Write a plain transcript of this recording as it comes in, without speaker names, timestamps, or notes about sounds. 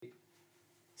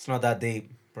It's not that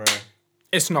deep, bro.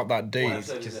 It's not that deep. What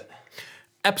episode is it?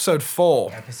 Episode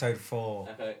 4. Episode 4.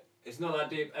 Okay. It's not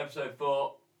that deep. Episode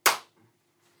 4.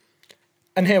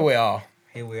 And here we are.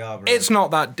 Here we are, bro. It's not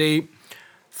that deep.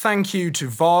 Thank you to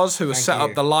Voz, who has Thank set you.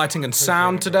 up the lighting and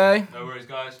sound Appreciate it, bro. today. No worries,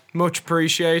 guys. Much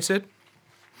appreciated.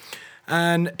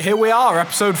 And here we are,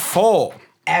 episode 4.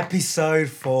 Episode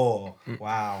 4.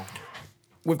 Wow.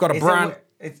 We've got a It's brand...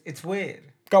 It's weird.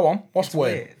 Go on, what's It's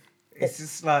weird? weird. It's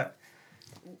just like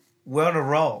we're on a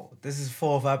roll. This is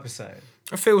 4th episode.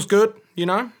 It feels good, you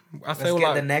know? I Let's feel get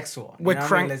like... the next one. we're You know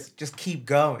what I mean? crank- Let's just keep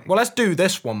going. Well, let's do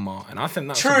this one, Martin. I think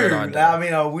that's a True. good idea. I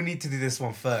mean, we need to do this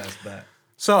one first, but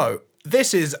So,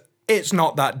 this is It's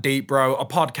Not That Deep, Bro, a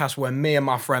podcast where me and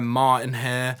my friend Martin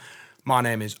here, my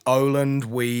name is Oland,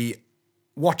 we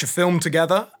watch a film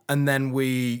together and then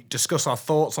we discuss our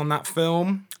thoughts on that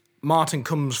film. Martin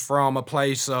comes from a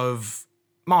place of...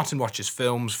 Martin watches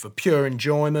films for pure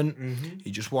enjoyment. Mm-hmm. He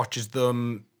just watches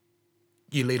them.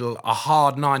 You lead a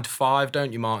hard 9 to 5,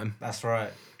 don't you, Martin? that's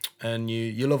right. And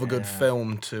you love a good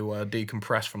film to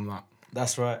decompress from that.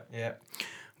 That's right. Yeah.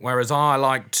 Whereas I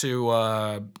like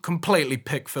to completely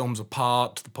pick films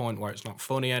apart to the point where it's not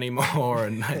funny anymore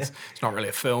and it's not really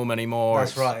a film anymore.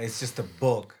 That's It's- right. It's just a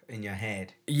book in your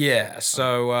head. Yeah,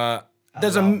 so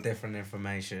There's different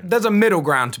information. there's a middle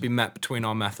ground to be met between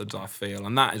our methods, I feel,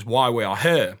 and that is why we are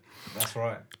here. That's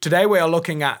right. Today we are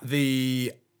looking at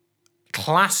the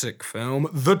classic film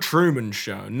The Truman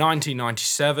Show,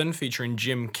 1997, featuring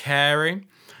Jim Carrey.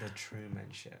 The Truman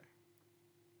Show.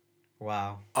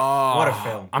 Wow. Oh, What a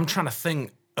film. I'm trying to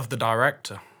think of the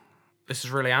director. This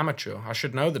is really amateur. I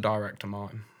should know the director,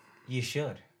 Martin. You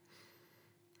should.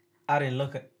 I didn't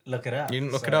look it up. You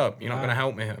didn't look so- it up. You're not no. going to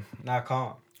help me here. No, I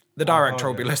can't. The director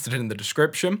will be listed in the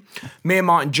description. Me and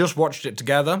Martin just watched it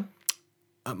together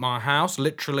at my house,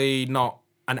 literally not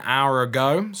an hour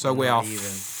ago. So we are even.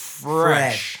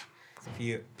 fresh.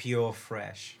 Pure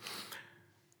fresh.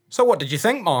 So what did you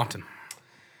think, Martin?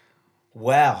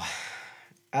 Well,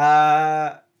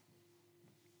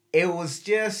 it was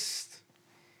just,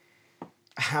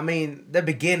 I mean, the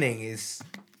beginning it's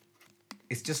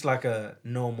just like a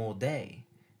normal day.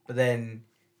 But then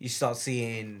you start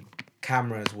seeing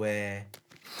cameras where,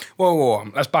 Whoa,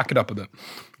 let's back it up a bit.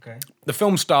 okay, The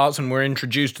film starts and we're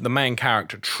introduced to the main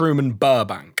character, Truman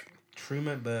Burbank.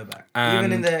 Truman Burbank.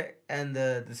 And- Even in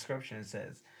the description it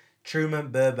says, Truman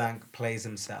Burbank plays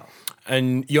himself.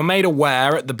 And you're made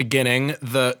aware at the beginning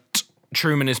that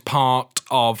Truman is part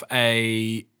of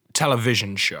a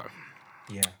television show.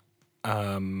 Yeah.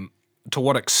 To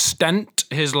what extent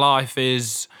his life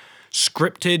is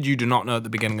scripted, you do not know at the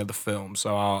beginning of the film.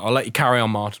 So I'll let you carry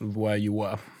on, Martin, with where you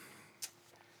were.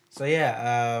 So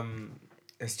yeah,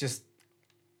 it's just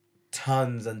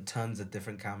tons and tons of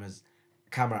different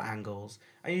camera angles,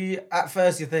 and at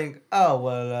first you think, oh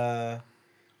well,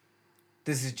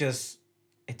 this is just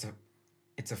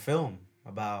it's a film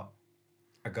about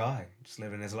a guy just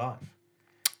living his life.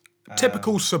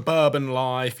 Typical suburban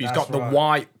life. He's got that's the right.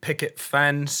 white picket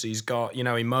fence. He's got, he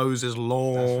mows his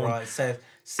lawn. That's right.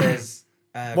 Says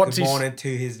What's good his- morning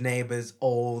to his neighbors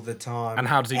all the time. And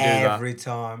how does he do that? Every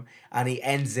time, and he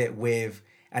ends it with,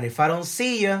 "And if I don't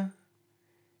see you,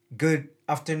 good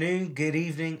afternoon, good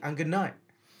evening, and good night."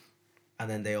 And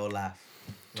then they all laugh,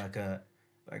 like a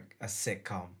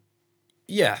sitcom.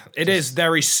 Yeah, it is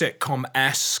very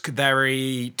sitcom-esque,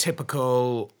 very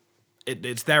typical.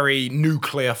 It's very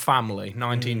nuclear family,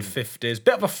 1950s.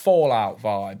 Bit of a Fallout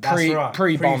vibe. That's right.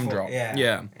 Pre-bomb Pre-fall- drop. yeah.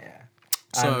 Yeah.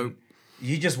 So... And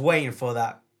you're just waiting for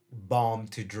that bomb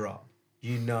to drop.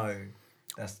 You know,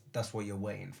 that's what you're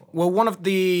waiting for. Well,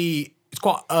 it's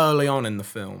quite early on in the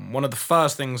film. One of the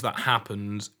first things that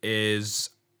happens is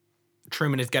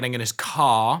Truman is getting in his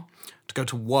car to go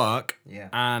to work, Yeah.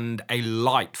 and a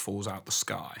light falls out the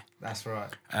sky. That's right.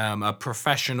 A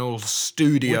professional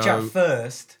studio. Which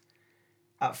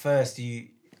at first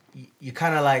you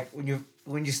kind of like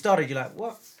when you started, you're like,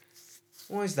 what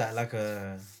is that, like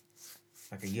a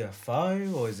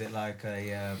UFO, or is it like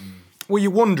a Were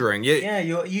you wondering? yeah,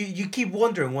 you keep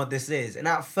wondering what this is, and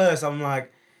at first I'm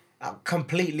like, I'm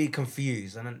completely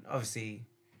confused, and then obviously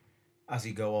as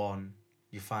you go on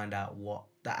you find out what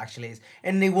that actually is,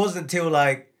 and it wasn't until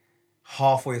like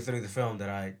halfway through the film that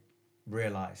I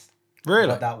realized Really?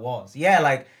 what that was. Yeah,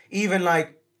 like even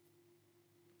like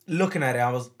looking at it,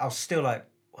 I was still like,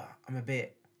 wow, I'm a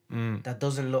bit, that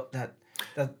doesn't look, that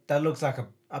looks like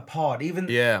a pod, even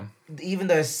Yeah. even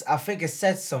though I think it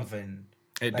said something.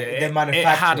 It, Like, it, they it manufacture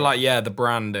had it. the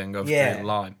branding of Yeah. the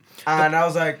light. And I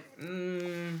was like,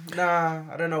 nah,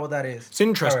 I don't know what that is. It's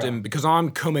interesting because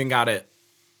I'm coming at it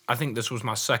I think this was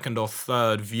my second or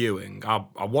third viewing.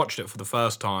 I watched it for the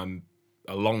first time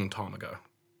a long time ago,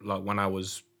 like when I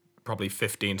was probably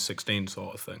 15, 16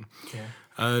 sort of thing. Yeah.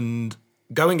 And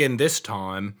going in this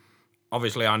time,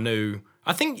 obviously I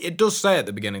think it does say at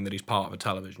the beginning that he's part of a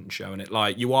television show, and it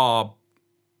like you are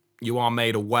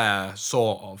made aware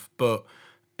sort of, but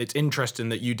it's interesting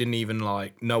that you didn't even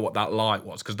like know what that light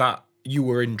was, because that you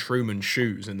were in Truman's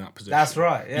shoes in that position. That's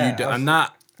right, yeah. And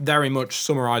that very much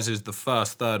summarizes the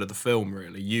first third of the film,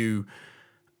 really. You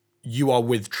are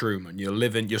with Truman.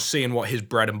 You're seeing what his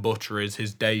bread and butter is,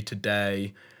 his day to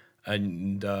day,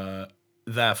 and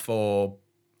therefore,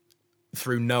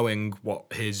 through knowing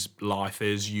what his life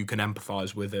is, you can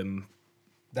empathize with him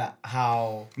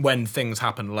when things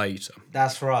happen later.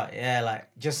 That's right, yeah, like,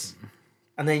 just,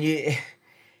 and then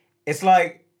it's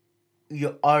like,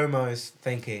 you're almost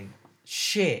thinking,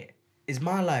 shit, is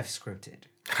my life scripted?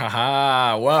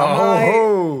 Haha,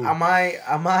 well, Am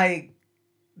I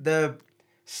the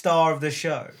star of the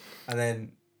show? And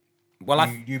then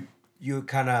you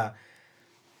kind of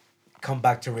come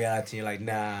back to reality. You're like,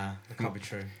 nah, it can't be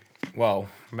true. Well,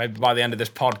 maybe by the end of this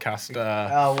podcast,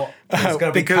 there's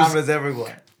gonna be cameras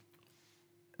everywhere.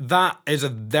 That is a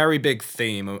very big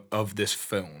theme of this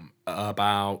film.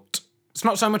 It's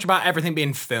not so much about everything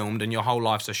being filmed and your whole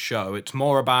life's a show. It's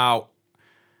more about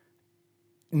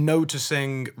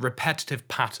noticing repetitive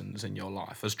patterns in your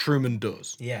life, as Truman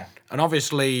does. Yeah. And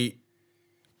obviously,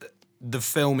 the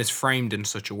film is framed in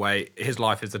such a way, his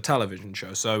life is a television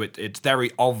show, so it's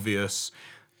very obvious.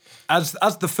 As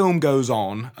the film goes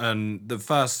on, and the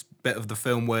first bit of the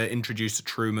film, we're introduced to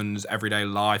Truman's everyday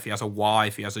life. He has a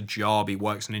wife, he has a job, he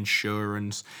works in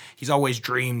insurance. He's always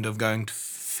dreamed of going to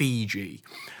Fiji.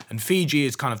 And Fiji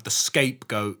is kind of the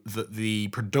scapegoat that the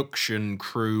production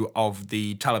crew of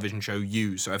the television show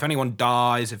use. So if anyone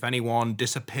dies, if anyone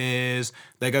disappears,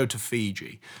 they go to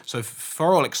Fiji. So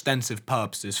for all extensive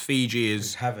purposes, Fiji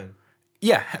is heaven.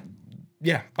 Yeah,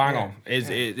 bang on.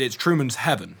 It's Truman's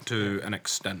heaven to an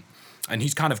extent. And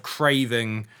he's kind of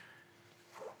craving...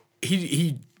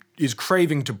 He is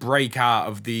craving to break out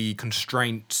of the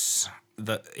constraints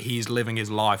that he's living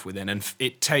his life within, and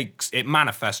it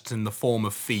manifests in the form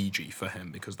of Fiji for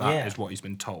him, because that is what he's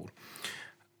been told.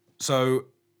 So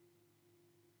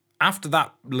after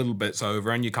that little bit's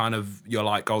over, and you're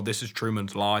like, oh, this is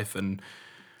Truman's life, and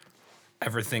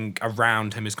everything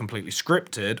around him is completely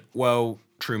scripted. Well,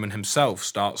 Truman himself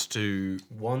starts to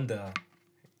wonder: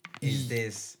 is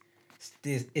this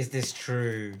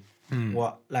true?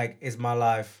 What, like, is my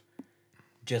life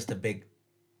just a big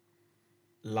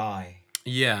lie?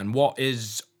 Yeah, and what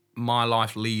is my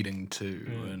life leading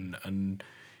to? And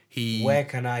he... Where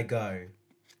can I go?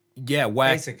 Yeah,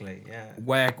 basically, yeah.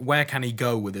 Where can he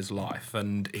go with his life?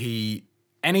 And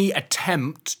any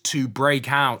attempt to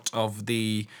break out of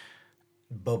the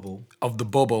bubble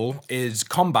is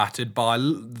combated by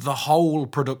the whole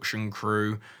production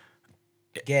crew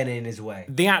getting in his way.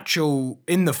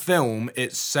 In the film,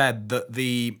 it's said that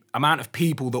the amount of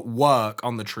people that work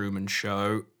on the Truman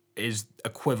Show is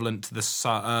equivalent to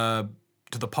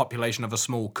the population of a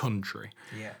small country.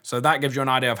 Yeah. So that gives you an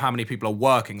idea of how many people are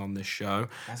working on this show.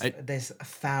 There's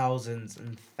thousands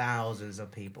and thousands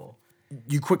of people.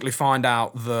 You quickly find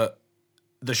out that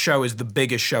the show is the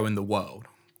biggest show in the world.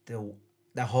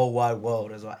 The whole wide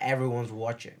world as well. Everyone's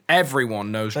watching.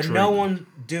 Everyone knows Truman. But no one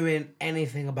doing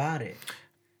anything about it.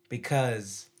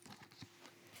 Because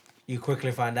you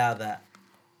quickly find out that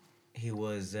he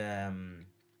was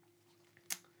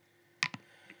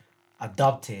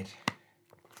adopted.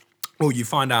 Well, you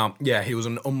find out, he was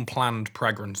an unplanned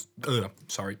pregnancy,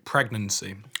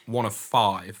 one of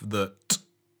 5 that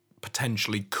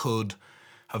potentially could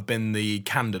have been the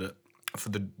candidate for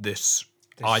this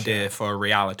idea for a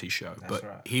reality show.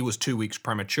 But he was 2 weeks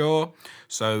premature,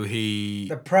 so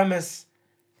The premise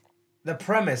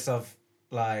of,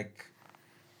 like,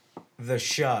 the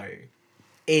show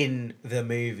in the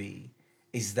movie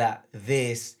is that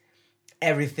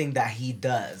everything that he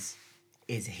does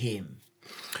is him.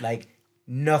 Like,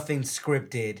 nothing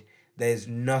scripted. There's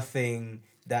nothing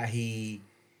that he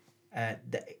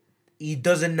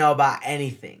doesn't know about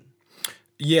anything.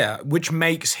 Yeah, which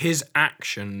makes his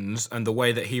actions and the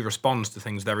way that he responds to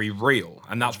things very real.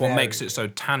 And that's what makes it so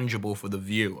tangible for the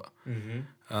viewer.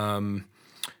 Mm-hmm.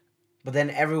 But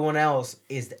then everyone else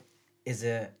is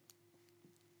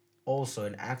also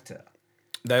an actor.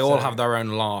 They all have their own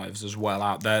lives as well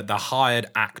out there. The hired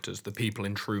actors, the people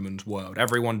in Truman's world.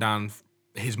 Everyone down,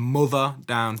 his mother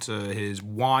down to his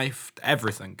wife,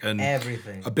 everything. And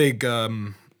everything. A big...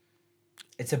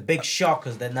 it's a big shock,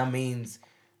 because then that means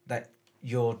that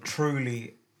you're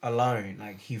truly alone.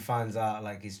 Like, he finds out,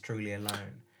 like, he's truly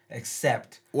alone.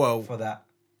 except Well, for that.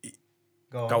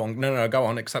 Go on. go on. No, go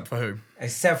on. Except for who?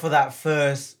 Except for that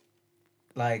first,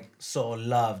 like, sort of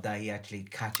love that he actually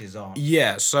catches on.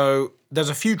 Yeah, so there's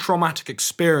a few traumatic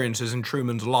experiences in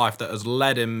Truman's life that has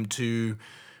led him to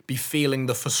be feeling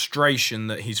the frustration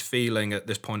that he's feeling at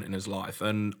this point in his life.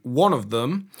 And one of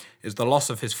them is the loss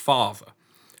of his father.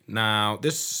 Now,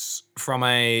 this, from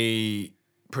a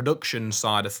production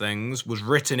side of things, was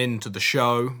written into the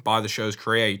show by the show's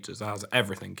creators, as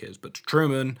everything is. But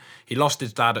Truman, he lost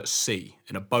his dad at sea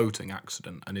in a boating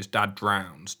accident, and his dad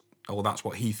drowned. Or that's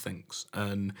what he thinks.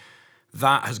 And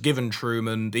that has given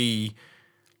Truman the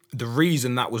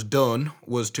reason that was done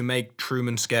was to make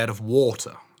Truman scared of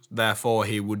water. Therefore,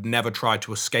 he would never try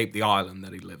to escape the island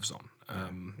that he lives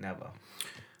on. Never.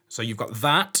 So you've got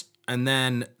that, and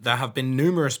then there have been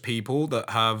numerous people that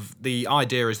have... The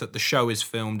idea is that the show is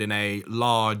filmed in a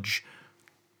large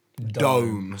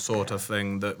dome sort of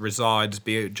thing that resides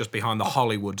just behind the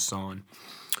Hollywood sign.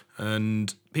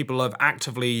 And people have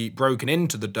actively broken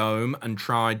into the dome and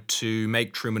tried to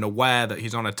make Truman aware that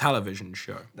he's on a television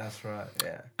show. That's right,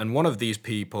 yeah. And one of these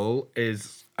people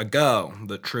is a girl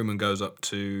that Truman goes up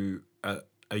to at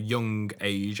a young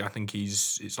age. I think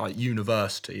it's like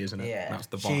university, isn't it? Yeah. That's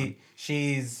the vibe.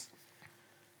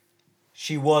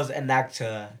 She was an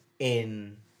actor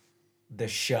in the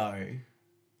show,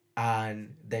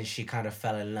 and then she kind of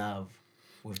fell in love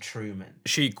with Truman.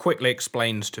 She quickly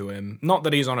explains to him, not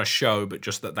that he's on a show, but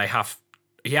just that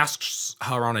he asks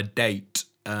her on a date,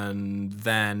 and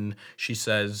then she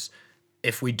says,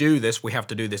 if we do this, we have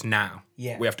to do this now.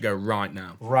 Yeah. We have to go right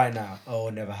now. Right now. Oh,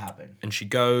 it'll never happen. And she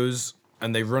goes,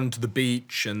 and they run to the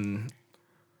beach and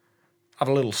have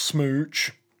a little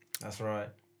smooch. That's right.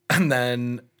 And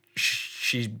then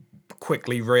she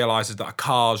quickly realizes that a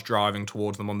car's driving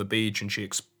towards them on the beach, and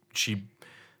she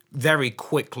very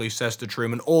quickly says to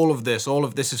Truman, all of this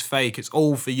is fake. It's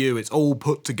all for you. It's all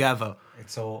put together.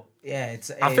 It's all, yeah,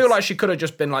 I feel like she could have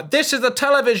just been like, this is a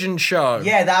television show.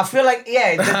 Yeah, I feel like,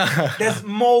 yeah, there's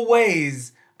more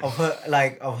ways of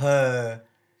her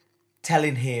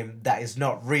telling him that it's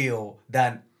not real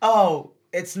than, oh,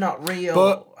 it's not real.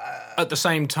 But at the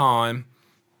same time,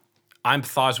 I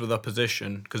empathise with her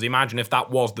position, because imagine if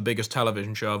that was the biggest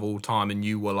television show of all time and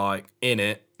you were like in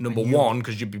it, number one,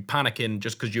 because you'd be panicking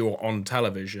just because you were on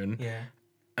television. Yeah.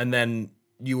 And then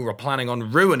you were planning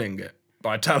on ruining it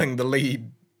by telling the lead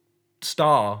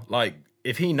star, like,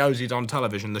 if he knows he's on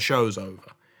television, the show's over.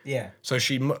 Yeah. So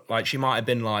she might have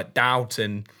been like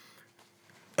doubting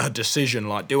her decision,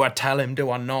 like, do I tell him, do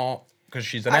I not? Because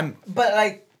she's an But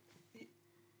like,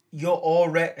 you're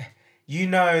already, you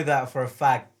know that for a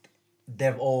fact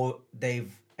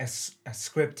they've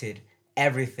scripted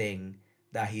everything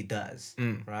that he does,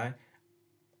 right?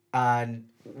 And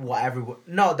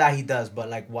not that he does, but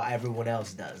like what everyone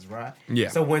else does, right? Yeah.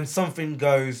 So when something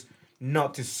goes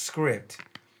not to script,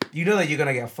 you know that you're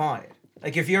gonna get fired.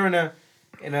 Like if you're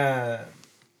in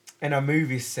a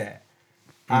movie set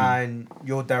and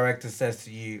your director says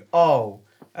to you, "Oh,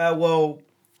 well,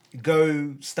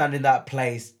 go stand in that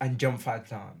place and jump 5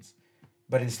 times,"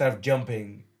 but instead of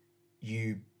jumping,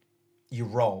 you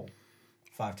roll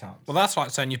 5 times. Well, that's like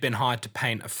saying you've been hired to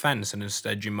paint a fence and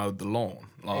instead you mowed the lawn.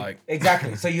 Like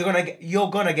exactly. So you're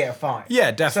gonna get a fine.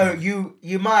 Yeah, definitely. So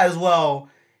you might as well,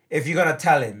 if you're gonna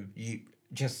tell him, you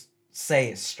just say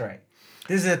it straight.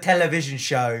 This is a television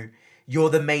show. You're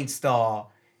the main star.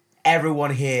 Everyone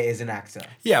here is an actor.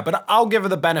 Yeah, but I'll give her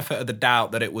the benefit of the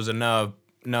doubt that it was a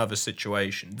nervous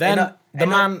situation. Then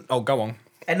go on.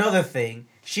 Another thing,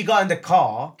 she got in the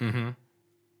car,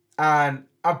 and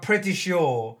I'm pretty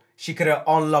sure she could have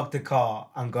unlocked the car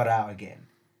and got out again.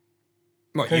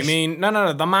 What, you mean...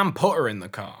 No, the man put her in the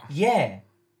car. Yeah.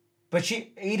 But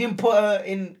he didn't put her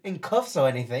in cuffs or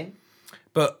anything.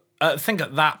 But I think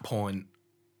at that point,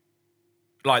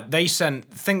 like,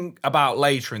 think about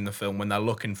later in the film when they're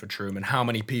looking for Truman, how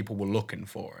many people were looking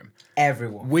for him.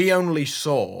 Everyone. We only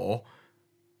saw,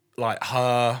 like,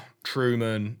 her,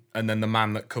 Truman, and then the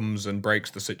man that comes and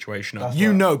breaks the situation up. That's You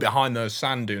right. know behind those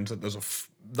sand dunes that there's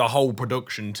the whole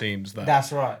production team's there.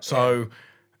 That's right. So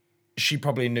she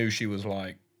probably knew she was,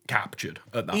 like, captured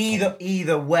at that point.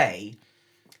 Either way,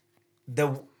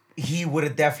 he would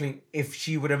have definitely, if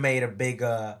she would have made a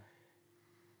bigger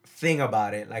thing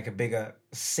about it, like a bigger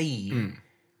scene,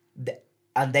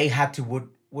 and they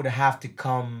would have to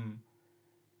come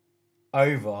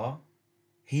over,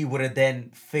 he would have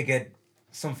then figured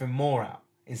something more out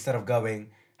instead of going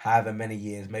however many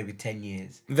years, maybe 10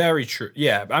 years. Very true.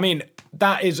 Yeah, I mean,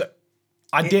 that is...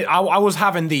 I was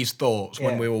having these thoughts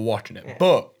when we were watching it,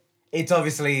 but... It's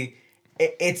obviously...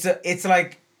 It's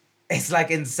like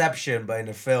Inception, but in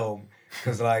a film,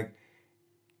 because like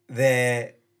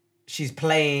she's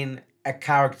playing a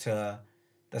character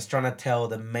that's trying to tell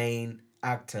the main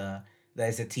actor that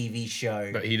it's a TV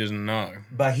show, But he doesn't know.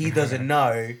 but he doesn't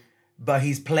know, but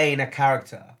he's playing a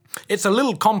character. It's a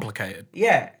little complicated.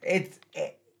 Yeah,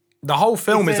 The whole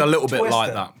film It's is a a little bit like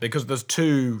twister. that because there's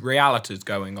two realities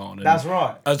going on. And that's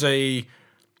right. As a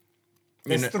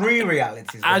There's three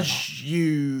realities. as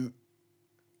you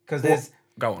because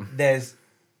go on. there's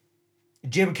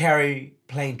Jim Carrey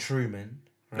playing Truman.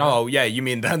 Right? Oh yeah, you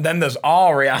mean then there's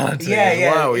our reality Yeah, as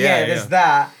yeah, well. Yeah, There's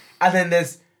that, and then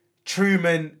there's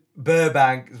Truman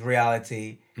Burbank's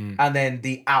reality, and then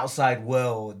the outside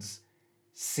world's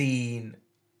seeing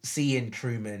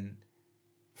Truman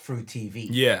through TV.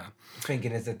 Yeah.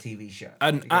 Thinking it's a TV show.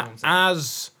 And You get what I'm saying?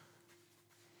 as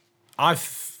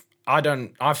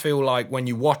I feel like when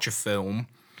you watch a film,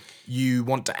 you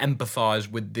want to empathize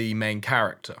with the main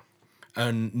character.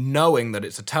 And knowing that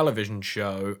it's a television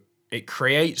show, it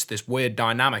creates this weird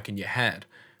dynamic in your head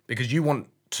because you want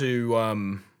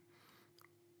to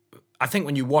I think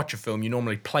when you watch a film, you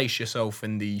normally place yourself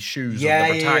in the shoes of the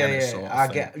protagonist. Sort of I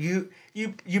thing. get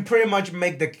you. Pretty much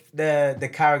make the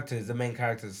characters, the main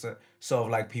characters, sort of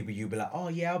like people. You be like, oh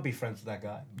yeah, I'll be friends with that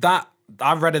guy. That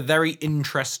I've read a very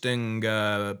interesting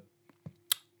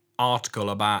article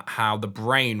about how the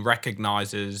brain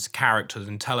recognizes characters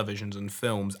in televisions and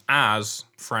films as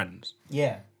friends.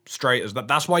 Yeah, Straight as that.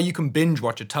 That's why you can binge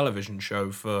watch a television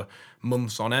show for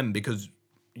months on end because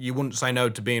you wouldn't say no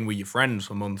to being with your friends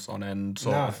for months on end,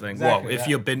 sort No, of thing. exactly, Well,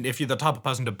 if you're the type of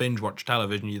person to binge watch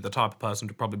television, you're the type of person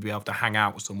to probably be able to hang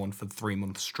out with someone for 3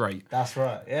 months straight. that's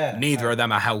right. Yeah, Neither of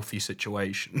them are healthy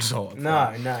situations, sort of thing.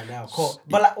 No, of course.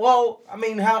 But like, well, I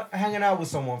mean, hanging out with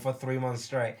someone for 3 months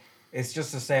straight, it's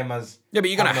just the same as Yeah, but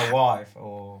you're gonna having a wife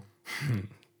or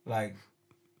like.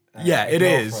 Yeah, a it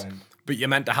is. girlfriend. But you're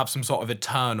meant to have some sort of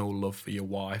eternal love for your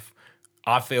wife.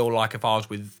 I feel like if I was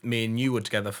with me and you were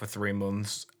together for 3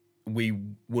 months, we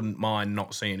wouldn't mind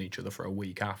not seeing each other for a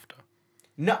week after.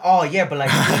 No, oh yeah, but like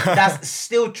that's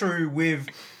still true with.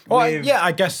 Well, with yeah,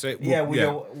 I guess it. yeah, with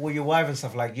your wife and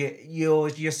stuff like you're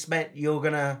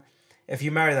gonna, if you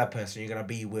marry that person, you're gonna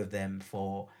be with them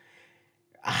for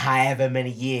however many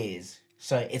years.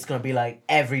 So it's gonna be like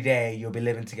every day you'll be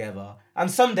living together. And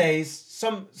some days,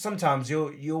 sometimes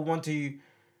you'll want to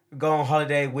go on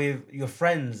holiday with your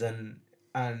friends and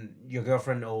your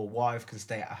girlfriend or wife can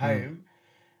stay at home.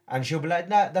 And she'll be like,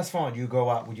 nah, that's fine. You go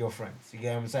out with your friends. You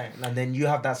get what I'm saying? And then you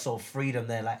have that sort of freedom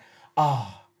there, like,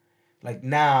 like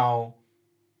now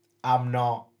I'm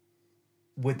not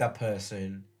with that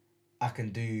person. I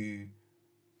can do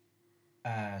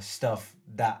stuff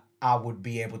that I wouldn't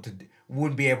be able to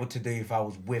do if I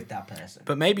was with that person.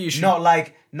 But maybe you should. Not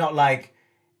like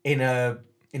in a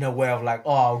way of like,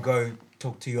 oh, I'll go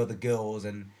talk to other girls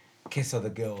and kiss other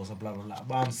girls or blah blah blah.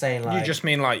 But I'm saying like You just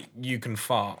mean like you can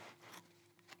fart,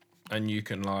 and you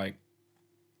can like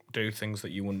do things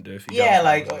that you wouldn't do if you. yeah,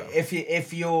 like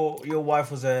if your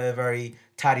wife was a very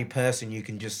tidy person, you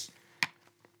can just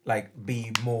like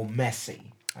be more messy.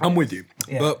 I'm with you,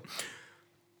 Yeah. but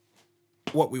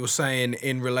what we were saying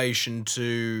in relation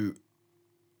to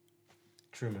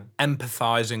Truman.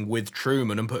 empathizing with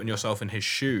Truman and putting yourself in his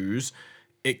shoes,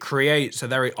 it creates a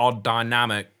very odd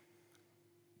dynamic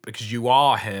because you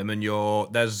are him and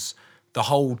there's the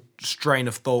whole strain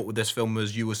of thought with this film,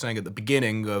 as you were saying at the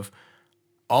beginning, of,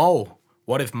 oh,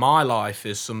 what if my life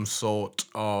is some sort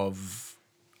of,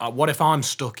 what if I'm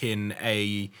stuck in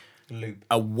a Loop.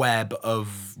 web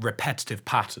of repetitive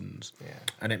patterns? Yeah.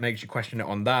 And it makes you question it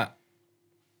on that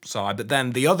side. But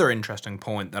then the other interesting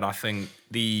point that I think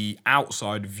the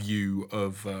outside view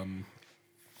of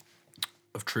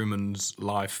Truman's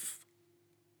life,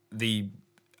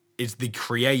 is the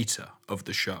creator of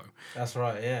the show. That's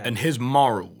right, yeah. And his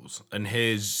morals and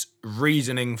his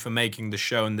reasoning for making the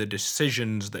show and the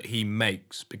decisions that he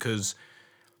makes, because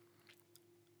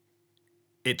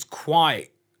it's quite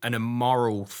an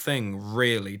immoral thing,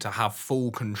 really, to have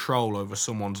full control over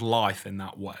someone's life in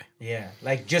that way. Yeah,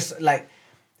 like just like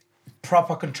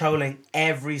proper controlling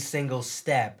every single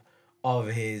step of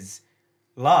his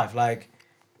life. Like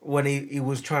when he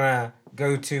was trying to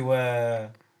go to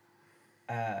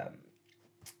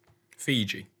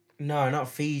Fiji. no, not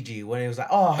Fiji. When he was like,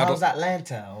 oh, how's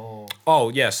Atlanta? Or Oh,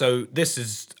 yeah, so this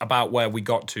is about where we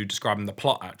got to describing the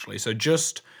plot, actually. So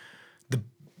just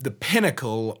the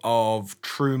pinnacle of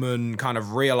Truman kind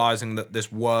of realizing that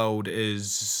this world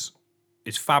is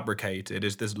fabricated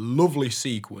is this lovely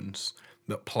sequence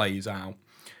that plays out.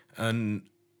 And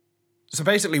So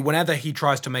basically, whenever he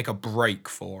tries to make a break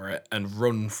for it and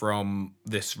run from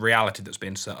this reality that's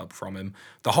been set up from him,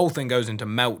 the whole thing goes into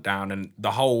meltdown, and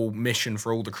the whole mission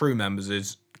for all the crew members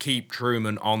is keep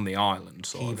Truman on the island,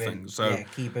 sort of thing. So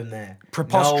keep him there.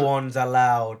 Preposterous. No one's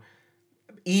allowed.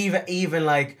 Even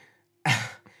like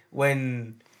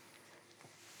when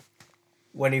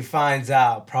he finds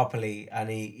out properly, and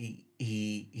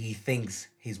he thinks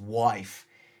his wife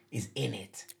is in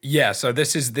it. yeah, so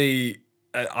this is the.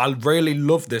 I really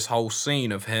love this whole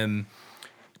scene of him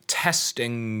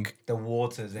testing The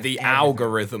waters. And the everything.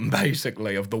 algorithm,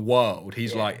 basically, of the world.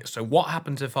 He's Yeah. like, so what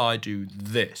happens if I do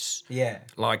this? Yeah.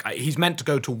 Like, he's meant to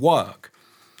go to work,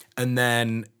 and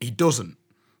then he doesn't.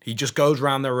 He just goes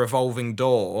around the revolving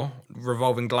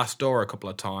glass door a couple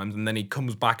of times, and then he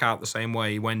comes back out the same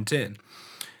way he went in.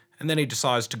 And then he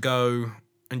decides to go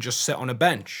and just sit on a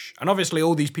bench. And obviously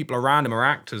all these people around him are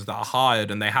actors that are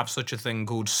hired, and they have such a thing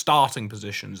called starting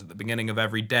positions at the beginning of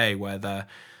every day, where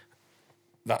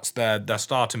that's their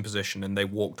starting position, and they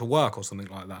walk to work or something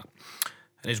like that.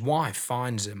 And his wife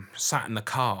finds him sat in the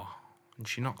car, and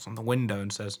she knocks on the window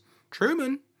and says,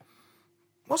 "Truman,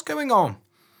 what's going on?"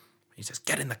 He says,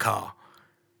 "Get in the car.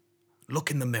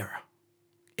 Look in the mirror.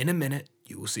 In a minute,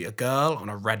 you will see a girl on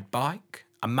a red bike,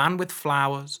 a man with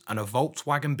flowers, and a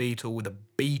Volkswagen Beetle with a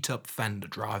beat-up fender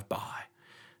drive by."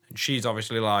 And she's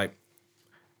obviously like,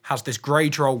 has this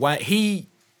greater awareness.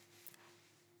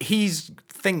 He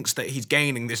thinks that he's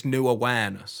gaining this new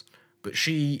awareness, but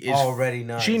she is Already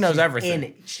knows. She knows She's everything. in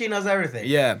it. She knows everything.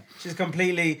 Yeah.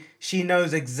 She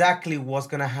knows exactly what's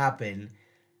gonna happen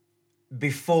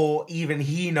before even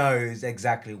he knows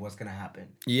exactly what's gonna happen.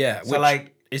 Yeah, So, which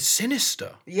like- is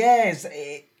sinister. Yes,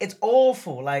 it's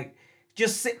awful. Like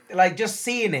just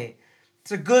seeing it.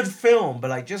 It's a good film, but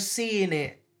like just seeing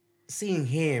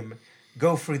him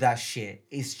go through that shit.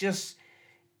 It's just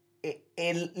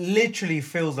it literally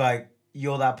feels like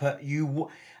you're that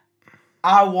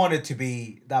I wanted to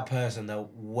be that person that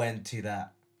went to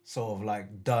that sort of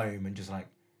like dome and just like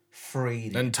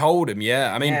freed it. And told him,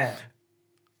 yeah. I mean, Yeah.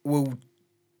 we'll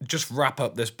just wrap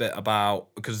up this bit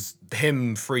about, because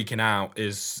him freaking out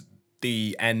is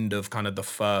the end of kind of the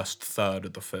first third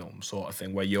of the film, sort of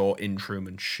thing, where you're in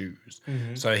Truman's shoes.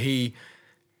 So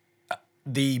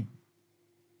the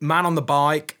man on the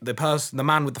bike, the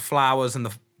man with the flowers and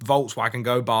the Volkswagen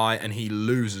go by, and he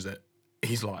loses it.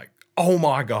 He's like, "Oh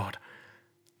my God,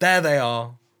 there they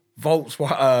are."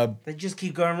 Volkswagen. They just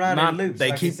keep going around in loops, They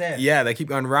like keep, you said. yeah, they keep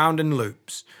going round in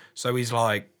loops. So he's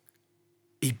like,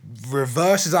 he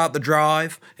reverses out the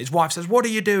drive. His wife says, "What are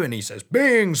you doing?" He says,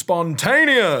 "Being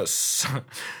spontaneous."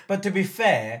 But to be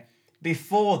fair,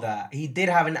 before that, he did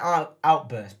have an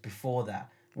outburst before that,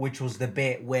 which was the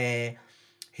bit where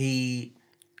he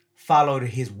followed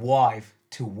his wife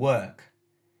to work.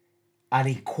 And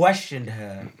he questioned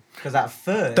her, because at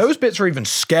first... Those bits are even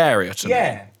scarier to me.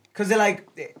 Yeah, because they're like,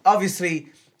 obviously,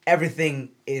 everything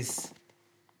is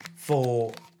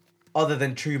for, other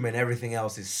than Truman, everything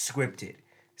else is scripted.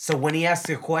 So when he asks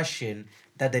a question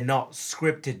that they're not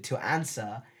scripted to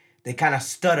answer, they kind of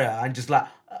stutter and just like,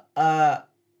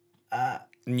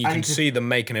 And you I can need to- see them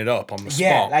making it up on the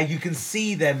yeah, spot. like you can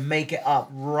see them make it up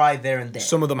right there and there.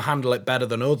 Some of them handle it better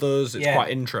than others. It's Yeah. quite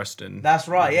interesting. That's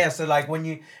right. Yeah. So like when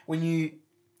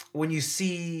you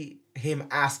see him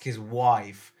ask his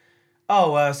wife,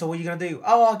 "Oh, so what are you gonna do?"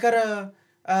 "Oh, I gotta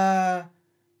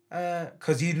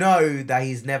because you know that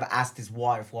he's never asked his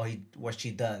wife what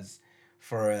she does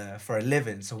for a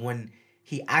living. So when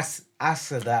he asks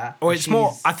her that, Or it's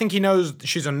more, I think he knows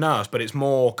she's a nurse, but it's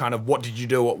more kind of, "What did you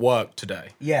do at work today?"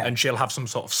 Yeah. And she'll have some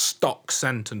sort of stock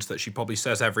sentence that she probably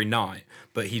says every night,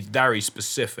 but he's very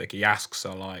specific. He asks her,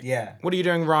 like, Yeah. "What are you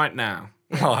doing right now?"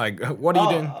 Like, "What are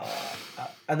you doing?"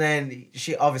 And then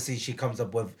she comes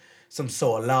up with some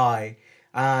sort of lie,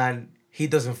 and he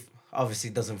doesn't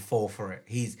fall for it.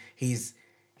 He's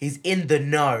in the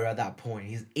know at that point.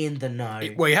 He's in the know.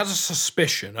 Well, he has a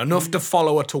suspicion, enough to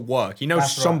follow her to work. He knows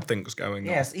That's right. something's going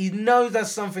on. Yes, he knows that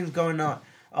something's going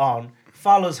on.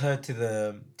 Follows her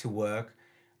to work,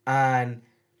 and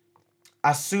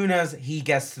as soon as he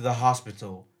gets to the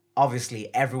hospital,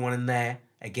 obviously everyone in there,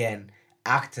 again,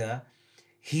 actor,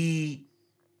 he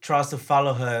tries to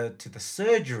follow her to the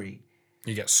surgery,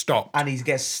 He gets stopped. and he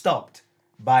gets stopped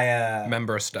by a...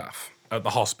 Member of staff at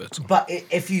the hospital. But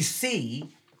if you see,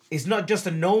 it's not just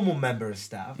a normal member of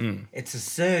staff, it's a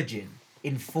surgeon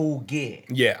in full gear.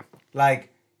 Yeah. Like,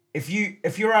 if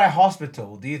you're at a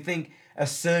hospital, do you think a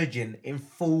surgeon in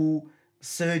full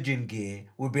surgeon gear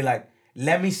would be like,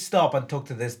 "Let me stop and talk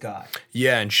to this guy"?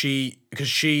 Yeah, and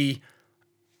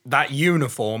that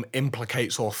uniform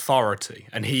implicates authority,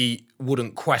 and he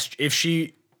wouldn't question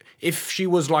if she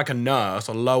was like a nurse,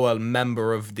 a lower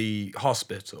member of the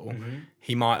hospital,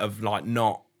 he might have like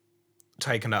not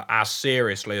taken her as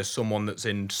seriously as someone that's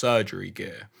in surgery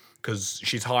gear because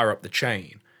she's higher up the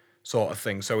chain, sort of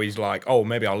thing. So he's like, oh,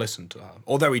 maybe I'll listen to her.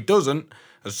 Although he doesn't.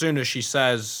 As soon as she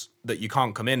says that you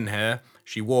can't come in here,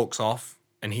 she walks off.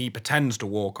 And he pretends to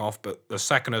walk off, but the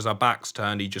second as her back's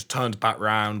turned, he just turns back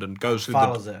round and goes through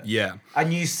follows the... her. Yeah.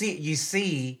 And you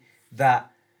see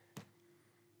that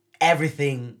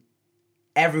everyone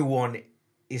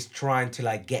is trying to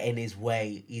like get in his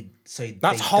way.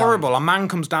 That's horrible. A man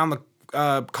comes down the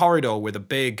corridor with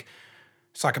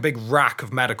it's like a big rack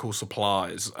of medical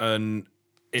supplies, and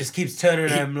just keeps turning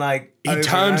him like he over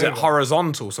turns and it over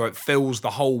horizontal so it fills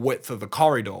the whole width of the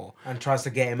corridor. and tries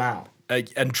to get him out.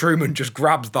 And Truman just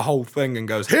grabs the whole thing and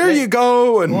goes, "Here you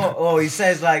go!" And Or he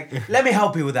says like, "Let me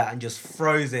help you with that," and just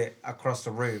throws it across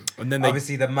the room. And then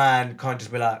obviously the man can't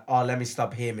just be like, "Oh, let me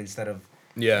stop him," instead of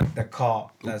the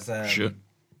cart that's shit,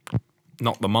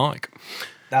 not the mic.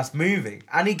 that's moving.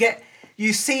 And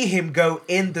you see him go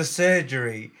in the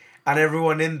surgery, and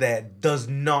everyone in there does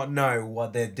not know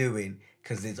what they're doing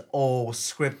because it's all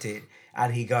scripted.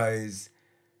 And he goes,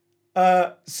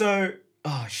 oh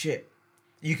shit.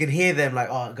 You can hear them like,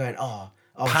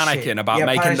 Panicking shit. about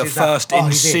making the first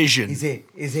incision. He's here.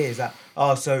 It's like,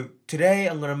 so today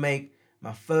I'm gonna make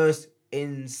my first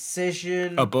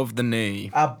incision Above the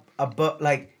knee. But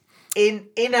like in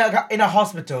a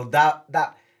hospital,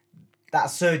 that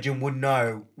surgeon would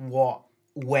know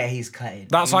where he's cutting.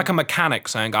 That's like a mechanic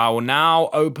saying, "I will now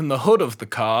open the hood of the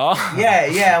car."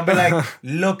 Yeah, and be like,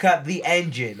 look at the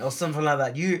engine or something like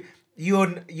that.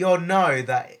 You'll know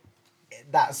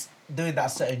that's doing that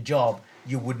certain job.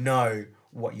 You would know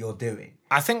what you're doing.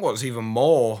 I think what's even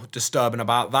more disturbing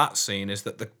about that scene is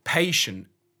that the patient,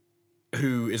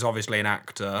 who is obviously an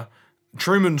actor,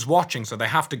 Truman's watching, so they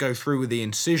have to go through with the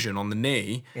incision on the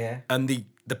knee. Yeah. And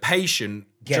the patient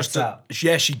Gets up.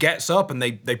 Yeah, she gets up and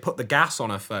they put the gas on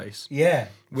her face. Yeah.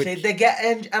 See, they get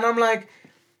and I'm like,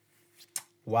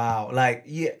 wow, like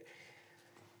yeah.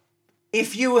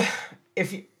 If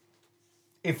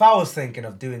I was thinking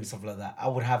of doing something like that, I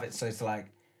would have it so it's like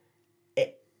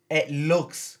it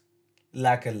looks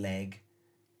like a leg,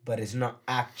 but it's not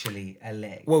actually a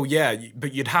leg. Well, yeah,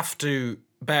 but you have to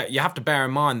bear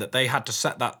in mind that they had to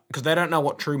set that because they don't know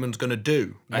what Truman's going to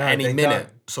do at any minute,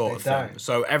 sort of thing.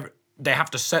 So they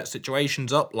have to set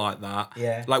situations up like that.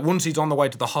 Yeah. Like once he's on the way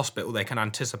to the hospital, they can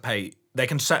anticipate. They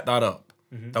can set that up.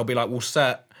 Mm-hmm. They'll be like, "We'll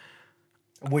set."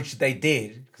 Which they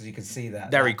did, because you can see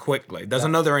that. Very quickly. There's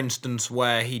another instance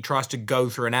where he tries to go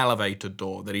through an elevator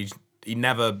door that he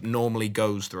never normally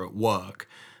goes through at work.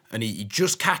 And he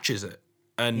just catches it.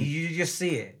 And you just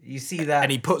see it. You see that.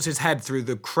 And he puts his head through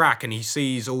the crack and he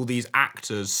sees all these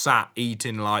actors sat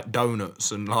eating like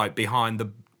donuts and like behind the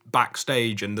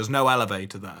backstage and there's no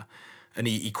elevator there. And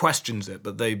he questions it,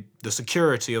 but the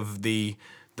security of the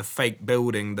fake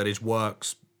building that his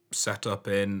work's set up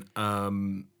in...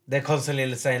 They're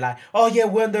constantly saying like, "Oh yeah,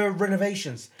 we're in the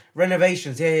renovations.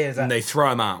 Yeah." And they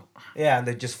throw him out. Yeah, and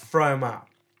they just throw him out.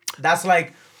 That's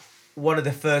like one of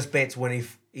the first bits when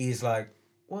he's like,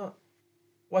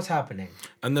 what's happening?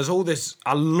 And there's all this.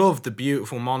 I love the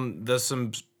beautiful there's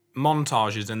some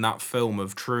montages in that film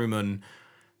of Truman.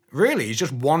 Really, he's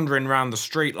just wandering around the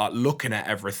street, like looking at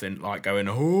everything, like going,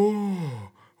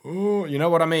 oh, you know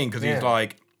what I mean? Because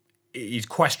he's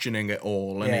questioning it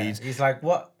all, and he's like,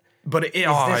 what? But is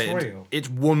this real? It's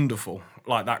wonderful,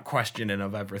 like that questioning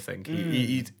of everything.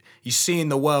 He's seeing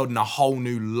the world in a whole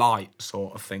new light,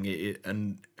 sort of thing.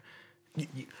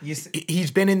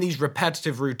 He's been in these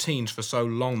repetitive routines for so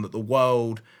long that the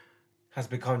world has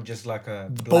become just like a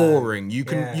boring. You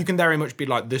can very much be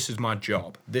like, this is my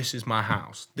job, this is my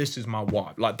house, this is my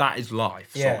wife. Like that is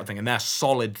life, sort of thing, and they're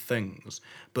solid things.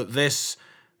 But this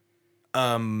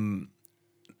doubt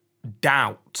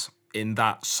in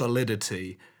that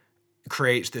solidity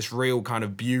creates this real kind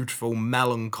of beautiful,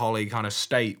 melancholy kind of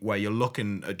state where you're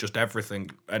looking at just everything,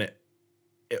 and it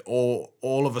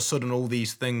all of a sudden all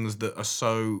these things that are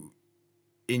so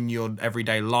in your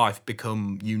everyday life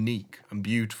become unique and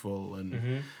beautiful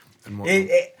and whatnot.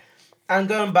 And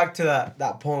going back to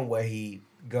that point where he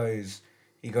goes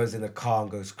in the car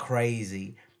and goes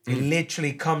crazy. He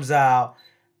literally comes out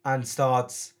and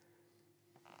starts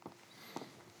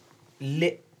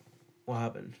what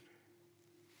happened?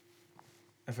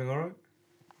 Everything all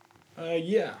right?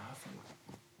 Yeah.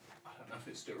 I don't know if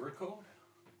it's still recording.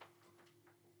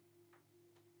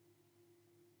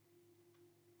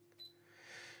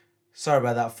 Sorry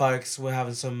about that, folks. We're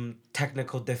having some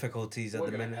technical difficulties at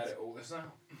the minute. Edit all this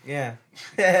out. Yeah.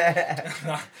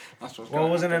 That's what's Well,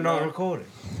 wasn't it not recording?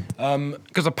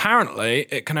 Because apparently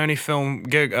it can only film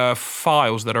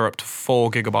files that are up to 4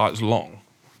 gigabytes long.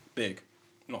 Big,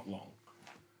 not long.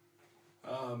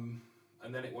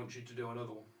 And then it wants you to do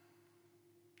another one.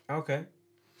 Okay.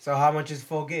 So how much is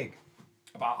 4 gig?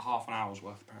 About half an hour's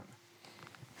worth, apparently.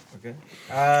 Okay.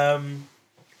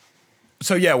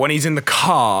 So yeah, when he's in the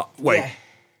car, wait. Yeah.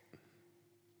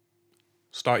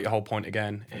 Start your whole point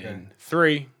again Okay. in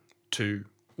 3, 2,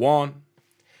 1.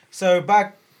 So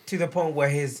back to the point where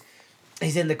he's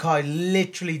in the car, he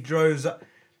literally drives up,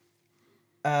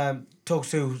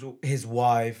 talks to his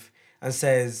wife and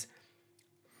says,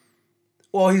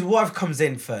 well, his wife comes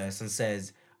in first and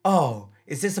says, oh,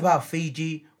 is this about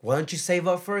Fiji? Why don't you save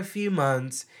up for a few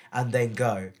months and then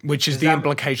go? Which is Does the that-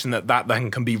 implication that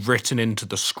then can be written into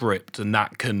the script, and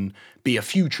that can be a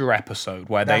future episode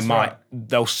where That's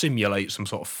they'll simulate some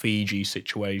sort of Fiji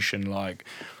situation, like.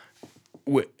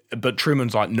 But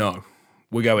Truman's like, no,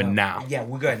 we're going now. Yeah,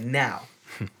 we're going now.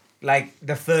 Like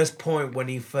the first point when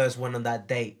he first went on that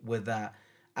date with that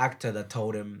actor that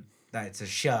told him that it's a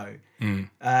show.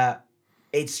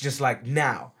 It's just like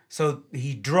now. So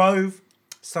he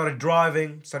started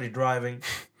driving,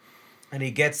 and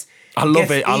he gets. I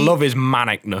love it. I love his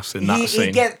manicness in that scene.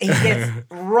 He gets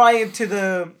right into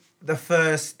the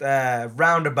first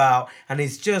roundabout, and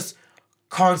he's just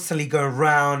constantly going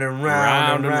round and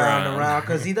round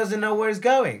because he doesn't know where he's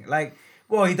going. Like,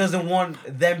 well, he doesn't want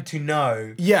them to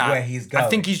know where he's going. I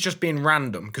think he's just being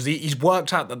random because he's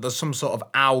worked out that there's some sort of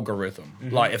algorithm.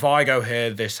 Like, if I go here,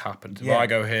 this happens. If I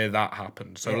go here, that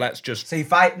happens. So let's just. So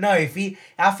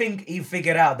I think he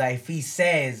figured out that if he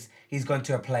says he's going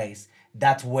to a place,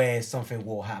 that's where something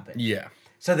will happen. Yeah.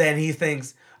 So then he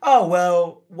thinks, oh,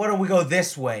 well, why don't we go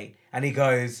this way? And he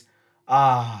goes,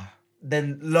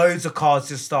 then loads of cars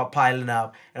just start piling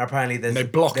up, and apparently They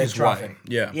block there's his traffic. way.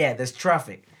 Yeah. Yeah, there's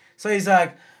traffic. So he's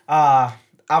like,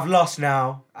 I've lost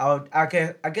now. I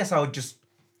guess I'll just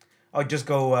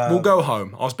go. We'll go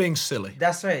home. I was being silly.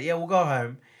 That's it. Yeah, we'll go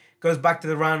home. Goes back to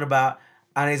the roundabout,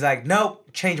 and he's like, nope,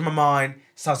 change my mind.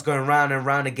 Starts going round and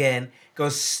round again.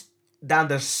 Goes down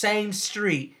the same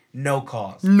street, no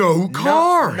cars. No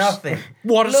cars. Nothing.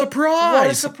 What a surprise. What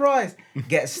a surprise.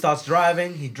 Starts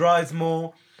driving. He drives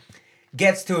more.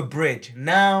 Gets to a bridge.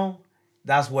 Now,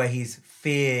 that's where his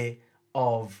fear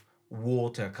of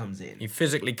water comes in. He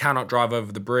physically cannot drive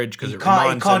over the bridge because He it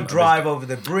reminds him can't of drive over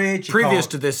the bridge. He Previous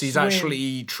can't to this, he's swim.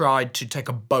 actually tried to take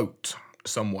a boat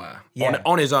somewhere Yeah.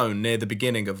 on his own near the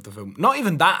beginning of the film. Not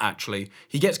even that, actually.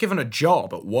 He gets given a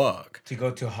job at work. to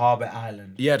go to Harbour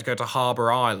Island. Yeah, to go to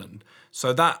Harbour Island.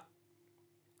 So that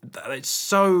it's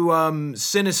so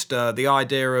sinister, the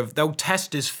idea of they'll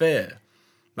test his fear.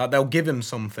 Like, they'll give him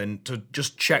something to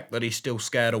just check that he's still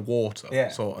scared of water,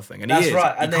 sort of thing. And That's he is.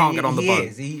 right. He And can't then get on the boat.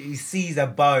 He sees a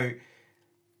boat.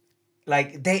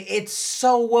 Like it's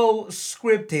so well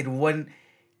scripted when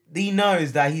he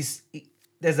knows that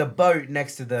there's a boat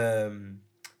next to the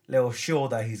little shore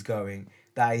that he's going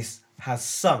that has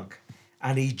sunk,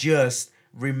 and he just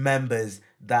remembers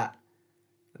that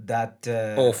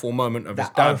Awful moment of his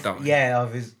that dad dying. Yeah,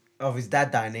 of his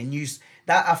dad dying, and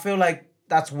that I feel like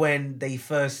that's when they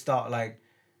first start like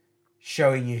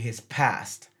showing you his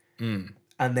past, and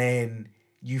then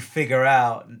you figure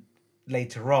out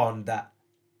later on that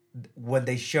when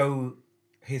they show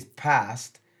his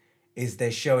past, is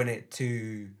they're showing it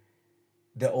to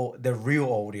the real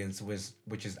audience,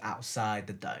 which is outside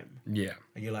the dome, Yeah.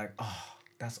 and you're like, oh,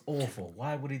 that's awful.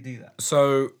 Why would he do that?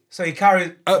 So So he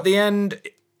carries. at the end,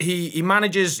 he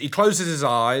closes his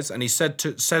eyes and he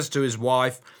says to his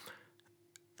wife,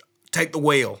 take the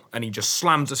wheel, and he just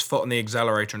slams his foot on the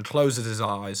accelerator and closes his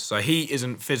eyes. So he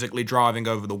isn't physically driving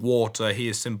over the water, he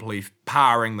is simply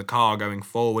powering the car going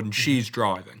forward, and she's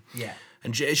driving. Yeah.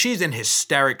 And she's in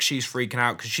hysterics, she's freaking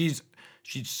out because she's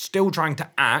still trying to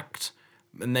act,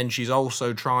 and then she's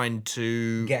also trying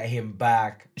to Get him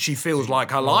back. she feels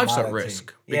like her life's at normality.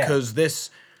 risk Yeah. because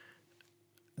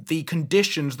the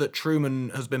conditions that Truman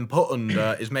has been put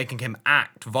under is making him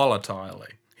act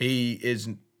volatilely. He is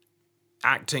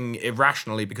acting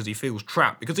irrationally because he feels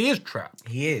trapped, because he is trapped.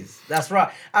 He is. That's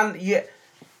right. And yeah,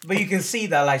 but you can see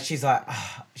that like she's like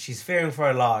she's fearing for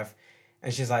her life,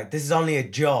 and she's like, this is only a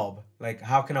job. Like,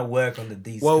 how can I work under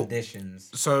these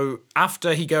conditions? So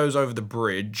after he goes over the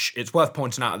bridge, it's worth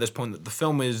pointing out at this point that the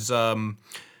film is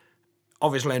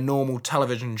obviously a normal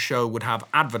television show would have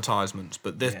advertisements,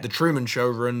 but the Truman Show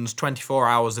runs 24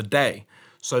 hours a day.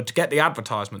 So to get the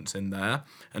advertisements in there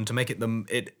and to make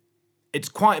it's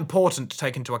quite important to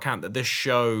take into account that this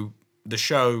show, the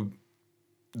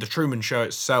Truman Show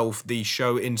itself, the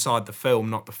show inside the film,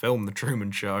 not the film, The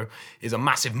Truman Show, is a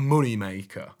massive money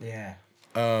maker. Yeah.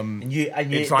 and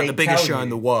It's like they the biggest tell show in you-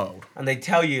 the world. and they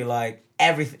tell you like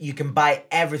everything. You can buy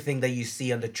everything that you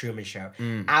see on the Truman Show.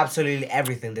 Absolutely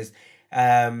everything. There's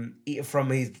from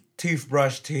his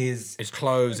toothbrush to his His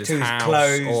to his house,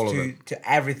 clothes all of it. to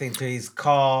everything to his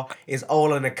car is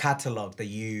all in a catalog that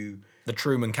you. The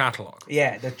Truman catalogue.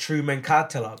 Yeah, the Truman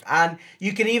catalog, and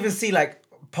you can even see like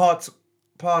parts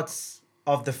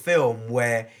of the film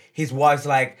where his wife's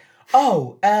like,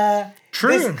 "Oh,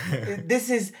 True. This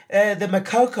is the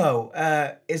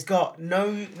Makoko. It's got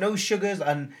no sugars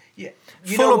and you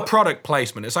Full know of what- product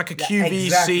placement. It's like a QVC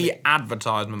exactly.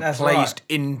 advertisement That's placed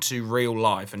into real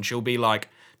life, and she'll be like,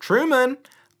 "Truman,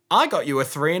 I got you a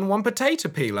 3-in-1 potato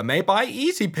peeler made by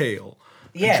Easy Peel."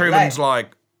 Yeah, and Truman's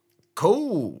like,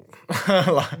 "Cool."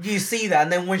 Like, You see that,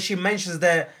 and then when she mentions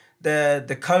the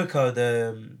cocoa,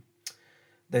 the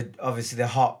obviously the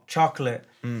hot chocolate,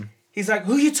 he's like,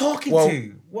 "Who are you talking well,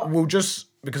 to? What?" we'll just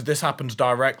because this happens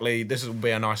directly. This will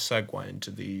be a nice segue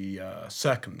into the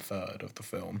second third of the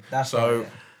film. That's so. right, yeah.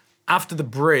 After the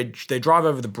bridge, they drive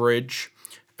over the bridge,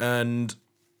 and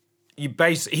he's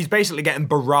basically getting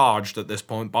barraged at this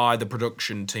point by the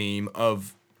production team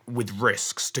with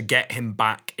risks to get him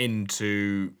back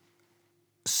into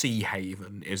Sea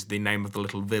Haven is the name of the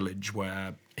little village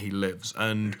where he lives.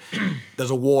 And there's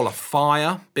a wall of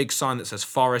fire, big sign that says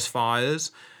forest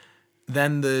fires.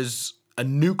 Then there's a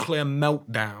nuclear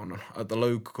meltdown at the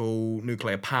local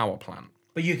nuclear power plant.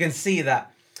 But you can see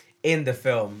that in the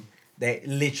film, they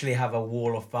literally have a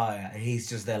wall of fire, and he's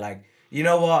just there like, you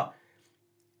know what?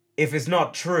 If it's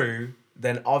not true,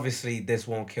 then obviously this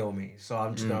won't kill me. So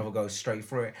I'm just gonna go straight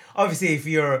through it. Obviously, if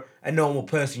you're a normal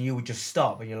person, you would just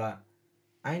stop and you're like,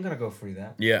 I ain't gonna go through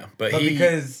that. Yeah, but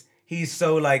because he's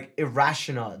so like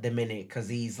irrational at the minute, because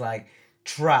he's like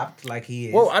trapped, like he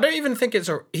is. Well, I don't even think it's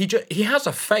he has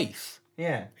a faith.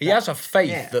 yeah, He has a faith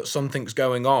yeah. that something's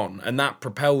going on, and that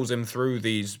propels him through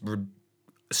these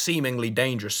seemingly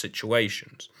dangerous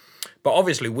situations. But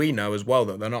obviously, we know as well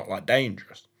that they're not like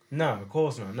dangerous. No, of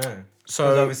course not. No. So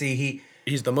 'Cause obviously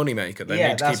he's the moneymaker. They yeah,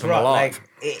 need to that's keep him right. alive. Like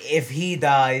if he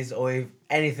dies or if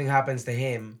anything happens to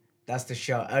him, that's the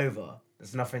show over.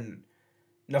 There's nothing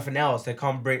else. They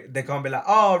can't be like,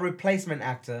 oh, replacement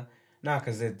actor. No,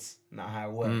 because it's not how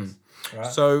it works. Right?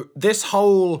 So this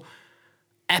whole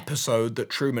episode that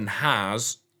Truman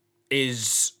has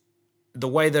is the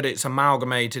way that it's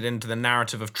amalgamated into the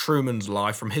narrative of Truman's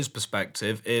life from his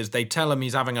perspective is they tell him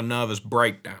he's having a nervous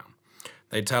breakdown.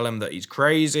 They tell him that he's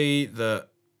crazy, that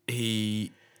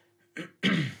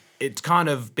it's kind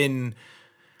of been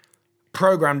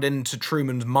programmed into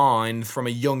Truman's mind from a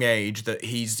young age that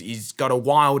he's got a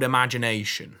wild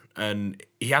imagination, and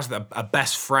he has a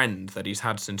best friend that he's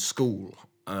had since school,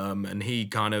 and he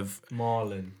kind of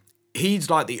Marlon. he's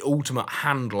like the ultimate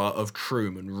handler of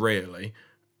Truman, really.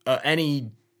 At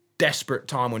any desperate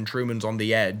time when Truman's on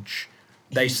the edge,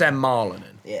 they send Marlon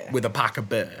in with a pack of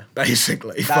beer,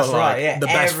 basically. That's for like right, yeah, the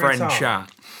best every friend time.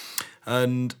 chat.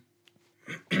 And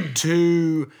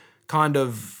to kind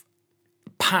of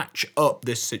patch up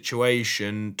this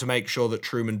situation to make sure that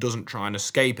Truman doesn't try and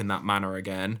escape in that manner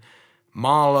again,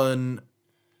 Marlon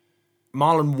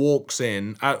walks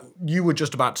in. You were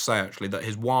just about to say, actually, that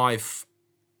his wife...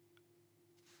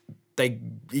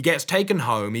 He gets taken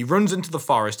home. He runs into the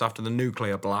forest after the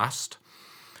nuclear blast,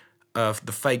 the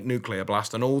fake nuclear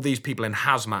blast, and all these people in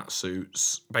hazmat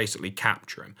suits basically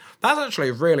capture him. That's actually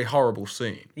a really horrible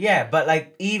scene. Yeah, but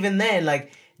like even then,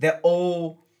 like they're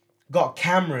all got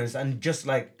cameras and just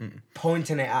like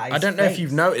pointing it at his I don't know if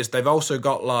you've face. noticed, they've also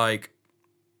got like...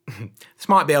 this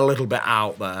might be a little bit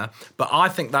out there, but I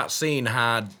think that scene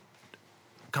had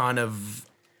kind of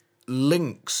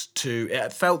links to...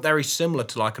 It felt very similar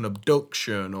to like an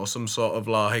abduction or some sort of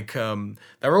like...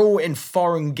 they're all in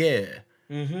foreign gear.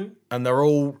 Mm-hmm. And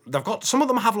they've got... Some of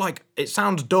them have like... It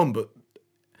sounds dumb, but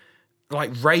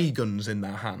like ray guns in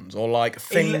their hands or like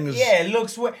things... It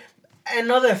looks...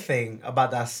 Another thing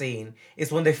about that scene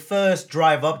is when they first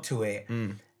drive up to it,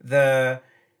 the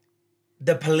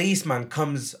policeman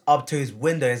comes up to his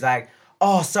window. He's like,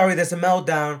 oh, sorry, there's a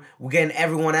meltdown. We're getting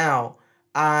everyone out.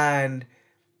 And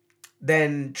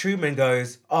then Truman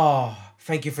goes, oh,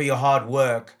 thank you for your hard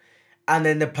work. And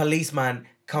then the policeman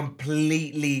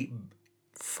completely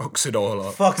Fucks it all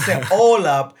up. fucks it all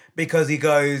up because he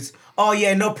goes, oh,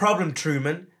 yeah, no problem,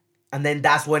 Truman. And then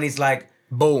that's when he's like,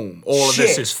 Boom. All of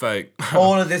this Shit. is fake.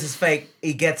 all of this is fake.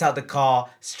 He gets out the car,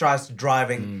 starts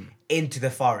driving into the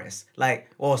forest,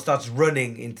 or starts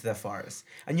running into the forest.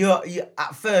 And you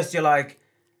at first you're like,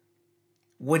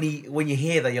 when you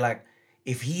hear that, you're like,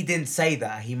 if he didn't say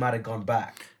that, he might have gone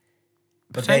back.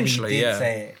 But Potentially, then he did yeah.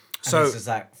 say it. And So- it's just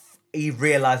like he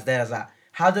realized there's that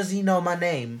How does he know my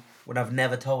name when I've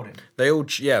never told him?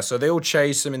 So they all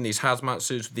chase him in these hazmat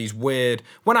suits with these weird.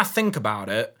 When I think about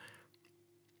it,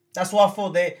 That's what I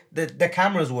thought the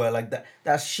cameras were like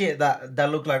that shit that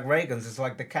looked like ray guns. It's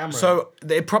like the camera. so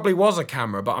it probably was a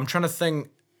camera, but I'm trying to think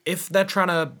if they're trying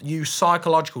to use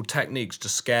psychological techniques to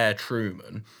scare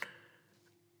Truman,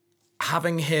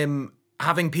 having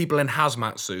people in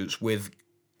hazmat suits with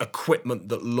equipment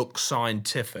that looks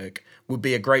scientific would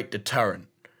be a great deterrent.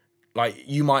 Like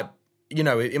you might,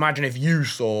 imagine if you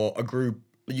saw a group,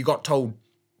 you got told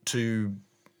to,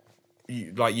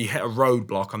 you hit a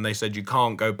roadblock and they said you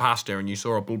can't go past here, and you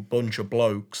saw a bunch of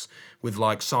blokes with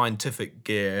like scientific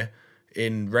gear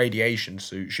in radiation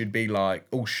suits, you'd be like,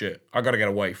 oh shit, I gotta get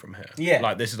away from here. Yeah.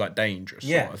 Like this is like dangerous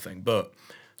Yeah. sort of thing. But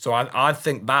so I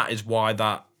think that is why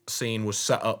that scene was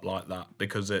set up like that,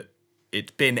 because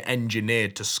it's been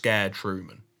engineered to scare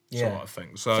Truman. Yeah. Sort of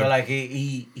thing. So like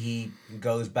he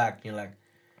goes back and you're like,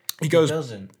 He goes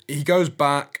doesn't. He goes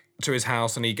back to his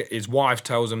house, and his wife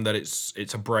tells him that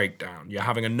it's a breakdown. You're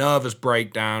having a nervous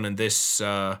breakdown, and this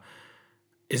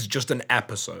is just an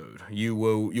episode.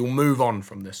 You'll move on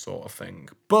from this sort of thing.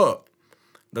 But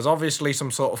there's obviously some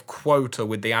sort of quota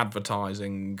with the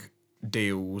advertising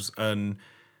deals, and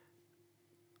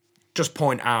just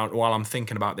point out while I'm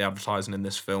thinking about the advertising in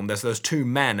this film, there's two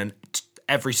men, and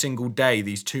every single day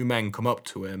these two men come up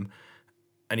to him,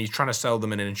 and he's trying to sell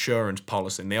them an insurance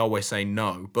policy, and they always say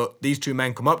no. But these two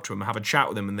men come up to him, have a chat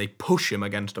with him, and they push him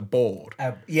against a board.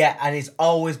 Yeah, and it's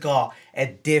always got a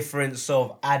different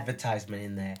sort of advertisement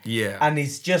in there. Yeah. And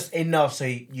it's just enough so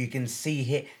you can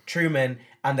see Truman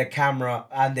and the camera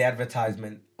and the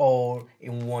advertisement all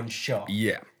in one shot.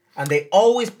 Yeah. And they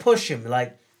always push him,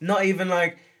 like, not even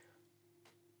like,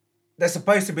 they're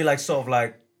supposed to be like sort of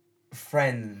like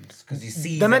friends, because you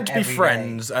see They're them meant to be every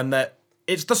friends, day. and that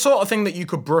it's the sort of thing that you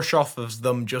could brush off as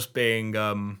them just being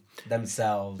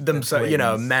Themselves, the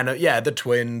twins. men. The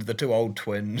twins, the two old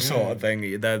twins, sort of thing.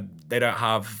 They don't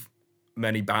have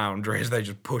many boundaries. They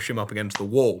just push him up against the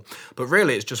wall. But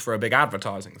really, it's just for a big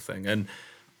advertising thing, and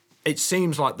it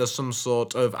seems like there's some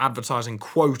sort of advertising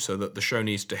quota that the show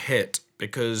needs to hit,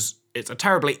 because it's a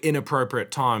terribly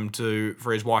inappropriate time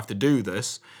for his wife to do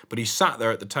this. But he's sat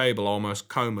there at the table almost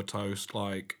comatose,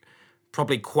 like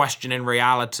probably questioning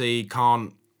reality,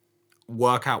 can't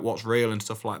work out what's real and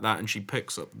stuff like that. And she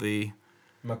picks up the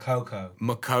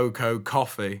Makoko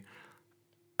coffee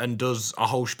and does a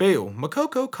whole spiel.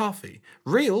 Makoko coffee,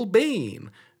 real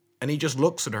bean. And he just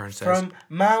looks at her and says... From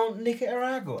Mount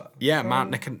Nicaragua. Yeah,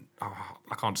 Mount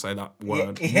I can't say that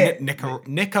word. Yeah.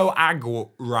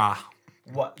 Nicaragua.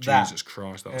 What? Jesus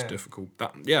Christ, that was difficult.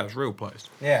 It's a real place.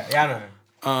 Yeah, I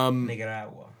know.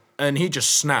 Nicaragua. And he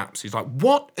just snaps. He's like,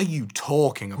 "What are you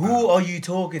talking about? Who are you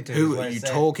talking to? Who are you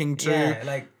talking to?" Yeah,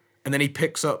 like... And then he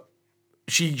picks up...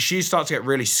 She starts to get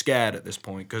really scared at this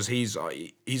point, because he's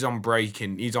on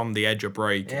breaking. He's on the edge of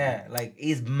breaking. Yeah, like,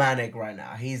 he's manic right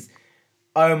now. He's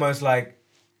almost like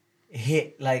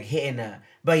hitting her.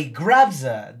 But he grabs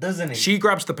her, doesn't he? She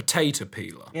grabs the potato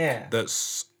peeler. Yeah.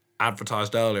 That's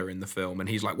advertised earlier in the film, and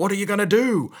he's like, "What are you gonna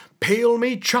do? Peel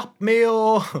me, chop me,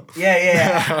 or?"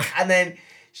 Yeah. And then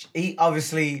he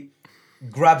obviously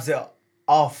grabs it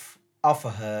off of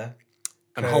her.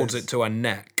 And holds it to her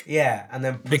neck. Yeah, and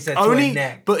then puts it to her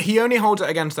neck. But he only holds it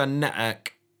against her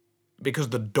neck because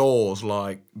the door's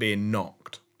like being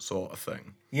knocked, sort of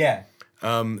thing. Yeah.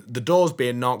 The door's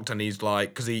being knocked, and he's like,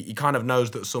 because he kind of knows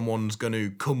that someone's going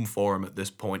to come for him at this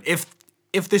point. If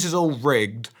this is all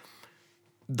rigged,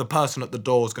 the person at the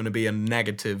door is going to be a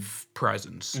negative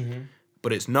presence. Mm-hmm.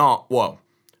 But it's not. Well,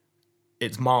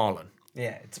 it's Marlon.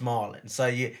 Yeah, it's Marlon. So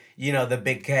you know the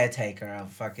big caretaker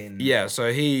of fucking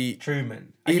So he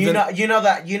Truman. And you know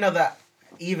that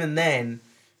even then,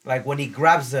 like when he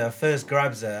first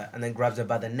grabs her and then grabs her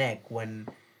by the neck when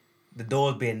the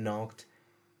door's being knocked,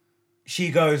 she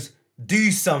goes,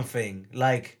 "Do something!"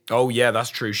 Like, oh yeah, that's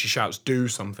true. She shouts, "Do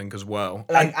something" as well.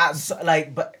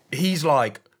 But he's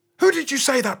like, "Who did you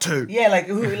say that to?" Yeah, like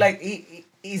who? Like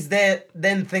he's there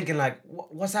then thinking like,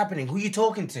 what's happening? Who are you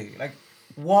talking to? Like,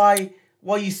 why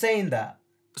are you saying that?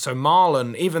 So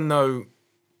Marlon, even though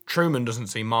Truman doesn't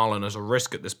see Marlon as a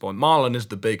risk at this point, Marlon is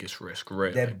the biggest risk,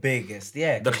 really. The biggest,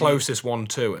 yeah. The closest one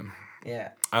to him. Yeah.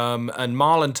 And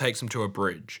Marlon takes him to a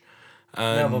bridge.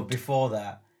 No, but before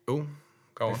that. Oh,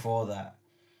 go on. Before that,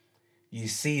 you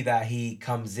see that he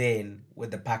comes in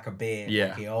with the pack of beer,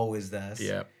 like he always does.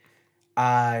 Yeah.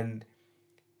 And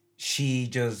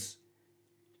his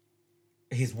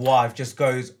wife just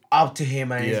goes up to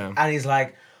him and he's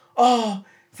like, "Oh,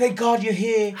 thank God you're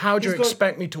here. How do you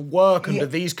expect me to work under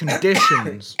these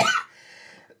conditions?"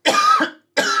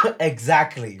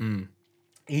 Exactly.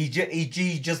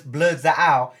 he just blurts that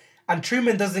out, and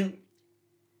Truman doesn't.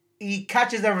 He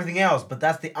catches everything else, but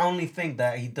that's the only thing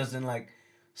that he doesn't like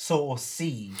sort of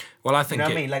see. Well, I You think know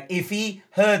what I mean? Like if he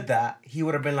heard that, he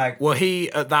would have been like, Well,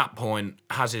 he at that point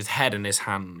has his head in his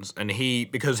hands, and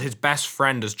because his best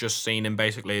friend has just seen him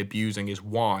basically abusing his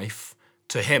wife.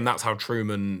 To him, that's how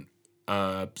Truman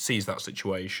sees that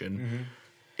situation. Mm-hmm.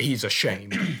 He's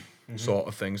ashamed, sort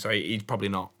of thing. So he's probably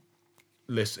not.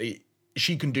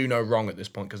 She can do no wrong at this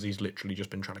point because he's literally just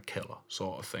been trying to kill her,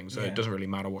 sort of thing. So Yeah. it doesn't really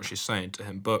matter what she's saying to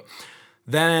him. But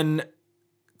then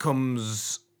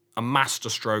comes a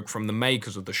masterstroke from the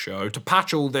makers of the show to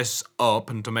patch all this up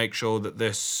and to make sure that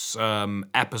this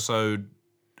episode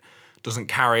doesn't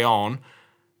carry on.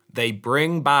 They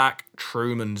bring back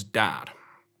Truman's dad.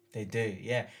 they do,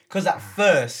 yeah. Because at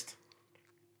first,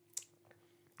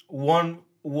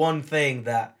 one thing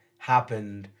that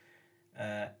happened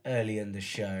early in the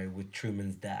show with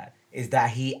Truman's dad is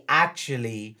that he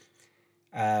actually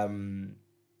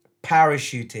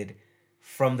parachuted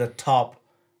from the top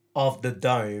of the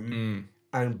dome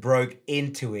and broke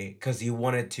into it because he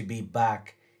wanted to be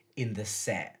back in the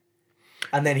set.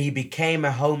 And then he became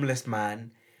a homeless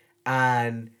man,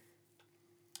 and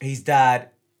his dad,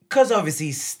 because obviously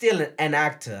he's still an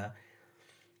actor,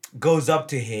 goes up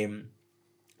to him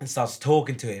and starts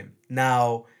talking to him.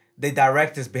 Now, the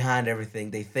directors behind everything,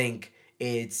 they think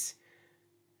it's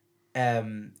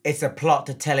a plot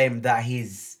to tell him that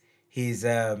he's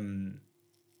on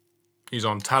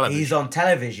television. he's on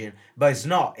television, but it's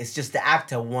not. It's just the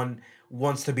actor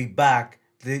wants to be back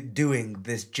doing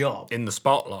this job in the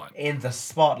spotlight. in the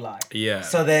spotlight. Yeah.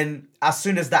 So then, as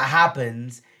soon as that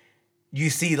happens, you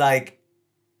see like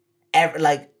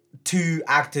two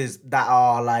actors that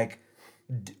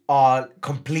are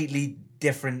completely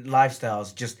different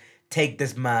lifestyles just take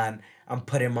this man and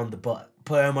put him on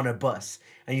a bus,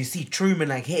 and you see Truman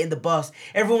like hitting the bus.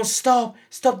 Everyone stop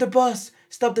the bus,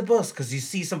 because you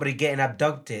see somebody getting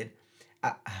abducted,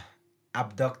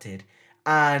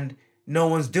 and no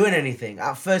one's doing anything.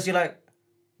 At first you're like,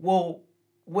 well,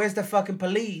 where's the fucking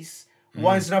police?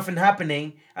 Why is nothing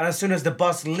happening? And as soon as the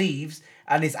bus leaves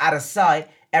and it's out of sight,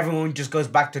 everyone just goes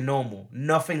back to normal.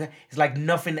 Nothing. It's like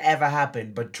nothing ever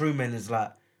happened. But Truman is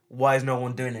like, why is no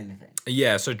one doing anything?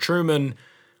 Yeah, so Truman,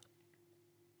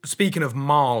 speaking of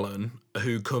Marlon,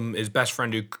 his best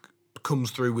friend who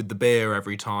comes through with the beer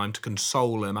every time to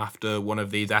console him after one of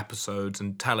these episodes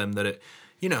and tell him that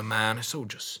man, it's all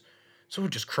just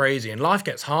crazy and life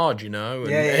gets hard, and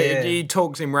Yeah. he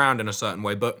talks him round in a certain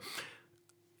way. But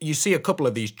you see a couple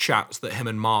of these chats that him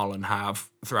and Marlon have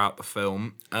throughout the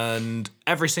film, and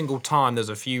every single time there's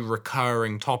a few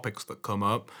recurring topics that come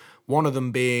up, one of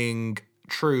them being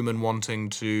Truman wanting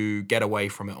to get away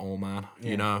from it all, man,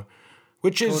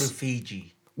 which Go to is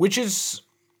Fiji.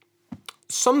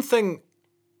 something,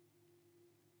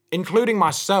 including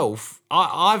myself,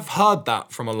 I've heard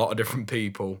that from a lot of different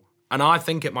people, and I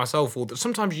think it myself all that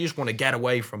sometimes you just want to get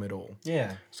away from it all,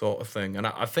 Yeah. sort of thing. And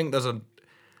I think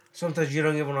Sometimes you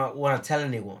don't even want to tell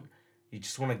anyone. You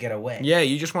just want to get away. yeah,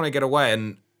 you just want to get away,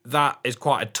 and that is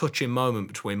quite a touching moment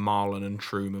between Marlon and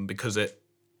Truman because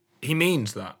he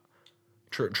means that.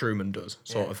 Truman does,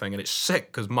 sort of thing, and it's sick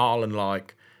because Marlon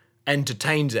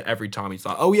entertains it every time. He's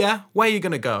like, "Oh yeah, where are you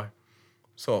gonna go?"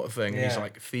 sort of thing. And he's Yeah.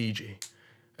 like, "Fiji,"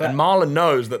 and Marlon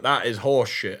knows that is horse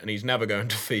shit, and he's never going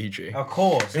to Fiji. Of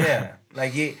course, yeah.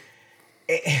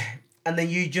 And then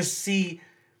you just see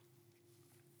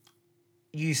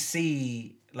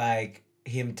like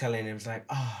him telling him, it's like,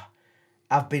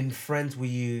 I've been friends with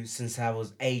you since I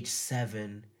was age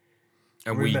 7.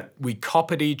 And we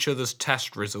copied each other's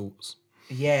test results.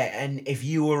 Yeah, and if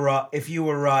you were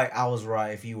right, I was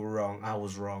right. If you were wrong, I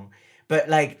was wrong. But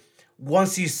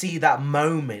once you see that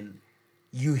moment,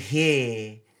 you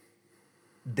hear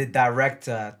the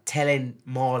director telling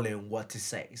Marlon what to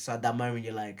say. So at that moment,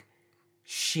 you're like,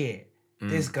 shit,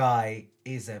 this guy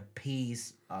is a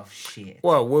piece of shit.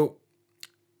 Well,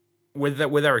 we're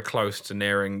very close to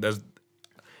nearing.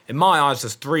 In my eyes,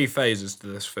 there's 3 phases to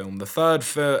this film. The first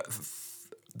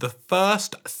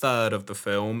third of the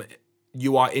film,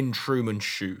 you are in Truman's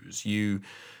shoes. You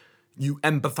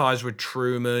empathize with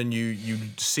Truman. You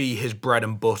see his bread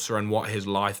and butter and what his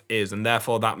life is, and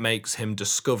therefore that makes him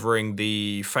discovering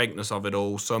the fakeness of it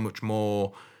all so much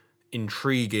more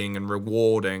intriguing and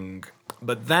rewarding.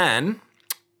 But then,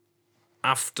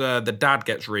 after the dad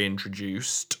gets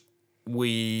reintroduced,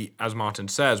 as Martin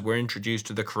says, we're introduced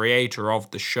to the creator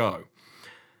of the show,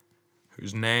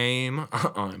 whose name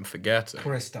I'm forgetting.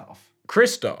 Christoph.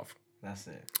 That's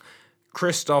it.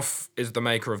 Christoph is the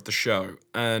maker of the show,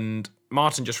 and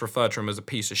Martin just referred to him as a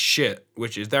piece of shit,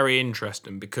 which is very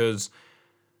interesting because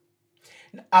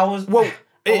I was Well,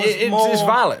 I was it's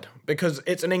valid because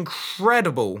it's an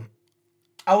incredible.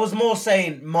 I was more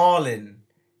saying Marlon,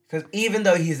 because even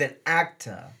though he's an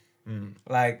actor,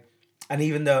 like, and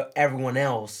even though everyone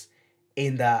else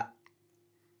in that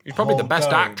He's probably the whole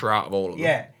best dome, actor out of all of them.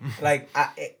 yeah, like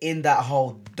in that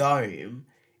whole dome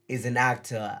is an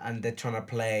actor, and they're trying to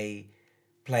play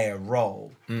a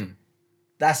role.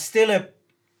 That's still a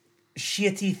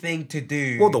shitty thing to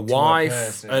do. Well, the to a wife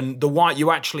person. and the wife,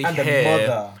 you actually and hear. the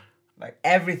mother, like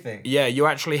everything. Yeah, you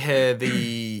actually hear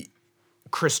the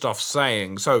Christoph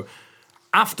saying. So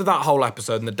after that whole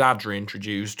episode and the dad's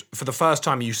reintroduced, for the first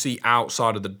time you see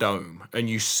outside of the dome and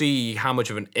you see how much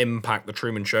of an impact the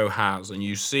Truman Show has, and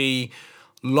you see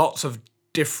lots of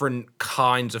different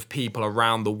kinds of people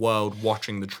around the world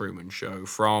watching the Truman Show,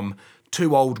 from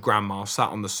two old grandmas sat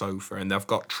on the sofa and they've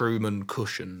got Truman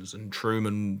cushions and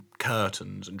Truman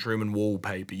curtains and Truman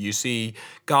wallpaper. You see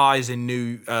guys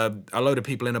in a load of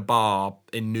people in a bar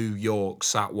in New York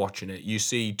sat watching it. You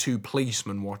see two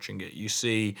policemen watching it. You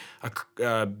see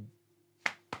a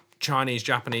Chinese,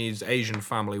 Japanese, Asian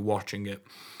family watching it.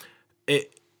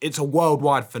 It's a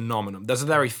worldwide phenomenon. There's a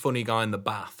very funny guy in the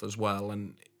bath as well,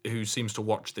 and who seems to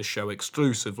watch this show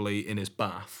exclusively in his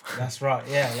bath. That's right.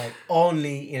 Yeah, like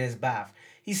only in his bath.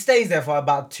 He stays there for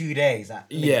about 2 days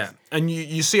at least. Yeah, and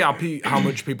you see how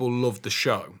much people love the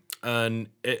show, and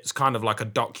it's kind of like a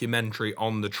documentary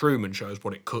on the Truman Show is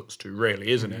what it cuts to, really,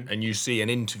 isn't it? And you see an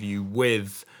interview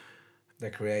with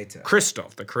The creator.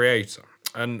 Christoph, the creator,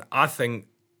 and I think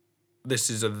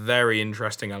this is a very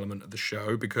interesting element of the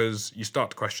show because you start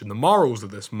to question the morals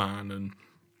of this man, and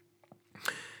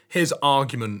his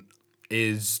argument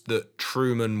is that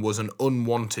Truman was an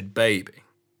unwanted baby,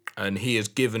 and he has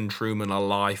given Truman a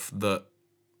life that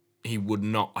he would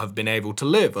not have been able to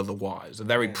live otherwise. A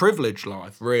very privileged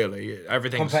life, really.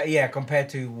 Everything's Compared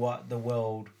to what the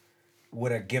world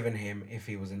would have given him if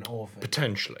he was an orphan.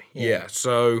 potentially. Yeah.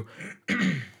 So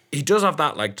he does have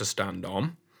that leg to stand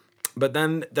on. But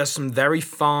then there's some very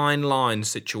fine line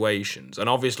situations. And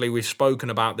obviously we've spoken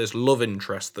about this love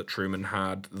interest that Truman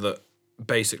had that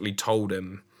basically told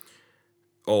him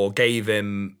or gave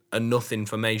him enough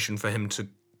information for him to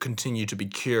continue to be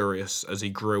curious as he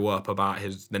grew up about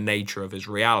the nature of his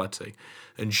reality.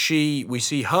 And she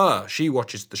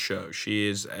watches the show. She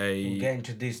is You get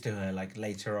introduced to her like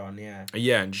later on, yeah.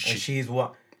 Yeah, And she's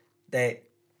what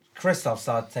Christoph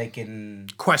started taking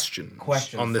questions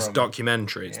on this from-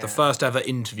 documentary. It's the first ever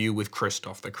interview with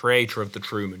Christoph, the creator of The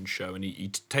Truman Show, and he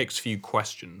takes a few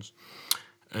questions.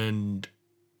 And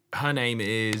her name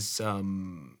is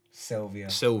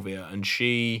Sylvia, and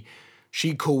she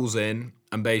calls in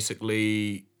and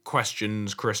basically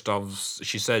questions Christoph's.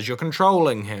 She says, "You're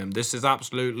controlling him. This is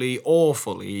absolutely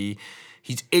awful.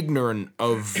 He's ignorant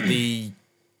of the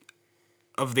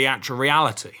actual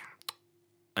reality."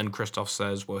 And Christoph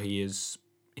says, "Well, he's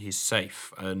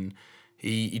safe," and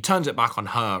he turns it back on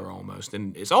her almost,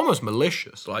 and it's almost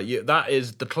malicious. Like that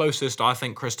is the closest I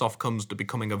think Christoph comes to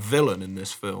becoming a villain in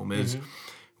this film is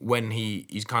when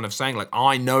he's kind of saying like,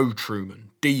 "I know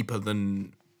Truman deeper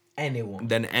than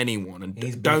anyone," and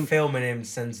he's been filming him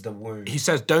since the womb. He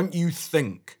says, "Don't you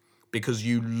think because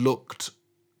you looked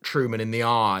Truman in the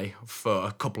eye for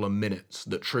a couple of minutes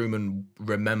that Truman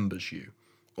remembers you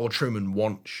or Truman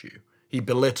wants you?" He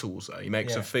belittles her. He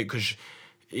makes her feel, because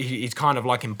he's kind of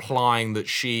like implying that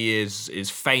she is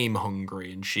fame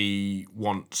hungry and she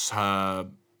wants her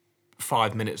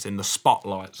 5 minutes in the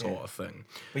spotlight sort of thing.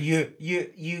 But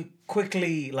you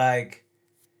quickly like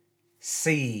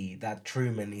see that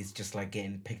Truman is just like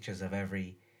getting pictures of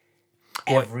every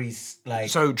like.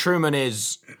 So Truman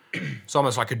is, it's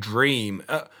almost like a dream.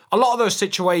 A lot of those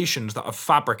situations that are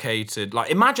fabricated, like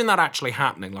imagine that actually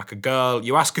happening. Like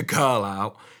you ask a girl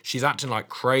out, she's acting like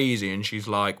crazy, and she's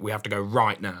like, "We have to go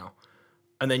right now,"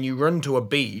 and then you run to a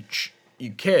beach,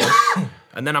 you kiss,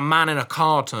 and then a man in a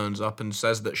car turns up and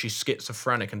says that she's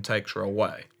schizophrenic and takes her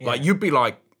away. Yeah. Like you'd be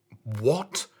like,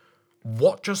 "What?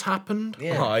 What just happened?"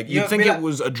 Yeah. Like you'd think it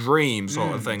was a dream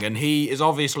sort of thing, and he is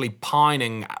obviously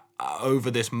pining over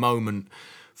this moment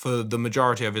for the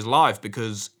majority of his life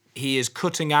because he is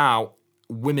cutting out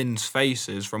women's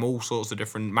faces from all sorts of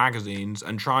different magazines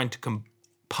and trying to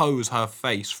compose her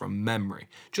face from memory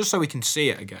just so we can see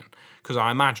it again, because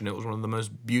I imagine it was one of the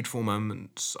most beautiful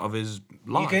moments of his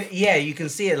life. You can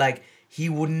see it. Like he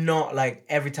would not, like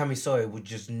every time he saw it would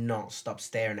just not stop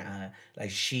staring at her. Like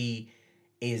she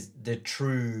is the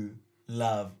true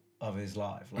love of his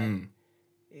life.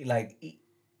 Like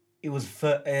it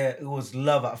was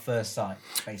love at first sight,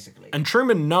 basically. And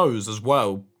Truman knows as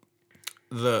well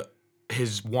that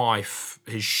his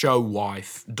show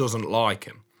wife, doesn't like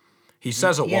him. He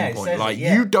says at Yeah, one he point, says it, like,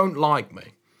 yeah. you don't like me.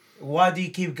 Why do you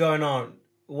keep going on?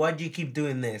 Why do you keep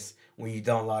doing this when you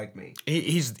don't like me?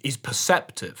 He's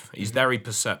perceptive. He's very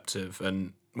perceptive,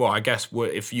 and well, I guess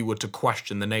if you were to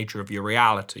question the nature of your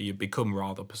reality, you'd become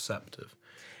rather perceptive.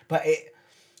 But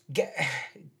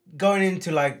going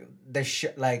into like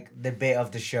like the bit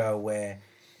of the show where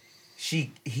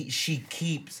she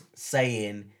keeps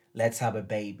saying, "Let's have a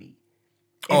baby."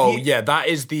 Yeah, that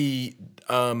is the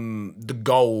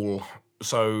goal.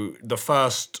 So the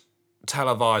first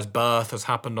televised birth has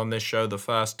happened on this show. The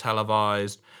first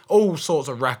televised, all sorts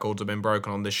of records have been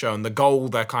broken on this show, and the goal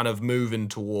they're kind of moving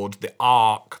towards, the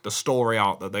arc, the story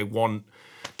arc that they want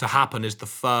to happen, is the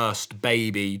first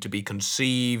baby to be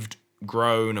conceived,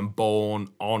 grown, and born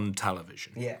on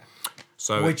television. Yeah.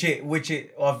 So which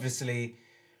it obviously,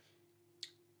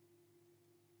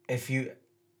 if you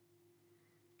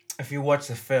watch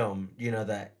the film, you know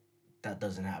that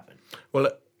doesn't happen.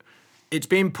 Well, it's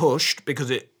being pushed because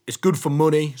it's good for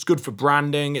money, it's good for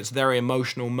branding, it's a very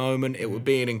emotional moment. It would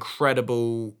be an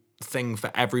incredible thing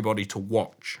for everybody to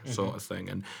watch, sort of thing.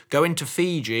 And going to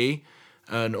Fiji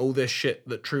and all this shit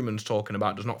that Truman's talking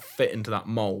about does not fit into that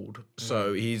mold.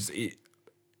 So he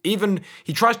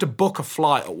tries to book a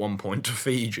flight at one point to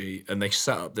Fiji, and they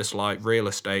set up this like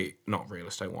not real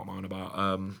estate, what am I on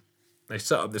about? They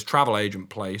set up this travel agent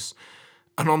place,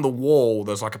 and on the wall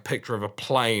there's like a picture of a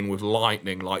plane with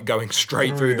lightning like going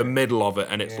straight through the middle of it,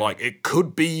 and it's like, it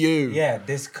could be you. Yeah,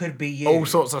 this could be you. All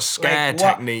sorts of scare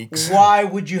techniques. Why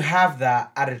would you have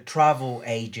that at a travel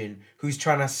agent who's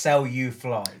trying to sell you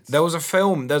flights? There's a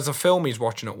film he's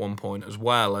watching at one point as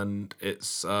well, and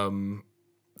it's the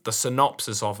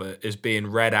synopsis of it is being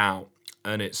read out,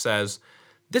 and it says,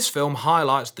 "This film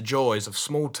highlights the joys of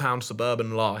small-town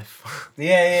suburban life."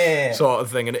 Yeah. Sort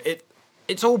of thing. And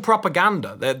it's all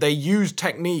propaganda. They use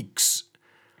techniques,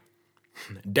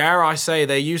 dare I say,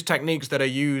 they use techniques that are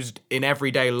used in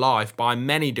everyday life by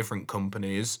many different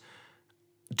companies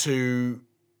to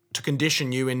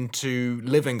condition you into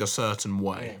living a certain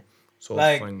way. Sort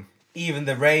Like, of thing. even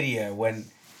the radio, when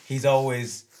he's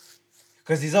always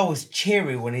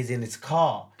cheery when he's in his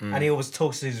car, and he always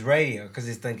talks to his radio because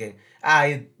he's thinking,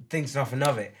 he thinks nothing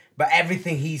of it. But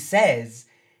everything he says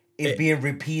is being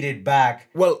repeated back.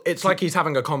 Well, it's like he's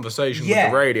having a conversation with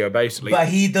the radio, basically. But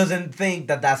he doesn't think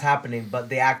that that's happening. But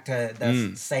the actor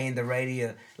that's saying the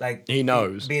radio, like, he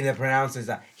knows. Being the pronouncer, is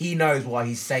that he knows what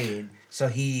he's saying, so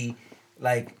he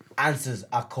like answers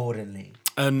accordingly.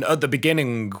 And at the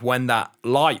beginning, when that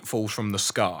light falls from the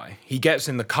sky, he gets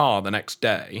in the car the next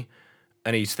day,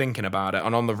 and he's thinking about it.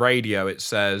 And on the radio, it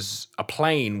says, "A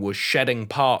plane was shedding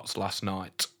parts last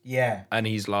night." Yeah. And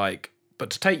he's like, "But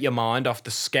to take your mind off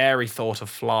the scary thought of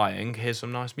flying, here's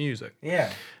some nice music."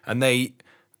 Yeah. And they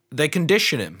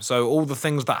condition him. So all the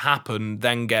things that happen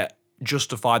then get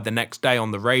justified the next day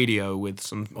on the radio with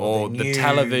some, or the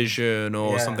television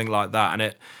or something like that.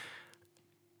 And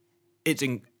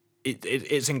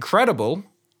it's incredible.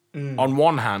 On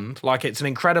one hand, like, it's an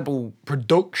incredible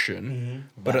production,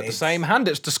 but at the same hand,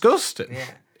 it's disgusting.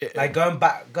 Yeah. Like, going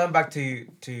back to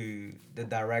the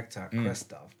director,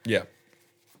 Christoph. Yeah.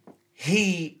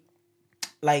 He,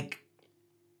 like,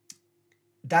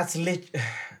 that's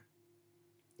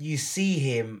you see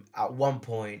him at one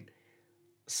point,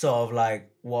 sort of like,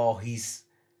 while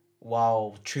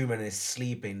Truman is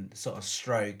sleeping, sort of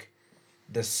stroke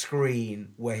the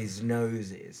screen where his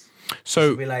nose is.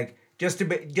 So Be like, just to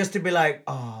be like,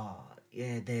 oh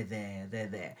yeah, they're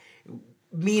there,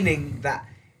 meaning that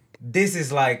this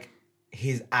is like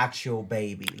his actual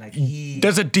baby. Like,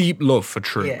 there's a deep love for yeah,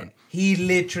 Truman. he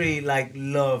literally like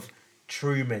loved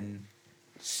Truman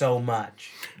so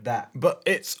much that. But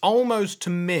it's almost, to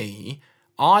me,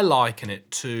 I liken it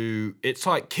to, it's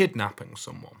like kidnapping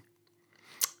someone.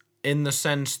 In the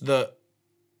sense that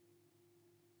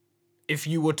if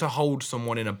you were to hold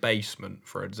someone in a basement,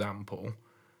 for example,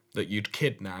 that you'd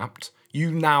kidnapped,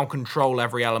 you now control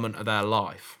every element of their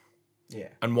life. Yeah.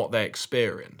 And what they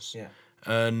experience. Yeah.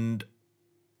 And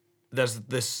there's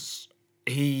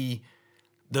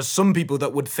some people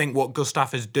that would think what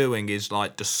Gustav is doing is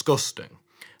like disgusting.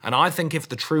 And I think if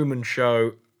the Truman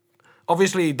Show,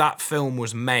 obviously that film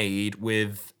was made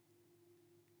with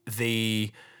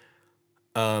the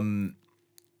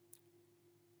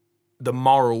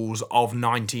morals of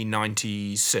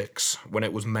 1996 when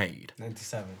it was made.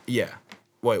 97. Yeah.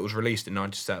 Well, it was released in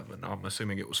 97. I'm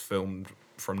assuming it was filmed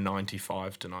from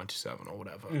 95 to 97 or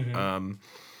whatever.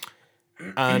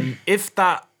 And if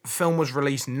that film was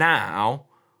released now,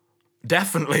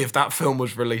 definitely if that film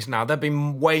was released now, there'd be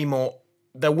way more,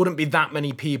 there wouldn't be that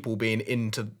many people being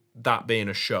into that being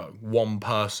a show. One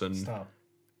person. Stop.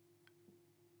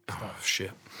 Oh, shit.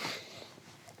 At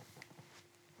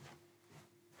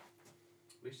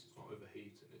least it's not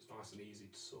overheating. It's nice and easy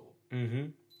to sort. Mm-hmm.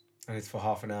 And it's for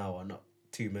half an hour, not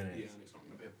 2 minutes. Yeah, and it's not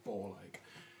going to be a ball ache.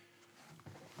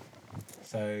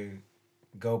 So,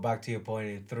 go back to your point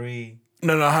in 3.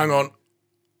 No, hang on.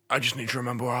 I just need to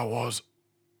remember where I was.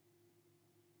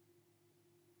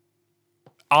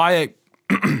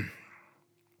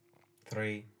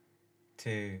 3,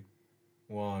 2,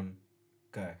 1,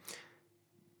 go.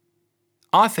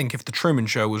 I think if The Truman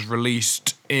Show was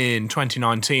released in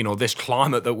 2019 or this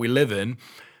climate that we live in,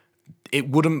 it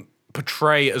wouldn't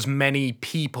portray as many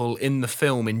people in the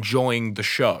film enjoying the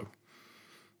show.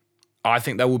 I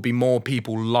think there would be more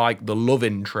people like the love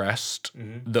interest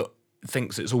that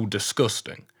thinks it's all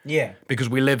disgusting. Yeah. Because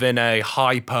we live in a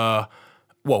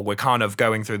we're kind of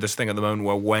going through this thing at the moment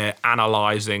where we're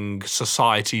analysing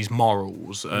society's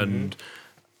morals and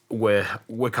we're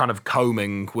kind of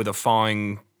combing with a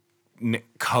fine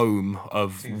comb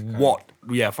of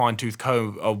fine-tooth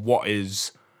comb of what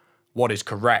is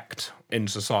correct in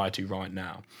society right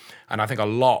now. And I think a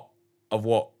lot of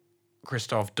what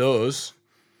Christoph does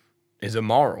is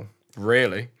immoral,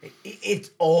 really.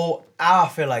 It's all, I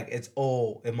feel like it's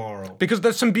all immoral. Because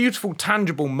there's some beautiful,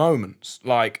 tangible moments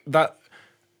like that.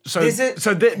 So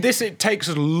this it takes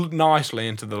us nicely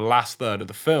into the last third of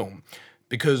the film,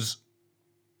 because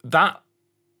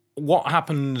what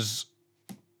happens.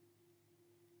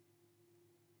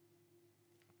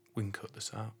 We can cut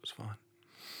this out. It's fine.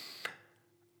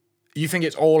 You think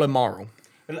it's all immoral?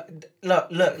 Look,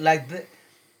 like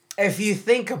if you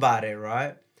think about it,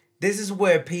 right? This is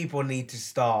where people need to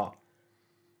start,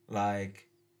 like,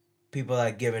 people that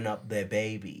are giving up their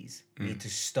babies need to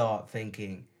start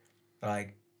thinking,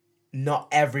 like, not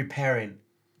every parent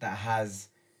that has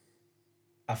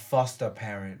a foster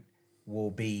parent will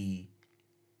be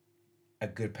a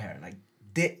good parent. Like,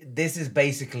 this is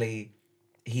basically,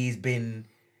 he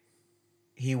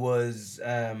was,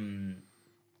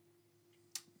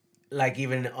 like,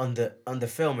 even on the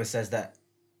film, it says that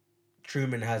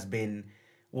Truman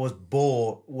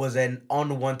was an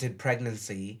unwanted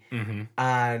pregnancy,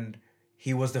 and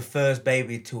he was the first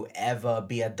baby to ever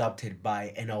be adopted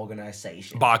by an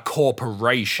organization. By a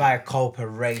corporation.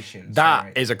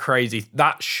 That is a crazy...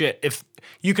 That shit... If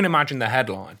you can imagine the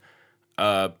headline,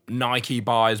 Nike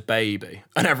buys baby,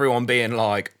 and everyone being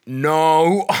like,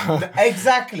 no.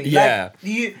 Exactly. Yeah.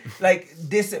 But...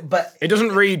 It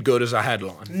doesn't read good as a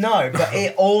headline. No, but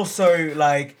it also,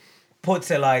 like,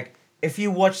 puts it like, if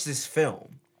you watch this film,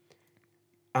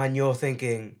 and you're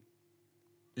thinking,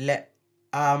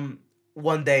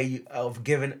 one day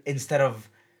instead of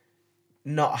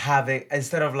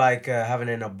having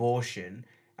an abortion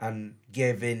and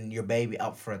giving your baby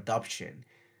up for adoption,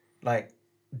 like,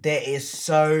 there is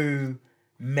so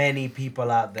many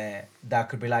people out there that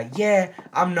could be like, yeah,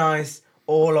 I'm nice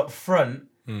all up front,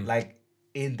 like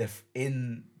in the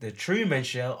Truman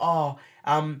Show. Oh,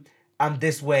 I'm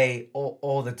this way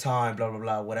all the time, blah blah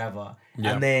blah, whatever.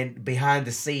 Yeah. And then behind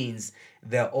the scenes,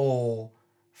 they're all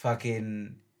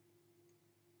fucking,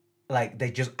 like, they're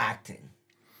just acting.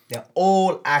 They're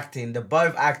all acting. They're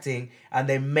both acting, and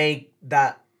they make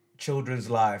that children's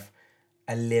life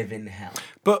a living hell.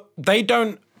 But they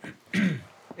don't...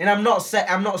 And I'm not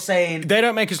saying... They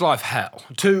don't make his life hell,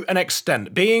 to an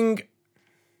extent. They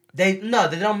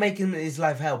don't make his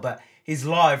life hell, but his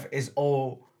life is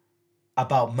all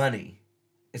about money.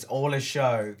 It's all a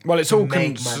show. Well, it's all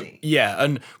make money. Yeah,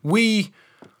 and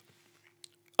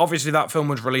obviously that film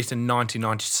was released in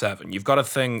 1997. You've got to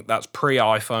think that's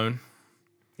pre-iPhone.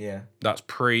 Yeah. That's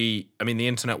the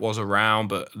internet was around,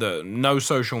 but no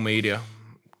social media.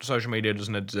 Social media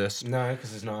doesn't exist. No, because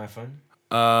there's no iPhone.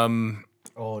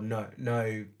 Or no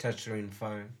touchscreen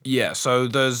phone. Yeah, so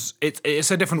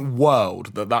it's a different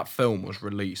world that film was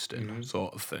released in,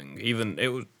 sort of thing. Even it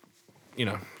was,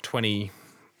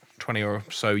 20 or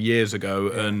so years ago,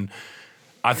 and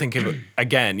I think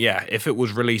if it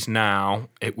was released now,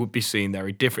 it would be seen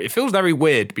very different. It feels very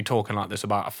weird to be talking like this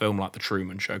about a film like The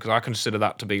Truman Show, because I consider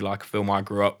that to be like a film I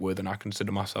grew up with, and I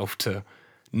consider myself to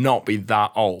not be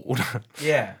that old.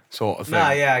 Yeah. Sort of thing. No,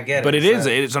 yeah, I get it. But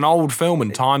it's an old film,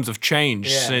 and times have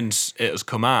changed since it has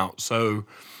come out. So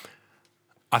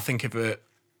I think I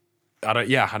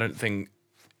don't think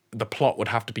the plot would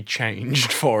have to be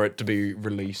changed for it to be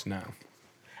released now.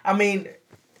 I mean,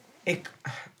 it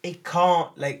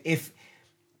can't, like, if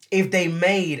they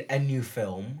made a new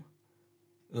film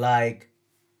like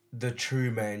The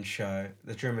Truman Show,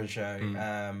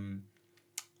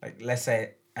 like, let's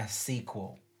say a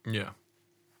sequel. Yeah.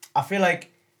 I feel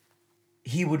like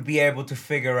he would be able to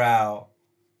figure out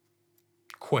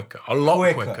quicker, a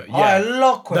lot quicker. Oh, Yeah, a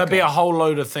lot quicker. There'd be a whole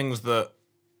load of things that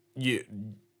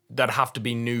have to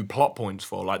be new plot points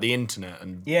for, like the internet,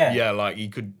 and like you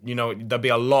could, there'd be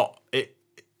a lot.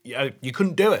 You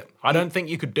couldn't do it. I don't think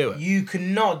you could do it. You could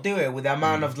not do it with the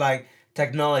amount of like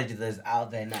technology that's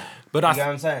out there now. But you know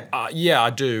what I'm saying? Yeah, I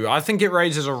do. I think it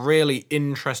raises a really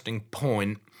interesting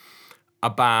point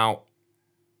about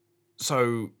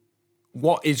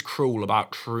what is cruel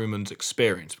about Truman's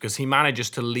experience, because he manages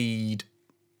to lead.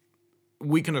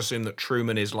 We can assume that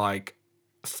Truman is like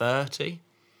 30.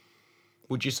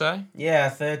 Would you say? Yeah,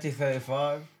 30,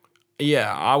 35.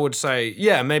 Yeah, I would say,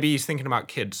 maybe he's thinking about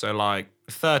kids, so like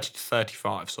 30 to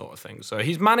 35 sort of thing. So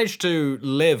he's managed to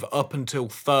live up until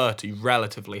 30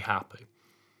 relatively happy.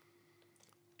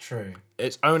 True.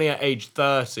 It's only at age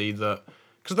 30 that,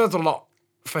 because there's a lot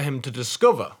for him to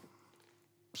discover,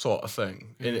 sort of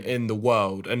thing, in the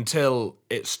world, until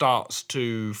it starts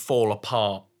to fall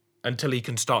apart, until he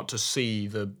can start to see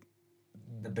the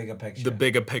bigger picture. The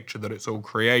bigger picture that it's all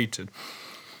created.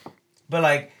 But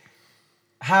like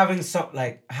having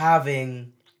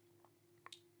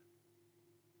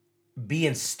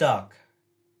being stuck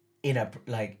in a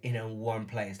one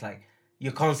place, like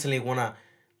you constantly wanna,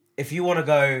 if you wanna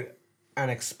go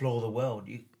and explore the world,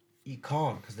 you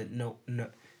can't, because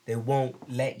they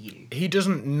won't let you. He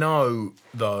doesn't know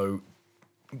though.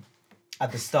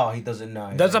 At the start, he doesn't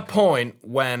know. There's a point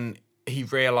when he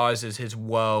realizes his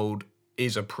world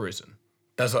is a prison.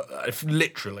 There's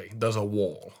a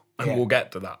wall, and we'll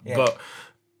get to that. Yeah. But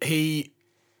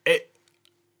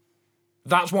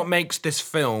that's what makes this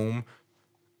film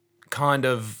kind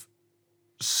of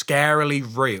scarily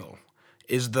real,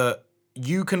 is that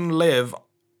you can live.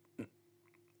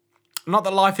 Not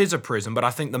that life is a prison, but I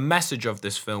think the message of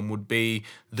this film would be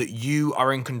that you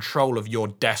are in control of your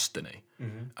destiny.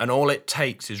 Mm-hmm. And all it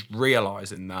takes is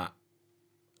realizing that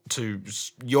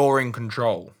you're in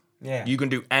control. Yeah. You can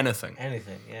do anything.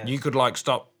 Anything, yeah. You could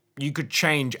you could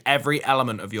change every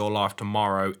element of your life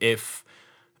tomorrow if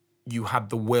you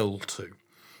had the will to.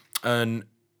 And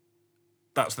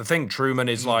that's the thing. Truman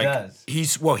is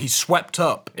he's swept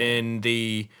up in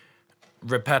the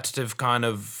repetitive kind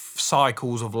of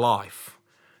cycles of life.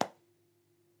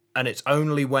 And it's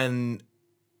only when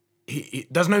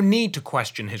there's no need to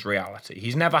question his reality.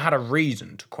 He's never had a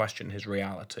reason to question his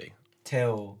reality.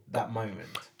 Till that moment.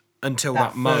 Until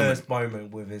that moment. First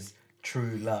moment with his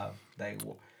true love that he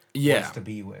wants to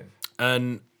be with.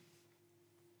 And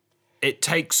it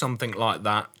takes something like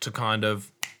that to kind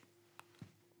of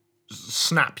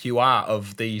snap you out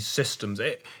of these systems.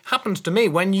 It happens to me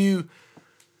when you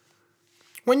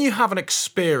have an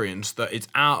experience that is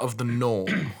out of the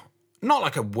norm. Not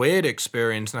like a weird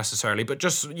experience necessarily, but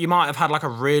just you might have had like a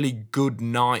really good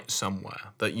night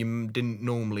somewhere that you didn't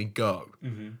normally go,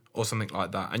 or something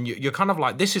like that. And you're kind of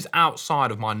like, this is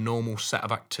outside of my normal set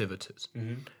of activities.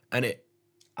 Mm-hmm. And it...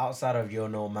 outside of your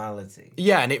normality.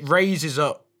 Yeah, and it raises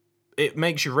up, it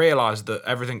makes you realise that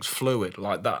everything's fluid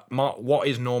like that. What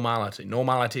is normality?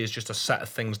 Normality is just a set of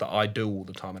things that I do all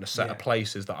the time, and a set of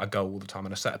places that I go all the time,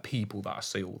 and a set of people that I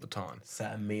see all the time.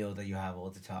 Set of meal that you have all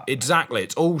the time. Exactly.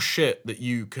 It's all shit that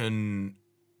you can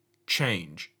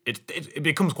change. It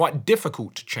becomes quite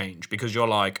difficult to change, because you're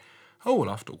like, oh, well,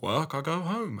 after work I go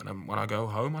home, and then when I go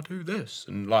home I do this.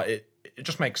 And like it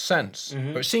just makes sense.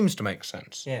 Mm-hmm. But it seems to make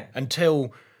sense. Yeah.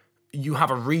 Until you have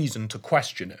a reason to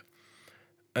question it.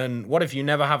 And what if you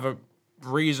never have a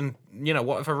reason,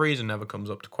 what if a reason never comes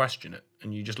up to question it,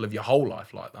 and you just live your whole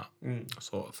life like that,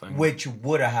 sort of thing? Which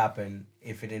would have happened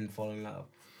if he didn't fall in love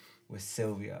with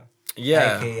Sylvia.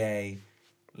 Yeah. AKA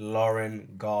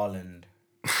Lauren Garland.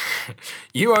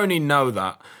 You only know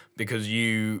that because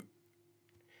you...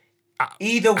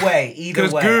 Either way.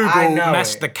 Because Google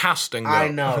messed the casting up. I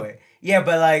know it. Yeah,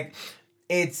 but like,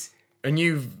 it's... And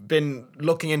you've been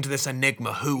looking into this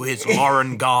enigma. Who is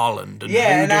Lauren Garland? And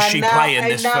who does she play in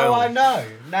this film?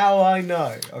 Now I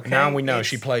know. Okay. Now we know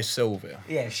she plays Sylvia.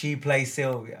 Yeah, she plays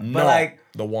Sylvia. Not but like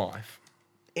the wife.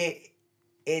 It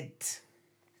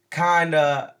kind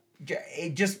of...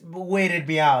 It just weirded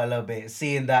me out a little bit,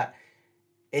 seeing that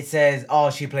it says,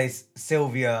 oh, she plays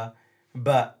Sylvia,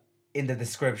 but in the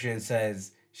description it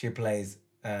says she plays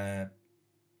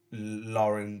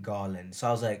Lauren Garland. So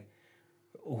I was like,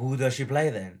 who does she play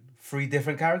then? 3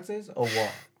 different characters or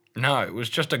what? No, it was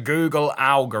just a Google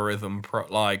algorithm. But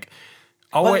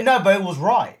it was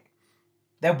right.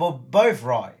 They were both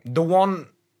right. The one...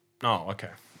 Oh,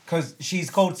 okay. Because she's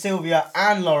called Sylvia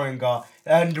and Lauren Garland.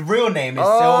 And the real name is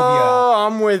Sylvia. Oh,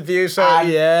 I'm with you. So,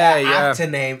 actor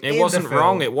name It wasn't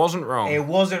wrong. It wasn't wrong. It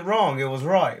wasn't wrong. It was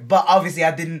right. But obviously I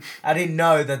didn't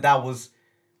know that was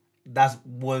that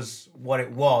was what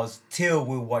it was till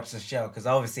we watched the show. Because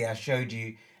obviously I showed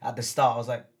you at the start. I was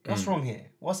like, what's wrong here?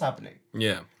 What's happening?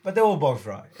 Yeah. But they were both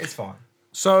right. It's fine.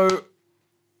 So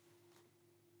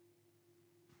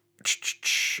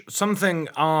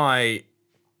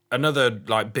another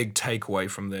like big takeaway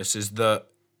from this is that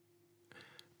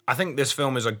I think this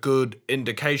film is a good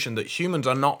indication that humans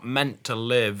are not meant to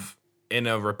live in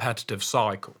a repetitive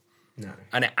cycle. No.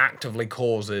 And it actively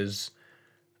causes,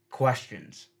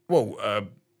 Questions.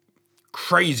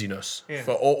 craziness. Yeah.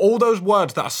 For all those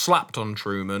words that are slapped on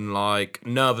Truman, like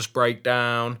nervous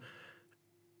breakdown,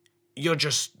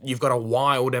 you've got a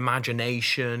wild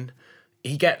imagination.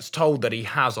 He gets told that he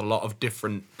has a lot of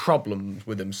different problems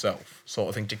with himself, sort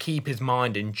of thing, to keep his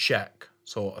mind in check,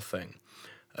 sort of thing.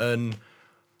 And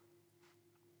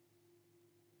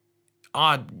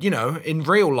in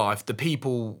real life, the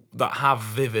people that have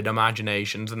vivid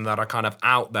imaginations and that are kind of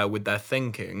out there with their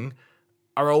thinking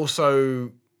are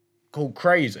also called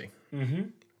crazy,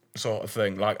 sort of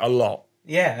thing, like a lot.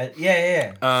 Yeah.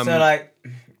 So like,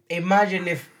 imagine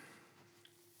if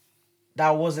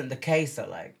that wasn't the case. That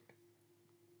like,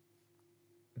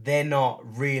 they're not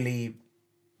really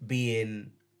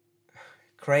being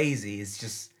crazy. It's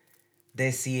just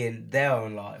they're seeing their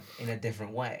own life in a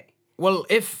different way. Well,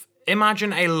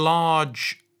 imagine a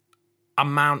large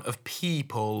amount of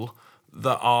people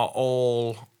that are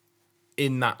all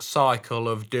in that cycle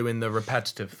of doing the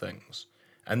repetitive things.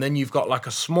 And then you've got like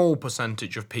a small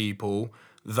percentage of people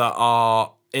that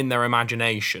are in their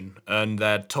imagination and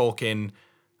they're talking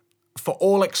for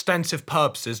all extensive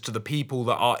purposes to the people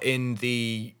that are in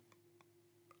the,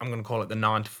 I'm going to call it the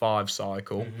 9 to 5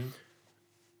 cycle.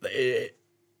 It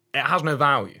has no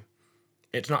value.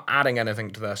 It's not adding anything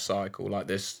to their cycle, like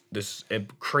this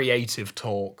creative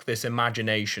talk, this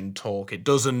imagination talk. It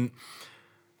doesn't.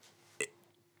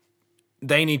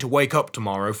 They need to wake up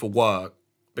tomorrow for work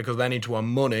because they need to earn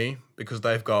money because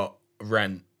they've got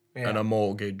rent and a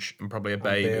mortgage and probably a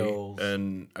baby bills.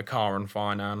 and a car and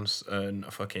finance and a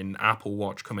fucking Apple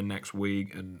Watch coming next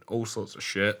week and all sorts of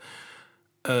shit.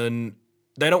 And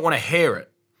they don't want to hear it.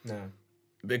 No.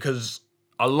 Because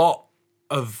a lot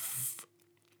of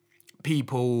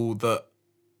people that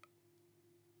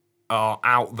are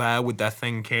out there with their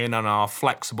thinking and are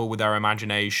flexible with their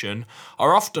imagination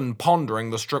are often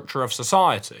pondering the structure of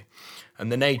society and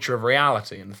the nature of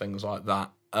reality and things like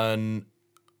that. And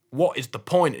what is the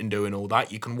point in doing all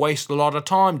that? You can waste a lot of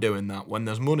time doing that when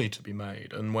there's money to be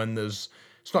made and when it's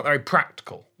not very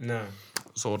practical. No.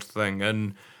 Sort of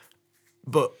thing.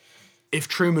 But if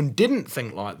Truman didn't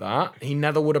think like that, he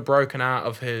never would have broken out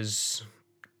of his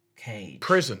Cage.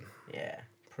 prison. Yeah,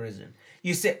 prison.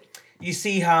 You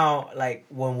see how like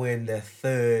when we're in the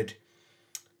third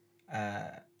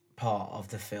part of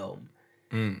the film,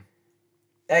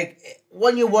 like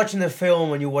when you're watching the film,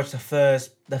 when you watch the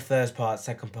first part,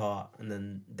 second part, and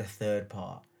then the third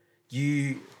part,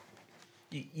 you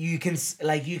can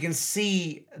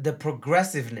see the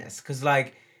progressiveness because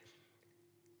like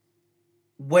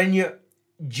when you're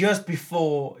just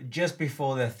before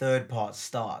the third part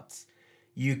starts,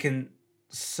 you can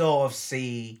sort of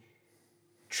see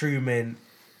Truman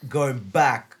going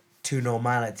back to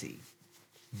normality.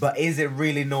 But is it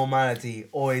really normality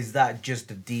or is that just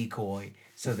a decoy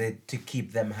to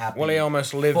keep them happy? Well, he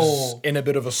almost lives in a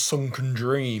bit of a sunken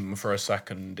dream for a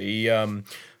second. He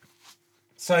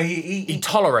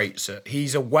tolerates it.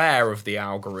 He's aware of the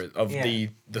algorithm, of the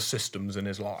systems in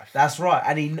his life. That's right.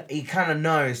 And he kind of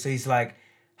knows. So he's like,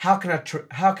 how can I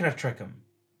trick him?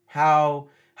 How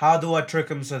do I trick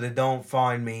them so they don't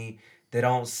find me, they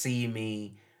don't see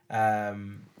me?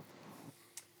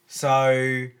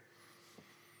 So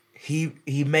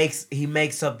he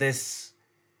makes up this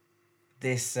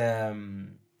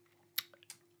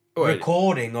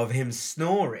recording of him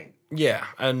snoring. Yeah,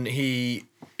 and he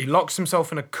locks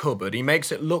himself in a cupboard. He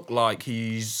makes it look like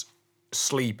he's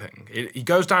sleeping. He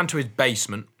goes down to his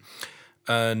basement,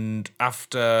 and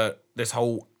after this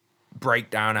whole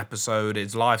breakdown episode,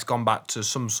 his life's gone back to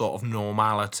some sort of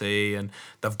normality, and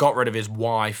they've got rid of his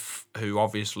wife, who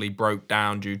obviously broke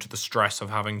down due to the stress of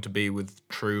having to be with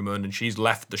Truman, and she's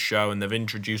left the show, and they've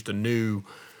introduced a new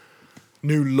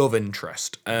love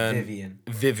interest, and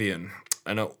Vivian.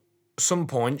 And at some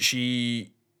point,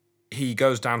 he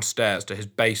goes downstairs to his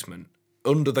basement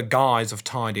under the guise of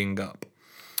tidying up,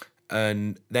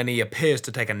 and then he appears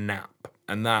to take a nap,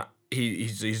 and that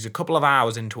he's a couple of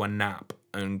hours into a nap.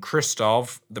 And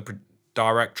Christoph, the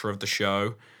director of the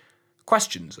show,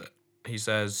 questions it. He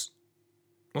says,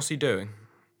 "What's he doing?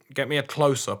 Get me a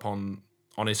close-up on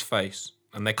his face."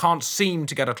 And they can't seem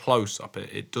to get a close-up.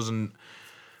 It doesn't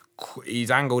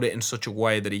he's angled it in such a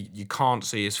way that you can't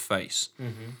see his face.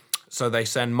 So they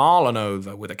send Marlon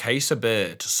over with a case of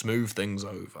beer to smooth things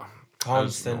over.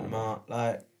 Constant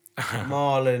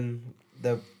Marlon,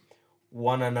 the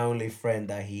one and only friend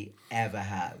that he ever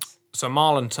has. So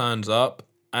Marlon turns up,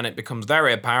 and it becomes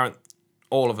very apparent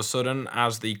all of a sudden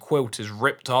as the quilt is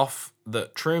ripped off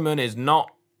that Truman is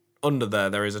not under there.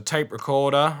 There is a tape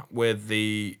recorder with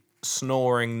the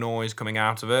snoring noise coming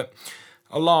out of it,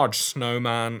 a large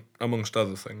snowman, amongst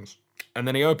other things. And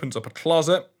then he opens up a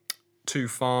closet to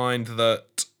find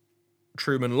that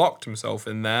Truman locked himself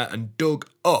in there and dug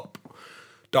up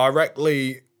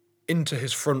directly into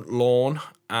his front lawn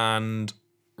and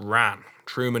ran.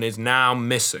 Truman is now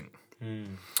missing.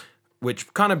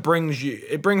 Which kind of brings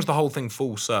the whole thing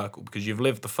full circle, because you've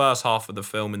lived the first half of the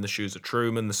film in the shoes of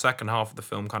Truman, the second half of the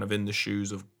film kind of in the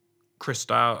shoes of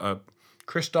Christoph?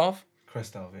 Christoph,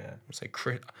 yeah.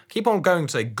 I keep on going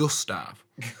to say Gustav,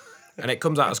 and it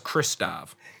comes out as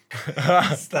Christoph.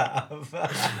 Gustav.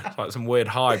 It's like some weird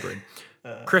hybrid.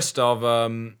 Christoph,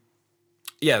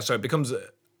 so it becomes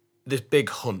this big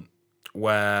hunt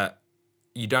where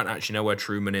you don't actually know where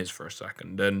Truman is for a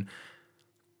second, and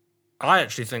I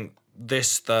actually think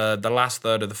the last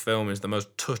third of the film is the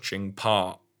most touching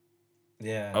part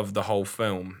of the whole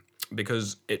film,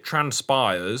 because it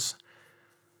transpires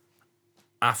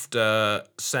after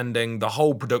sending the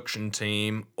whole production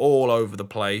team all over the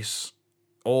place,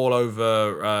 all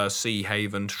over Sea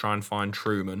Haven to try and find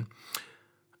Truman.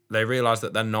 They realise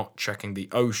that they're not checking the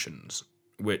oceans,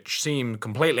 which seem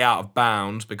completely out of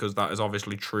bounds because that is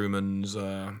obviously Truman's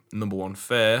number one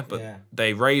fear. But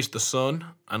they raise the sun,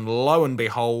 and lo and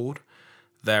behold,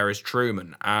 there is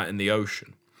Truman out in the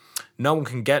ocean. No one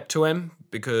can get to him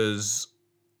because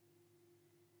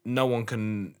no one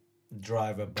can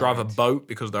drive a boat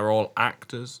because they're all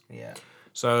actors. Yeah.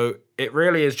 So it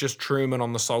really is just Truman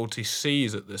on the salty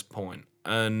seas at this point.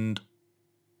 And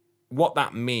what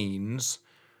that means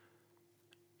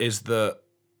is that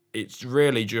it's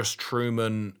really just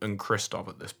Truman and Christoph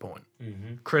at this point.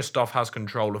 Christoph has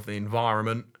control of the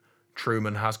environment.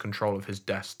 Truman has control of his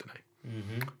destiny.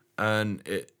 And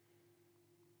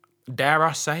dare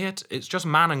I say it, it's just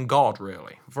man and God,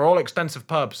 really. For all extensive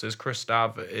purposes,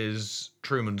 Christoph is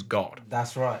Truman's God.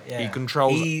 That's right, yeah. He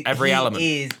controls every element.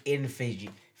 He is in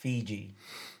Fiji.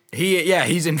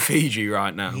 He's in Fiji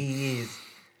right now. He is.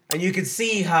 And you can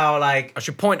see how, I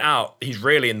should point out, he's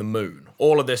really in the moon.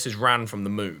 All of this is ran from the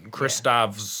moon.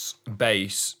 Christoph's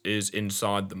base is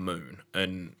inside the moon,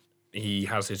 and he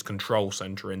has his control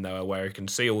center in there where he can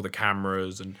see all the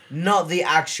cameras and not the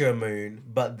actual moon,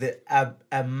 but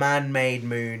a man-made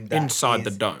moon that inside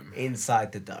the dome.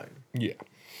 Inside the dome. Yeah.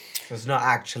 So it's not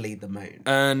actually the moon.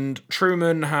 And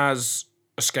Truman has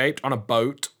escaped on a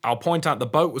boat. I'll point out the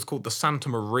boat was called the Santa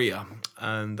Maria,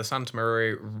 and the Santa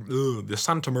Maria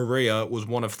was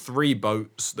one of 3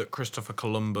 boats that Christopher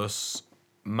Columbus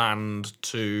manned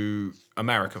to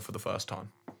America for the first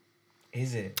time.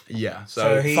 Is it? Yeah.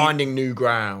 So finding new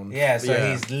ground. Yeah. So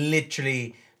he's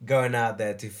literally going out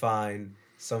there to find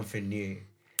something new.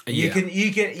 You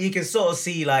can sort of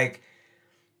see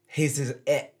his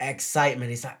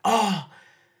excitement. He's like, oh,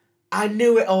 I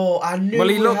knew it all. I knew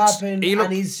what happened.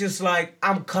 And he's just like,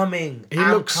 I'm coming. He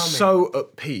looks so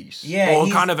at peace. Yeah. Or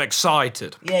kind of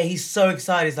excited. Yeah, he's so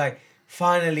excited. He's like,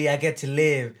 finally, I get to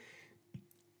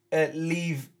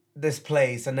leave this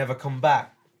place and never come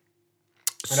back.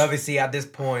 And obviously, at this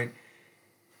point,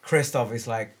 Christoph is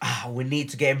like, we need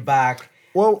to get him back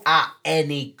at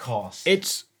any cost.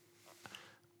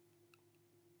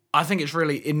 I think it's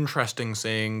really interesting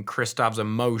seeing Christoph's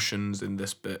emotions in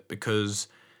this bit, because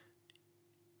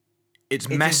it's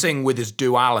messing with his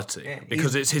duality,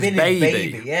 because it's his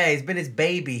baby. Yeah, he's been his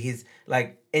baby his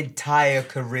entire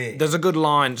career. There's a good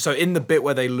line. So in the bit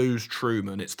where they lose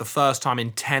Truman, it's the first time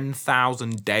in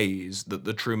 10,000 days that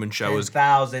the Truman Show has...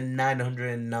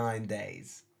 10,909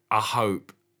 days. I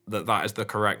hope that is the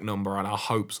correct number, and I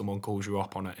hope someone calls you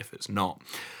up on it if it's not.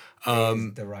 It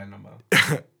is the right number.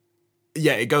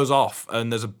 Yeah, it goes off,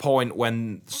 and there's a point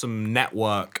when some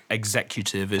network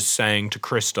executive is saying to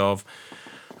Christoph,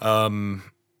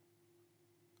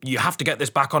 you have to get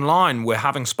this back online. We're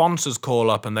having sponsors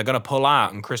call up and they're going to pull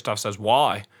out. And Christoph says,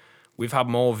 why? We've had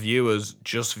more viewers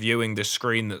just viewing this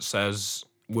screen that says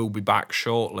we'll be back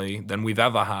shortly than we've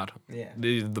ever had. Yeah.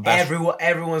 The best.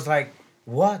 Everyone's like,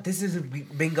 what? This has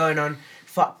been going on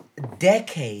for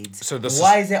decades. So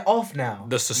why is it off now?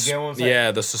 The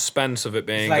suspense of it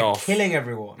being it's off. It's killing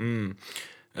everyone.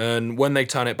 And when they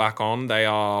turn it back on, they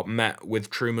are met with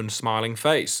Truman's smiling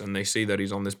face, and they see that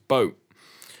he's on this boat.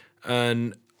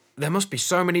 And there must be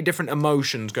so many different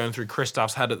emotions going through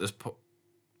Christoph's head at this point.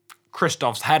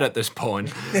 Christoph's head at this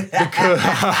point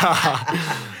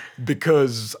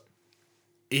because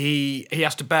he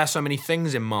has to bear so many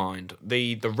things in mind,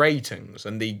 the ratings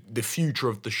and the future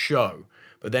of the show.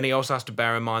 But then he also has to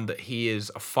bear in mind that he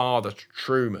is a father to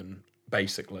Truman,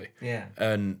 basically. Yeah.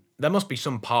 And there must be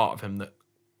some part of him that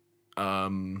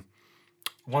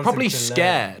Wants probably him to learn.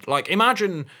 scared. Like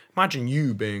imagine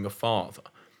you being a father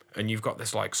and you've got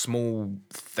this like small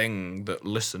thing that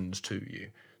listens to you,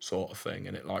 sort of thing,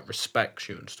 and it like respects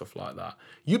you and stuff like that.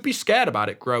 You'd be scared about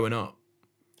it growing up.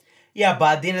 Yeah,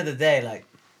 but at the end of the day, like,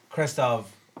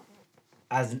 Christoph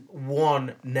has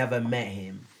never met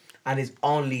him and has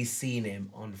only seen him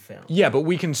on film. Yeah, but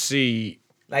we can see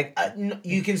Like,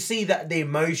 you can see that the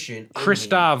emotion in him.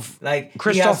 Christoph. Like, he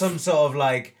Christoph- has some sort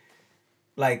of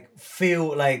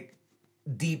feel like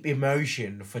deep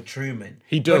emotion for Truman.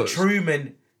 He does. But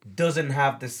Truman doesn't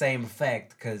have the same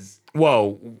effect because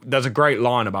Well, there's a great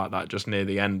line about that just near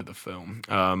the end of the film.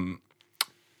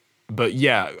 But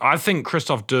yeah, I think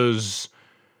Christoph does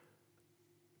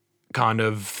kind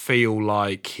of feel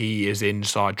like he is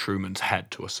inside Truman's head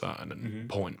to a certain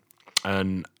point.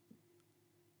 And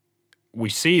we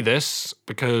see this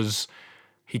because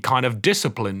he kind of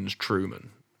disciplines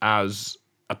Truman as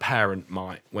a parent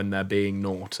might when they're being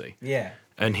naughty. yeah,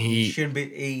 And he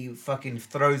fucking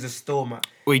throws a storm at.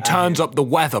 turns up the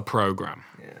weather program.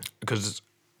 Yeah. Because,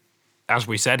 as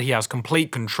we said, he has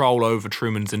complete control over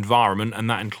Truman's environment, and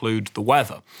that includes the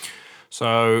weather.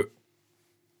 So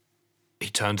he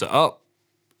turns it up.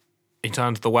 He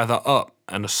turns the weather up,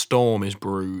 and a storm is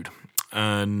brewed.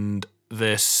 And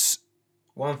this...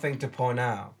 One thing to point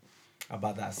out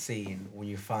about that scene when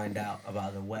you find out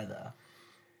about the weather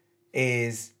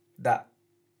is that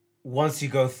once you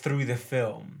go through the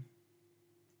film,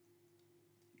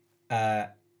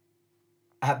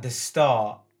 at the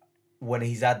start, when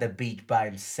he's at the beach by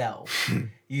himself,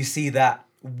 you see that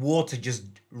water just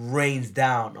rains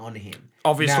down on him.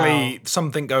 Obviously, Now-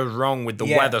 something goes wrong with the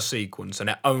Yeah. weather sequence, and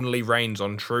it only rains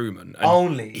on Truman. And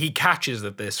Only. he catches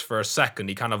at this for a second.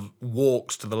 He kind of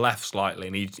walks to the left slightly,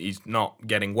 and he's not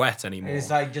getting wet anymore. And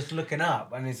it's like just looking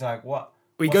up, and it's like, what?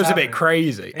 he what's goes a happening? bit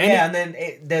crazy. Yeah, and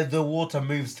then the water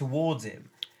moves towards him,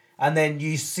 and then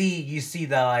you see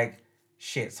that like,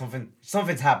 shit,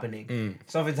 something's happening.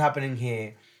 Something's happening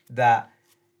here that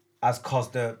has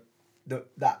caused that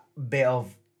bit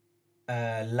of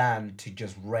land to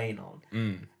just rain on,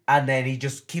 and then he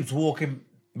just keeps walking.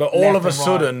 But all left of a and right.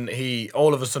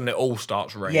 sudden, it all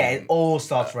starts raining. Yeah, it all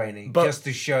starts raining But- just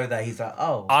to show that he's like,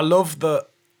 oh, I love that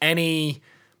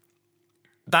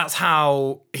that's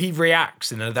how he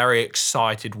reacts in a very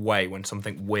excited way when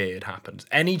something weird happens.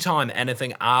 Anytime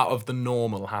anything out of the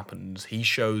normal happens, he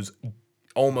shows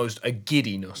almost a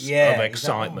giddiness Yeah, of he's like,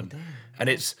 excitement. "Oh, damn." And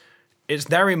it's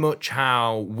very much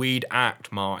how we'd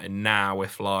act, Martin, now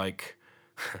if like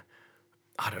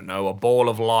I don't know, a ball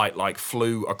of light like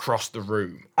flew across the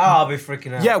room. I'll be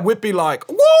freaking out. Yeah, we'd be like,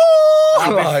 whoa!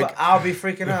 I'll be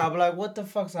freaking out. I'll be like, what the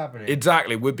fuck's happening?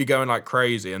 Exactly, we'd be going like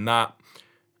crazy, and that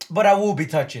But I will be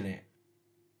touching it.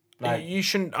 Like, you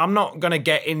shouldn't. I'm not gonna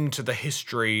get into the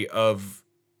history of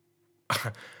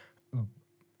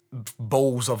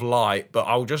balls of light, but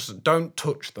I'll just don't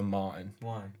touch them, Martin.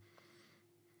 why?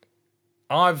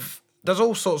 There's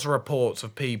all sorts of reports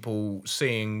of people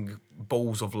seeing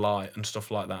balls of light and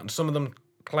stuff like that, and some of them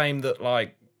claim that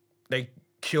like they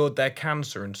cured their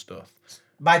cancer and stuff.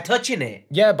 By touching it.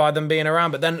 Yeah, by them being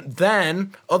around, but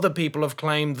then other people have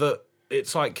claimed that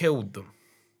it's like killed them.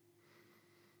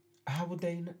 How would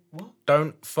they know? What?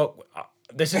 Don't fuck.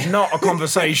 This is not a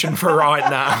conversation for right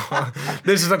now.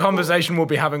 This is a conversation we'll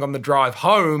be having on the drive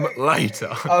home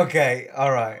later. Okay,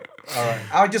 all right.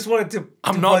 I just wanted to.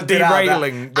 I'm not point it out that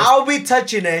derailing this- I'll be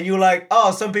touching it, and you're like,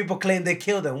 oh, some people claim they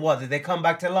killed them. What? Did they come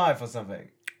back to life or something?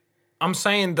 I'm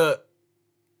saying that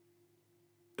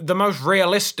the most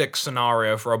realistic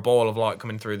scenario for a ball of light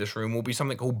coming through this room will be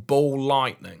something called ball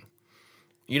lightning.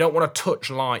 You don't want to touch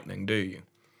lightning, do you?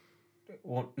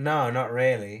 Well, no, not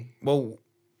really. Well,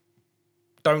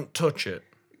 don't touch it.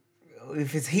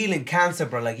 If it's healing cancer,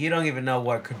 bro, like you don't even know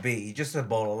what it could be. It's just a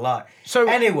ball of light. So-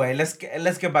 anyway, let's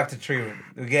get back to Truman.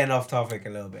 We're getting off topic a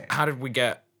little bit. How did we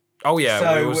get... Oh, yeah,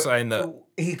 So we were saying that...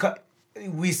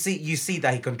 you see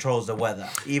that he controls the weather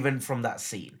even from that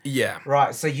scene. Yeah.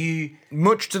 Right. So you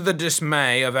Much to the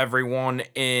dismay of everyone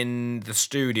in the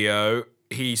studio,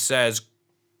 he says,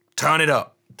 turn it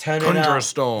up. turn it Conjure up. a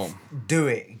storm. Do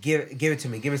it. Give it to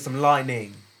me. Give me some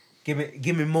lightning. Give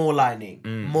me more lightning.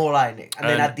 More lightning. And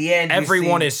then at the end,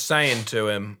 everyone you see, is saying to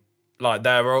him, like,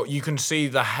 you can see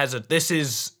the hazard. This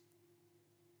is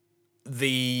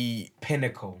the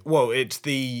pinnacle. well, it's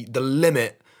the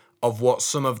limit of what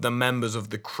some of the members of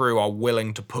the crew are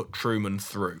willing to put Truman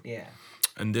through. Yeah.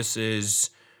 And this is,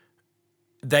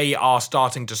 they are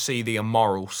starting to see the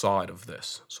immoral side of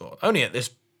this. So only at this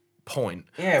point.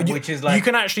 Yeah, You- which is like you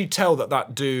can actually tell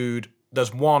that dude.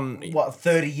 There's one.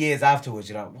 30 years afterwards.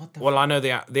 You're like, what the? Well, I know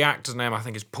the actor's name. I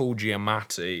think is Paul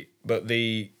Giamatti, but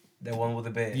the one with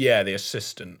the beard. the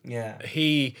assistant. Yeah.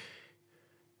 He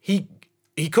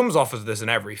comes off as this in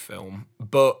every film,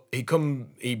 but he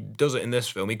does it in this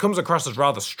film. He comes across as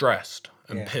rather stressed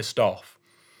and Yeah. pissed off.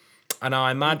 And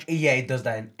I imagine Yeah, he does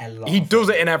that in a lot. he of does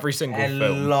it in every single a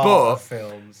film. lot But of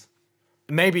films.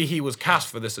 maybe he was cast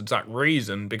for this exact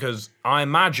reason, because I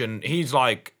imagine he's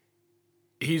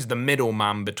the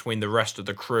middleman between the rest of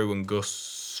the crew and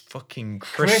Gus fucking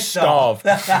Christoph.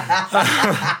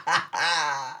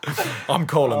 I'm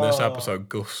calling this episode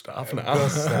Gustav now.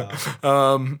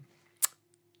 Gustav.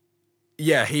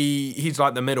 Yeah, he's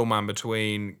like the middleman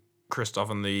between Christoph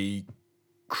and the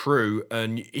crew,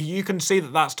 and you can see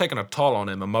that that's taken a toll on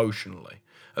him emotionally,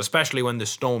 especially when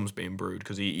this storm's being brewed,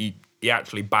 because he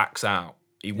actually backs out.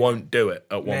 He won't do it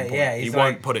at one point. Yeah, he he's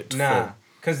won't like, put it to nah, full.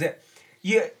 because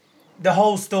the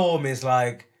whole storm is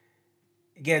like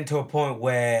getting to a point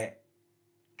where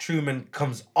Truman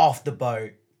comes off the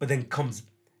boat, but then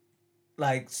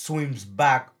swims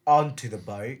back onto the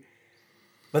boat.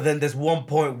 But then there's one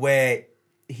point where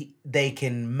they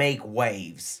can make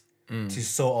waves to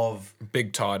sort of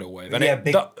Big tidal wave. And Yeah,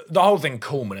 the whole thing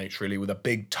culminates really with a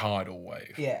big tidal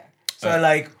wave. yeah. So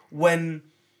like when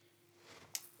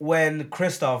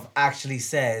Christoph actually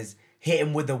says hit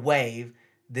him with the wave,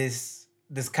 this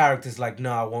character's like,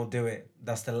 no, I won't do it.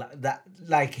 That's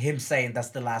like him saying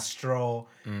that's the last straw.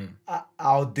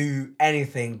 I'll do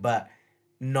anything but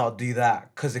not do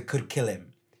that because it could kill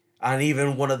him. And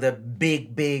even one of the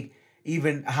big,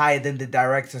 even higher than the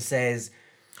director says,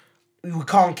 we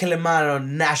can't kill a man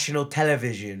on national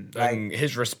television. Like, And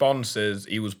his response is,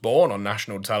 he was born on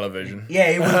national television.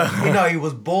 yeah, he was, he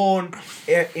was born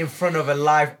in front of a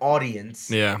live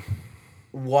audience. Yeah.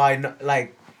 Why not?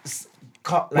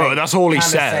 Well, that's all he kinda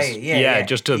says. say it. Yeah,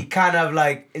 just to- He kind of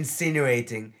like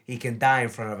insinuating he can die in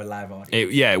front of a live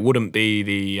audience. It wouldn't be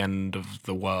the end of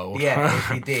the world. Yeah, if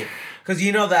he did. Because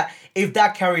you know that if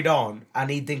that carried on and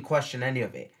he didn't question any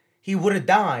of it, he would have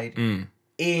died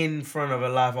in front of a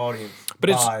live audience.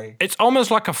 But it's almost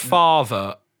like a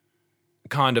father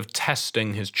kind of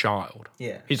testing his child.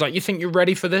 Yeah. He's like, you think you're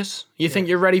ready for this? You think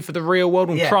you're ready for the real world?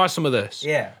 Well, Yeah. try some of this.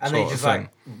 Yeah, and then sort just of thing.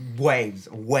 like waves.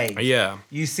 Yeah.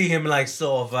 You see him like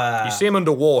sort of. You see him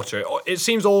underwater. It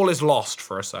seems all is lost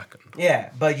for a second. Yeah,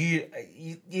 but you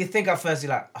think at first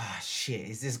you're like, oh shit,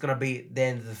 is this gonna be the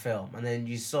end of the film? And then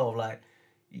you sort of like,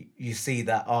 you see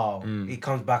that he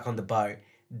comes back on the boat.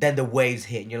 Then the waves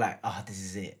hit, and you're like, oh, this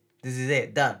is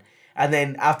it, done. And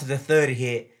then after the third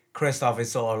hit, Christoph is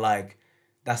sort of like,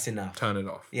 that's enough. Turn it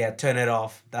off. Yeah, turn it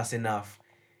off. That's enough.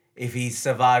 If he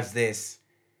survives this,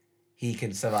 he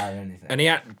can survive anything. And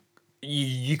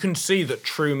you can see that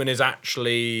Truman is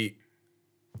actually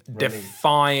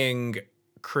defying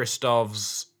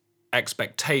Christoph's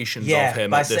expectations of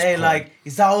him by at this saying point. like,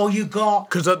 is that all you got?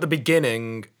 Because at the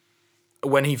beginning,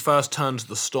 when he first turns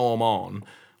the storm on,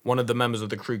 one of the members of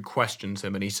the crew questions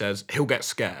him and he says, he'll get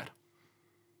scared.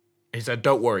 He said,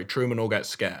 don't worry, Truman will get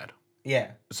scared.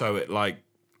 Yeah. So it like,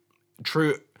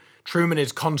 Truman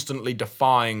is constantly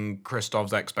defying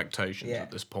Christoph's expectations Yeah.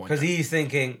 at this point. Because he's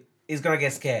thinking he's gonna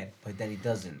get scared, but then he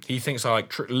doesn't. He thinks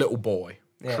like little boy,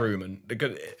 Yeah. Truman.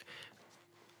 Because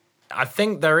I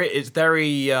think it's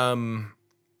very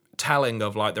telling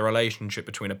of like the relationship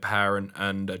between a parent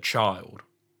and a child.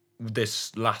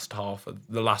 This last half of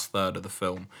the last third of the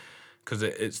film, because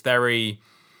it's very.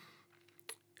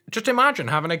 Just imagine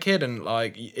having a kid and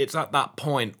like it's at that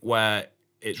point where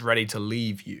it's ready to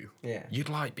leave you. Yeah. You'd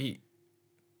like be.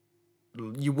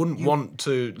 You wouldn't want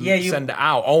to you- send it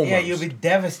out almost. Yeah, you'll be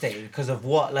devastated because of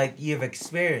what like you've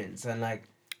experienced and like.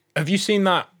 Have you seen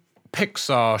that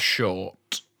Pixar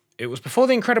short? It was before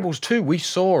The Incredibles 2. We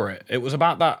saw it. It was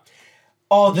about that.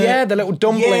 Oh, Yeah, the little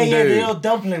dumpling Yeah, the dude. little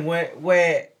dumpling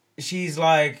where she's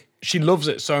like. She loves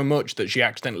it so much that she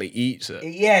accidentally eats it.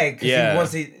 Yeah, because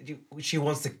Yeah. she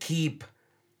wants to keep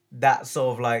that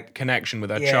sort of like. Connection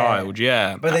with her Yeah. child,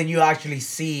 yeah. But then you actually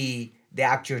see the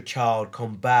actual child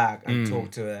come back and talk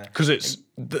to her. Because it's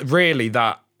really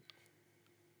that.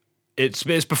 It's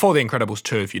before The Incredibles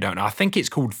 2, if you don't know. I think it's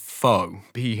called Pho,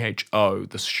 Pho,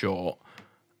 the short.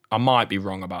 I might be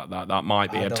wrong about that. That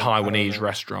might be a I don't Taiwanese know.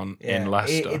 restaurant Yeah. in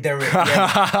Leicester. There is a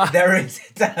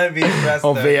Taiwanese restaurant.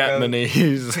 Or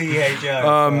Vietnamese.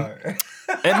 PHO.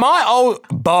 It might. Oh,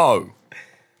 Bo.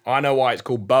 I know why it's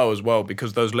called bo as well,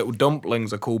 because those little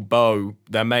dumplings are called bo.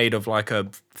 They're made of like a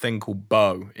thing called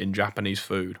bo in Japanese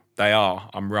food. They are.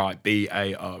 I'm right.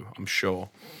 B-A-O. I'm sure.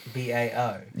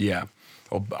 B-A-O. Yeah.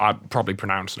 Or I'm probably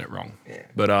pronouncing it wrong. Yeah.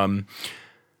 But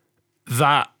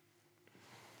that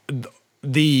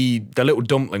the little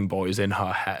dumpling boy is in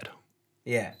her head,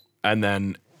 Yeah. and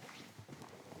then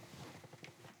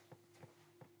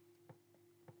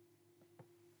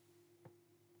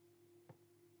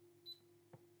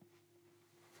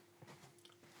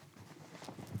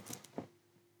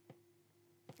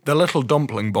the little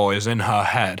dumpling boy is in her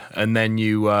head, and then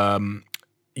you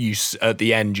at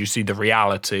the end you see the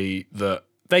reality that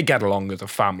they get along as a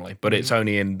family, but it's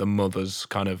only in the mother's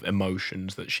kind of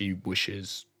emotions that she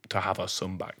wishes to have her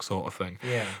son back, sort of thing.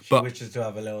 Yeah. She But- wishes to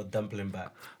have a little dumpling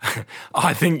back.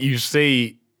 I think you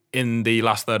see in the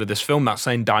last third of this film that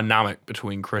same dynamic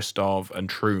between Christoph and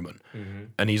Truman.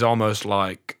 And he's almost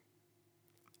like,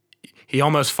 he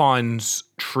almost finds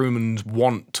Truman's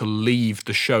want to leave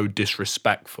the show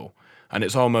disrespectful. And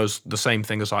it's almost the same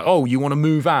thing as like, oh, you want to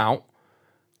move out?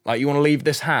 Like, you want to leave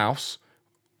this house?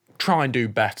 Try and do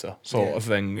better, sort of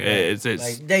thing. It's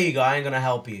Like, there you go. I ain't gonna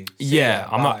help you. See yeah, ya,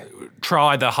 I'm bye. not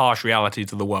try the harsh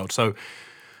realities of the world. So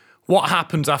what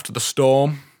happens after the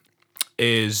storm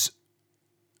is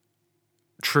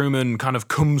Truman kind of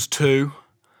comes to.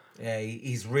 Yeah,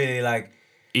 he's really like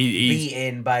He's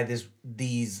beaten by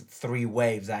these three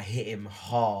waves that hit him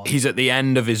hard. he's at the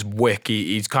end of his wick.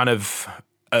 He's kind of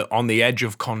on the edge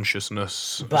of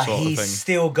consciousness, But sort he's of thing.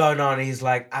 still going on. He's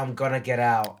like, I'm gonna get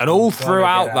out. And I'm all gonna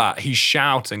throughout get that, out. he's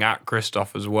shouting at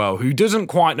Christoph as well, who doesn't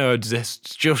quite know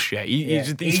exists just yet. Yeah.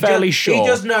 He's He fairly just, sure. He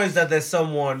just knows that there's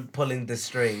someone pulling the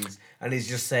strings, and he's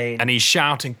just saying, And he's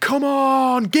shouting, "Come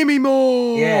on, give me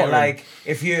more!" yeah, And like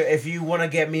if you want to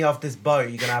get me off this boat,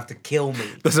 you're gonna have to kill me.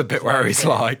 there's a bit where he's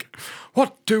like,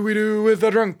 "What do we do with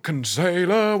a drunken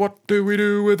sailor? What do we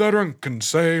do with a drunken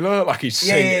sailor?" Like he's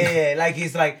Yeah, singing. yeah. Like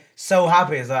he's like so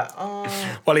happy. He's like, oh,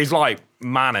 Well, he's like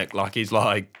manic. Like he's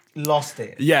like, lost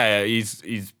it. yeah, he's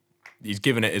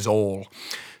giving it his all.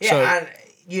 Yeah, So and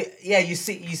you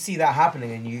see that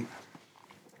happening, and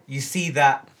you see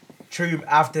that true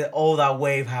after all that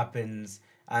wave happens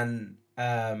and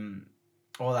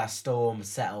all that storm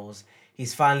settles.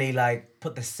 He's finally like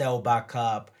put the sail back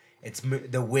up.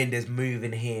 The wind is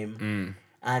moving him,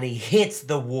 and he hits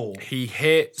the wall. he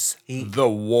hits the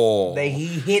wall. He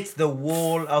hits the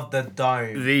wall of the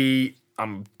dome.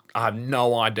 I have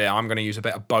no idea. I'm going to use a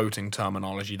bit of boating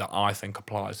terminology that I think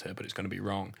applies here, but it's going to be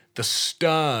wrong. The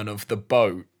stern of the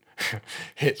boat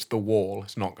hits the wall.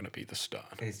 It's not going to be the stern.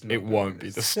 It's not It gonna won't be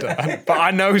be the the stern. But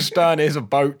I know stern is a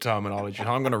boat terminology, so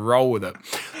I'm going to roll with it.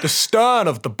 The stern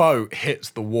of the boat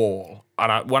hits the wall.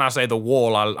 And when I say the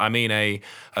wall, I mean a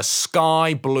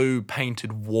sky blue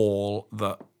painted wall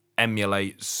that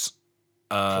emulates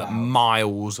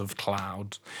miles of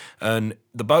clouds, and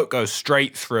the boat goes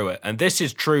straight through it. And this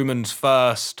is Truman's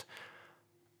first.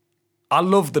 I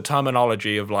love the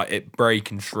terminology of like it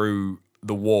breaking through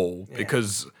the wall,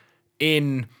 because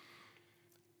in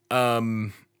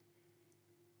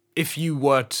if you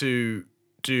were to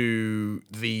do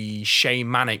the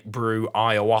shamanic brew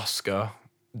ayahuasca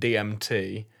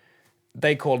DMT,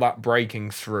 they call that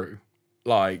breaking through.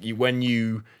 Like when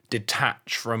you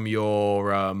detach from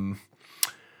your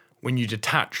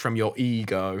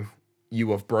ego,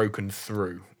 you have broken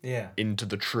through Yeah, into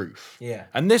the truth. yeah,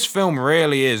 And this film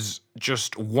really is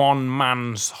just one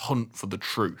man's hunt for the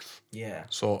truth, yeah.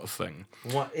 sort of thing.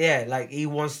 Yeah, like he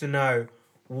wants to know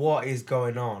what is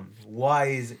going on. Why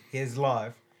is his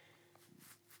life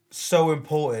so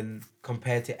important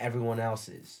compared to everyone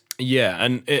else's? Yeah,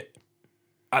 and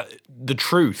the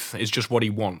truth is just what he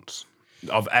wants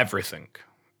of everything.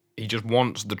 He just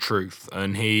wants the truth,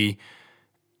 and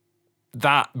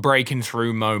that breaking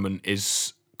through moment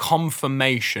is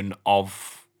confirmation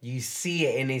of. You see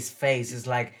it in his face. It's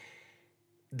like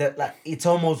that. Like it's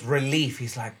almost relief.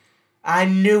 He's like, I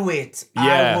knew it.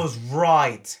 Yeah. I was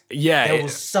right. Yeah, There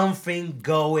was something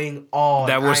going on.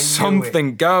 there was I knew it."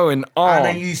 something going on. And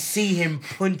then you see him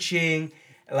punching,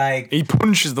 like He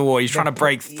punches the wall. He's trying to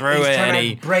break through he's it,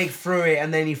 trying and to break through it,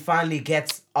 and then he finally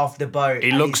gets off the boat. he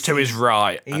and looks to his sees-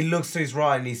 right. He looks to his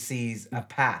right, and he sees a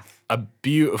path. A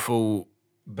beautiful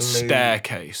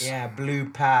staircase. Yeah, blue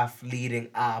path leading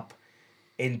up,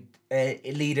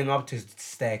 leading up to the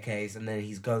staircase, and then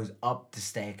he goes up the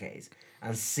staircase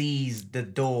and sees the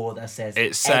door that says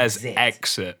It says exit.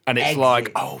 exit, and it's Exit.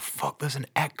 like, oh fuck, there's an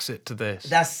exit to this.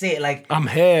 That's it. Like I'm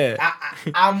here.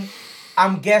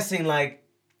 I'm guessing like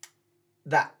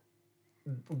that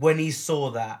when he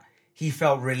saw that he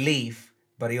felt relief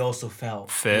but he also felt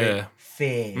Fear.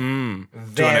 fear, to an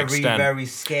very, extent. very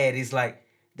scared. He's like,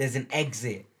 there's an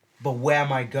exit, but where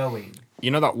am I going?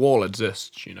 You know that wall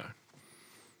exists, you know.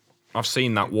 I've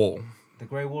seen that wall. The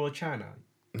Great Wall of China.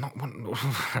 Not one,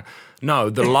 no,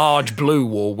 the large blue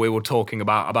wall we were talking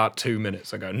about 2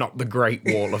 minutes ago, not the Great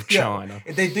Wall of China.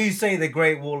 Yeah, they do say the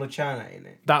Great Wall of China in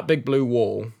it. That big blue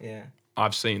wall, Yeah.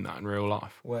 I've seen that in real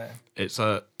life. Where? It's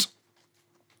at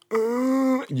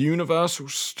Universal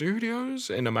Studios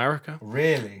in America,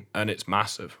 Really? and it's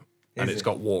massive, and Is it's it?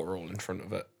 got water all in front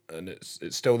of it, and it's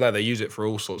still there. They use it for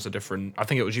all sorts of different. I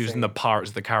think it was used in the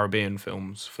Pirates of the Caribbean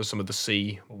films for some of the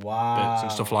sea Wow. bits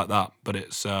and stuff like that. But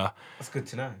it's That's good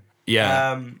to know.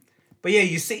 yeah. But yeah,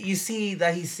 you see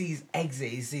that he sees exit.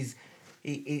 He sees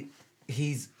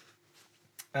he's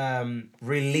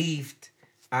relieved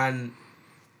and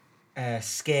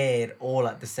scared all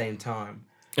at the same time.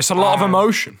 It's a lot of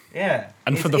emotion, Yeah,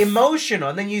 And it's for the emotional.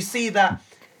 And then you see that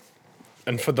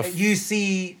and for the you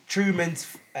see Truman's,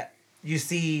 you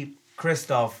see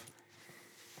Christoph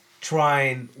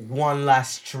trying one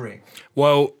last trick.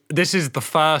 well, this is the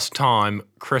first time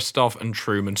Christoph and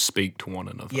Truman speak to one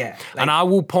another. Yeah, and like- I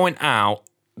will point out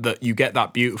that you get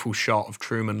that beautiful shot of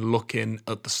Truman looking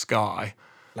at the sky,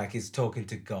 Like he's talking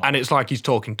to God. and it's like he's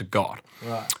talking to God.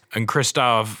 Right. And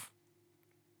Christoph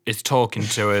is talking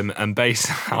to him, and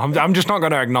basically, I'm just not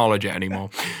going to acknowledge it anymore.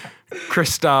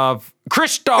 Christoph!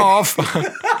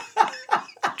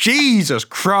 Jesus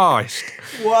Christ.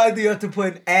 Why do you have to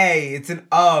put an A? It's an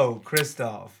O,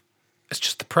 Christoph. It's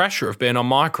just the pressure of being on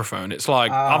microphone. It's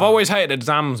like, I've always hated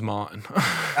exams, Martin.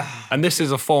 And this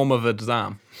is a form of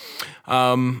exam.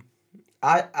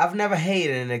 I've never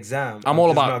hated an exam. I'm all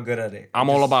just about- not good at it. I'm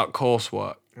all about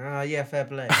coursework. Yeah, fair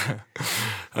play.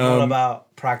 I'm all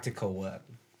about practical work.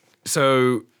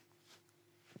 So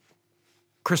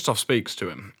Christoph speaks to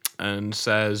him and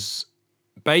says,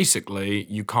 basically,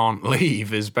 you can't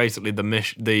leave is basically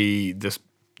the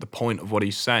point of what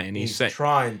he's saying. He's He's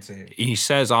trying to. he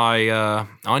says, I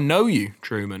know you,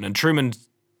 Truman. And Truman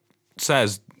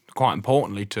says, quite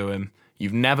importantly to him,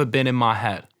 you've never been in my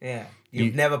head. Yeah.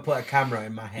 You've never put a camera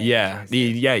in my head. Yeah, that's what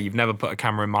he said. you've never put a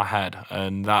camera in my head.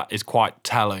 And that is quite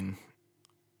telling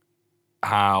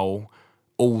how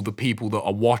all the people that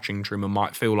are watching Truman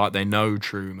might feel like they know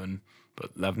Truman,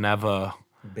 but they've never,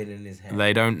 Been in his head.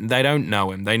 they don't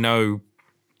know him. They know,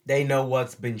 They know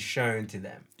what's been shown to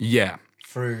them yeah.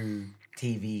 through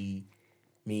TV,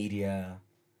 media,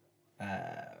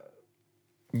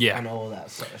 Yeah. and all that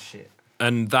sort of shit.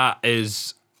 And that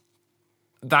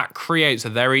creates a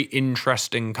very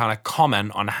interesting kind of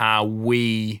comment on how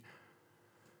we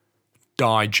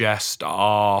digest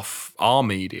our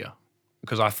media,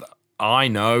 because I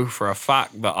know for a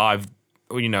fact that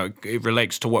it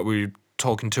relates to what we were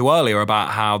talking to earlier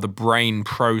about how the brain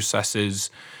processes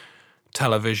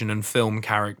television and film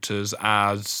characters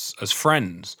as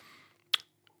friends.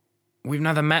 We've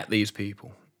never met these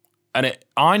people. And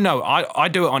I know I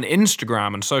do it on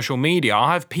Instagram and social media.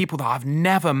 I have people that I've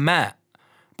never met,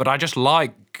 but I just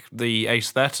like the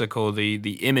aesthetic or the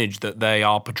image that they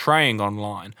are portraying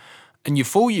online. And you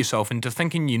fool yourself into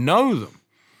thinking you know them.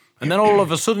 And then all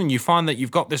of a sudden you find that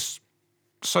you've got this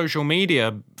social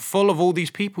media full of all these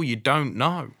people you don't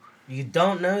know. You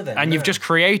don't know them. And you've no. just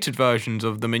created versions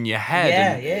of them in your head.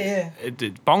 Yeah, and yeah.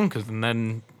 It's bonkers. And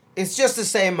then, It's just the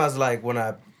same as like when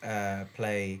I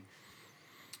play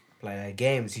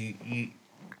games. You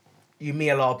meet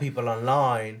a lot of people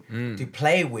online to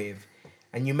play with,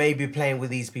 and you may be playing with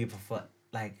these people for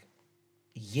like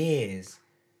years,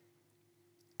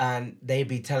 and they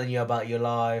be telling you about your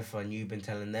life, and you've been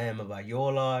telling them about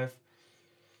your life,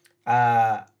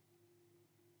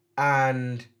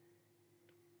 and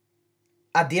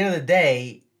at the end of the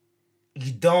day,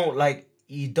 you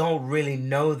don't really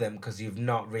know them because you've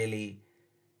not really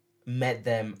met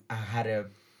them and had a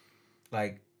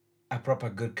proper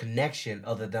good connection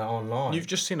other than online. you've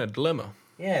just seen a glimmer.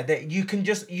 Yeah, that you can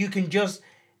just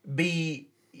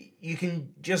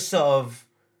sort of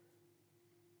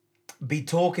be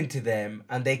talking to them,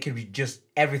 and they could be just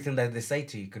everything that they say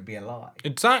to you could be a lie.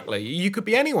 Exactly. You could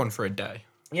be anyone for a day.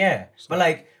 Yeah, but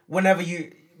like when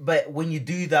you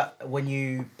do that, when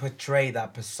you portray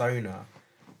that persona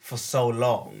for so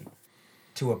long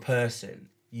to a person,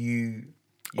 you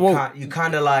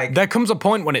kind of like There comes a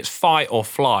point when it's fight or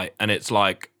flight, and it's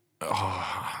like,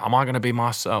 am I going to be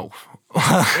myself?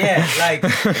 yeah, like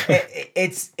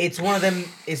it's one of them.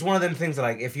 It's one of them things that,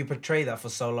 like, if you portray that for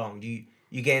so long,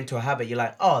 you get into a habit. You're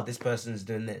like, oh, this person's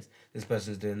doing this. This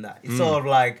person's doing that. It's sort of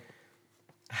like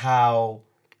how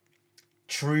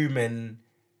Truman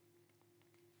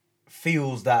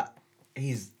feels that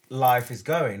his life is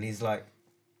going. He's like,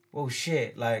 well,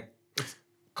 shit, like it's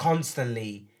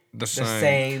constantly The the same.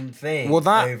 same thing Well,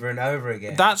 that- over and over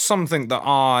again. That's something that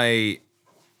I've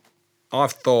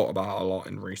thought about a lot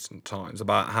in recent times,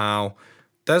 about how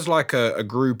there's like a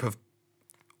group of,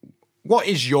 what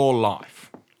is your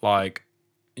life? Like,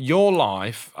 your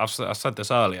life, I said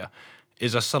this earlier,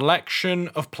 is a selection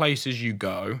of places you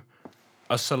go,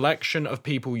 a selection of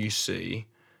people you see,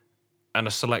 and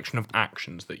a selection of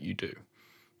actions that you do.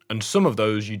 And some of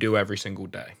those you do every single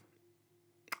day.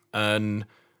 And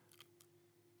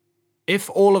if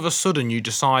all of a sudden you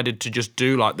decided to just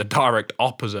do like the direct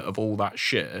opposite of all that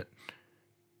shit,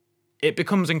 it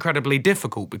becomes incredibly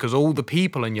difficult because all the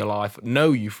people in your life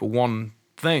know you for one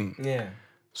thing, yeah.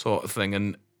 sort of thing.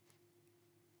 And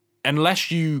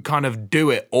unless you kind of do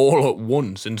it all at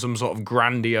once in some sort of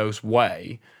grandiose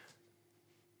way,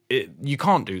 you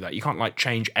can't do that. You can't like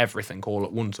change everything all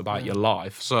at once about your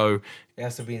life. So It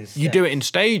has to be in you do it steps. in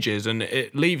stages, and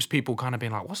it leaves people kind of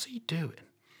being like, what's he doing?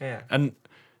 Yeah. And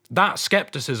that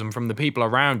skepticism from the people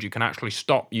around you can actually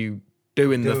stop you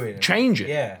doing the Doing it. changing.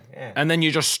 Yeah, yeah. And then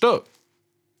you're just stuck.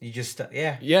 You just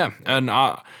yeah. Yeah. And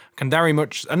I can very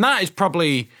much, and that is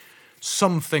probably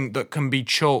something that can be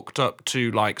chalked up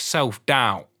to like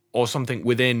self-doubt or something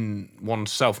within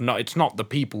oneself. No, it's not the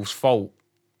people's fault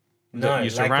that you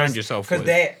surround yourself with.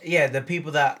 Because the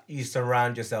people that you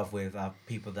surround yourself with are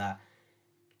people that,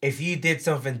 if you did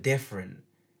something different,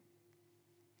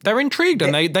 They're intrigued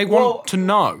and they well, want to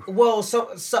know. well,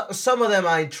 some of them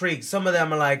are intrigued. Some of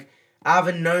them are like, I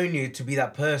haven't known you to be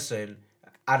that person,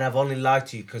 and I've only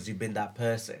liked you because you've been that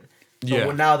person. So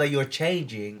Yeah. now that you're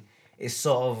changing, it's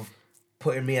sort of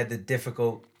putting me at the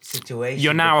difficult situation.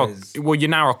 You're now because, you're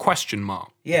now a question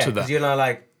mark yeah, to because that. you're not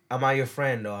like, am I your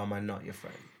friend or am I not your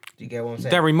friend? Do you get what I'm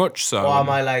saying? Very much so. Or am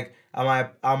I like,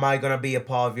 am I gonna be a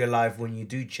part of your life when you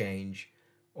do change,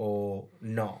 or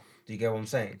not? Do you get what I'm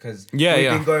saying? Because Yeah, we've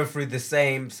yeah. been going through the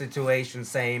same situation,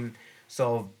 same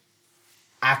sort of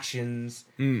actions,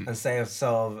 and same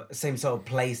sort of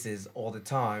places all the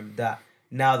time. That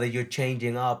now that you're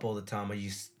changing up all the time, are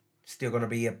you still gonna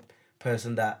be a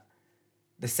person that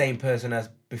the same person as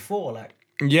before? Like,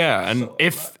 Yeah, and So,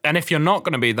 if you're not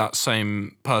going to be that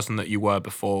same person that you were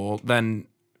before, then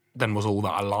was all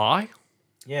that a lie?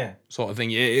 yeah. Sort of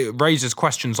thing. It raises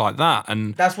questions like that,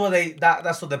 and That's what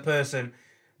that's what the person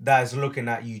that's looking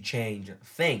at you change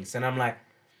thinks. And I'm like,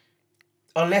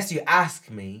 unless you ask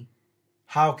me,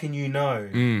 how can you know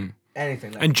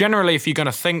anything? Like, and generally, if you're going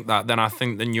to think that, then I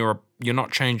think then you're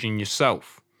not changing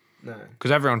yourself, no. because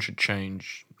everyone should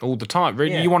change all the time.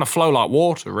 Really, Yeah. you want to flow like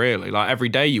water. Really, like every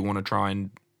day you want to try and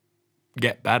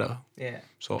get better. Yeah.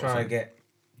 Sort of Trying to thing. get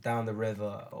down the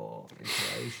river or into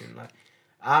the ocean. Like,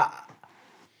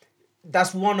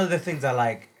 that's one of the things I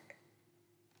like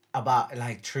about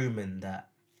like Truman, that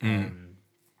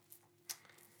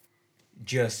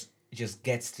just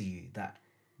gets to you.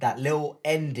 That little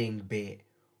ending bit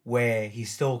where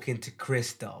he's talking to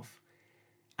Christoph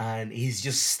and he's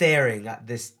just staring at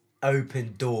this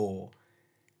open door.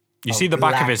 You of see the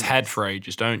back of his blackness. head for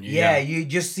ages, don't you? Yeah, you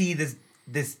just see this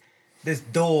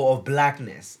door of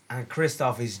blackness, and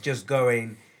Christoph is just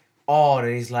going on,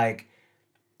 and he's like,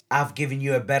 I've given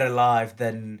you a better life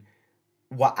than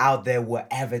what out there will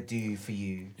ever do for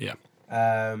you. Yeah.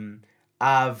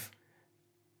 I've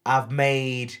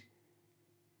made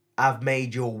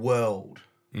your world,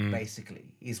 basically,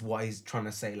 is what he's trying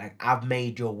to say. Like, I've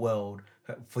made your world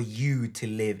for you to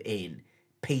live in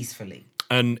peacefully.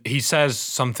 And he says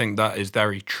something that is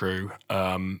very true.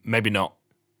 Maybe not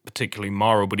particularly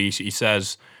moral, but he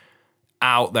says,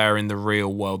 out there in the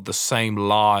real world, the same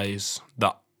lies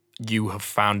that you have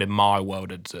found in my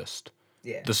world exist.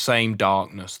 Yeah. The same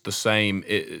darkness, the same,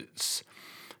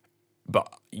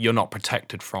 but you're not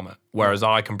protected from it. Whereas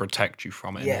I can protect you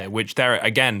from it in Yeah. here, which there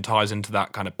again ties into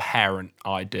that kind of parent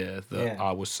idea that Yeah.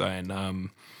 I was saying.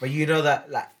 But you know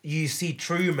that, like, you see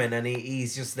Truman and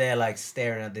he's just there like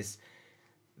staring at this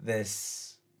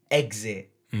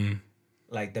exit,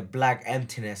 like the black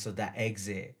emptiness of that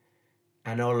exit,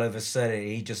 and all of a sudden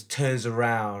he just turns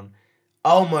around,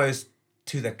 almost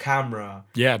to the camera.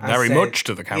 Yeah, and very says- much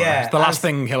to the camera. Yeah, It's the last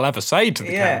and- thing he'll ever say to the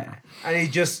camera. and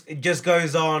it just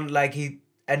goes on like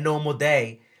a normal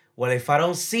day. Well, if I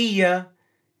don't see ya,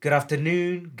 good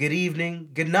afternoon, good evening,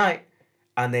 good night,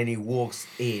 and then he walks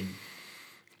in.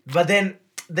 But then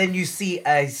you see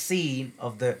a scene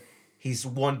of his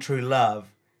one true love,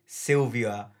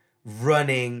 Sylvia,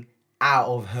 running out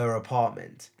of her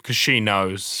apartment. Because she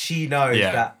knows. She knows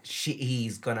Yeah. that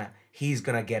he's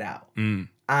gonna get out.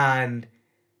 And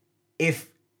if,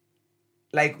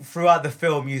 like, throughout the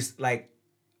film, you like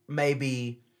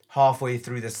maybe halfway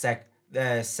through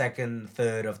the second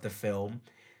third of the film,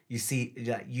 you see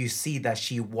that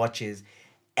she watches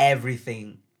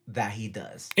everything that he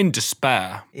does. In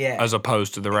despair, Yeah. as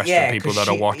opposed to the rest of the people 'cause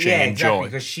that are watching in joy.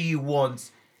 because she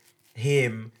wants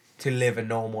him to live a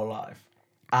normal life,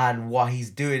 and what he's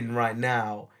doing right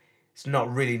now, it's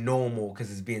not really normal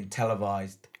because it's being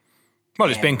televised. Well,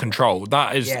 it's being controlled.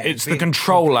 That is, Yeah, it's the being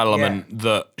control control- element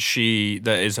that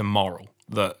is immoral.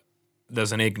 That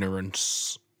there's an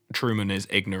ignorance. Truman is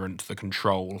ignorant to the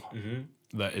control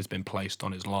that has been placed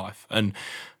on his life. And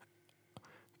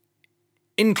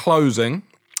in closing,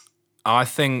 I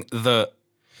think that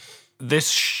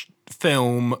this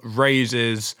film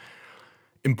raises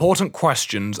important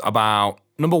questions about,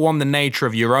 number one, the nature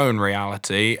of your own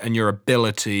reality and your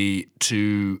ability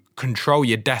to control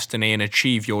your destiny and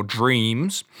achieve your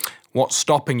dreams. What's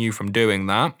stopping you from doing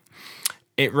that?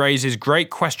 It raises great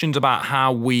questions about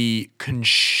how we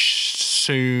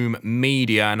consume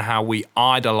media and how we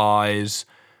idolize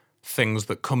things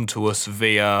that come to us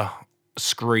via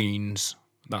screens.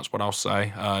 That's what I'll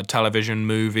say. Television,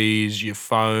 movies, your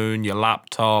phone, your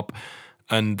laptop,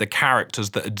 and the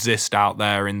characters that exist out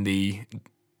there in the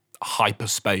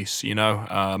hyperspace, you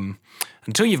know.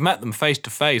 Until you've met them face to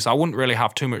face, I wouldn't really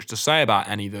have too much to say about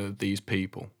any of these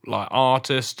people, like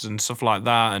artists and stuff like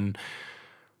that, and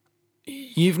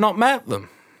you've not met them.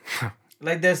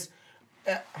 Like there's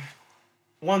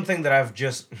one thing that I've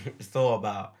just thought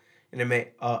about, and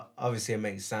obviously it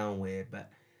may sound weird, but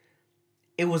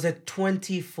it was a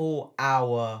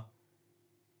 24-hour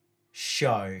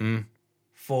show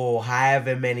for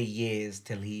however many years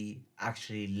till he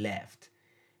actually left.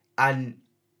 And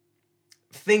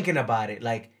thinking about it,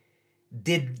 like,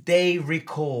 did they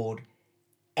record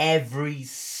every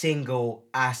single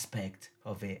aspect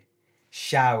of it?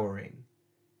 Showering,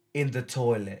 in the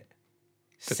toilet,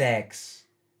 sex.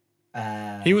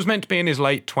 He was meant to be in his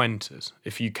late 20s,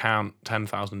 if you count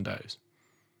 10,000 Days.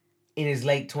 In his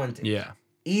late 20s. Yeah.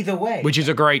 Either way. Which is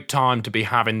a great time to be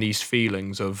having these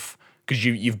feelings of, because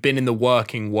you've been in the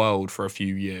working world for a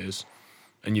few years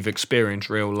and you've experienced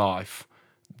real life,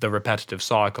 the repetitive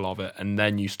cycle of it, and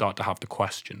then you start to have the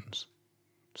questions.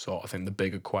 So I think the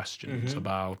bigger questions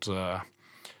about...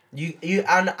 You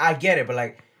and I get it, but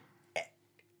like,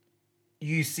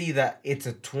 you see that it's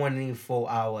a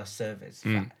 24-hour service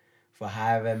for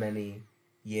however many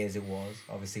years it was.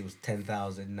 Obviously, it was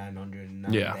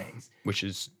 10,909 days. Which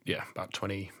is, about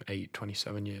 28,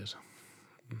 27 years.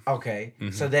 Okay.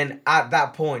 So then at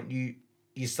that point,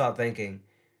 you start thinking,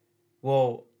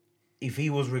 well, if he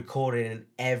was recording in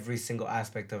every single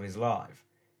aspect of his life,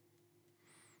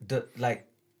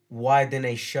 why didn't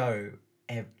they show,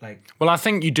 Well, I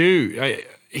think you do.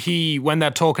 When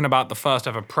they're talking about the first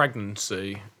ever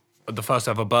pregnancy, the first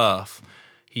ever birth,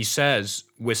 he says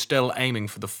we're still aiming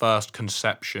for the first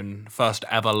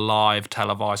ever live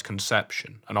televised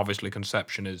conception. And obviously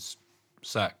conception is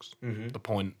sex, the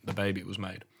point the baby was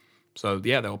made. So,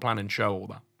 they were planning to show all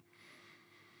that.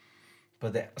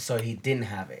 But so he didn't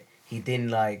have it. He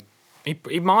didn't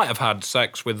He might have had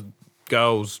sex with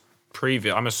girls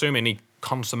previous. I'm assuming he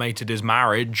consummated his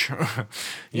marriage.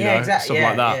 Exactly. Stuff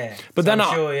like that. Yeah. But So then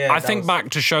I'm sure, I think back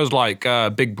to shows like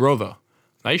Big Brother.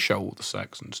 They show all the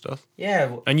sex and stuff.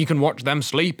 Yeah. And you can watch them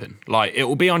sleeping. Like, it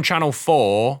will be on Channel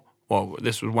 4. Well,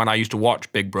 this was when I used to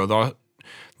watch Big Brother.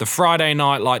 The Friday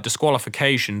night, like,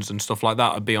 disqualifications and stuff like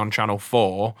that would be on Channel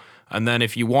 4. And then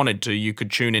if you wanted to, you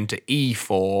could tune into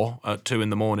E4 at 2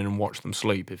 in the morning and watch them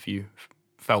sleep if you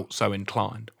felt so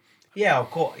inclined. Yeah,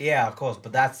 of course. Yeah, of course.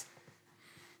 But that's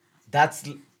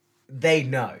they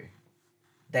know.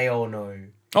 They all know.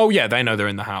 Oh, yeah, they know they're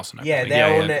in the house and Yeah,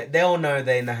 everything. they all know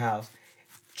they're in the house.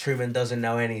 Truman doesn't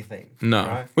know anything. No,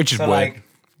 right? which is so, weird. Like,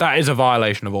 that is a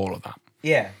violation of all of that.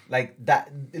 yeah, like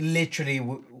that literally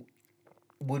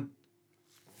would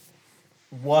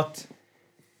what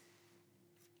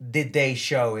did they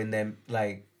show in them,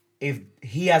 like, if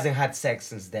he hasn't had sex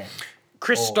since then?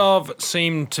 Christoph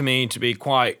seemed to me to be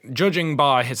quite, judging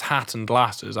by his hat and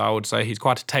glasses, I would say he's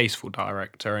quite a tasteful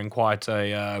director and quite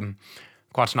an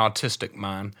artistic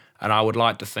man. And I would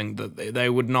like to think that they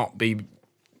wouldn't be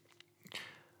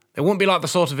like the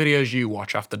sort of videos you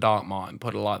watch after dark, Martin,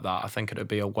 put it like that. I think it'd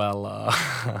be What?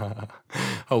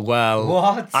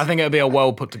 I think it'd be a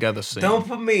well put together scene. Don't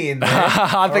put me in there.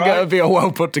 I think it would be a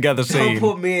well put together scene.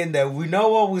 Don't put me in there. We know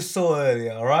what we saw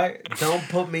earlier, all right? Don't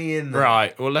put me in there.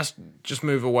 Right. Well, let's just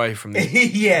move away from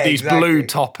these Exactly. blue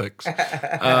topics.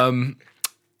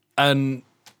 And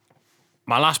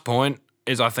my last point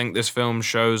is I think this film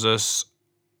shows us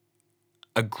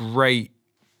a great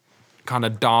kind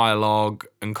of dialogue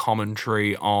and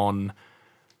commentary on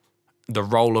the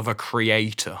role of a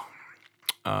creator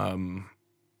you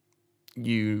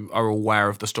are aware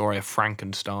of the story of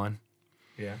Frankenstein,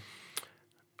 Yeah.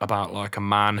 about like a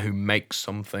man who makes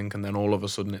something and then all of a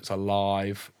sudden it's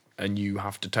alive and you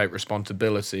have to take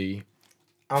responsibility.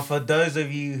 And for those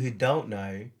of you who don't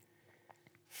know,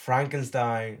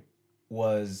 Frankenstein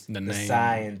was the name.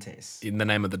 scientist. In the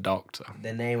name of the doctor.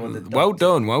 The name of the doctor. Well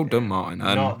done, Martin.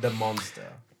 And, not the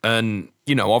monster. and,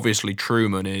 you know, obviously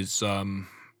Truman is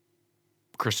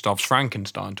Christoph's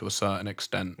Frankenstein to a certain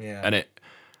extent. Yeah. And it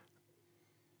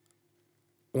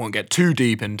won't get too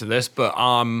deep into this, but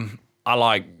I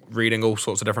like reading all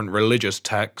sorts of different religious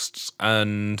texts,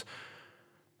 and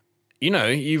you know,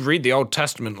 you read the Old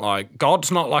Testament, like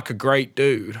God's not like a great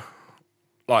dude,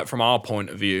 like from our point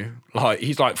of view. Like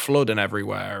he's like flooding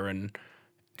everywhere, and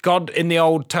God in the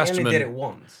Old He Testament only did it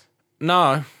once.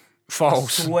 No,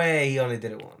 false. I swear he only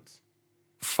did it once.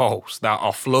 False. There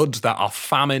are floods, there are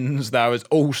famines, there is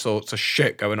all sorts of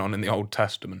shit going on in the Old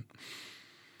Testament.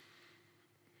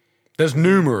 There's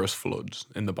numerous floods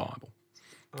in the Bible.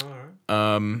 All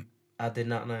right. I did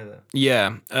not know that.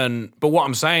 Yeah, but what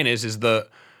I'm saying is that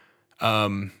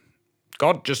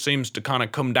God just seems to kind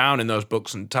of come down in those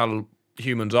books and tell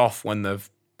humans off when they've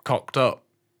cocked up.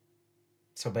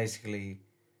 So basically,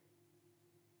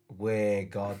 we're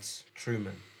God's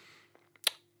Truman.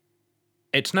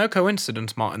 It's no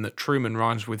coincidence, Martin, that Truman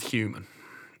rhymes with human.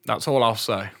 That's all I'll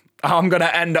say. I'm going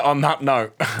to end it on that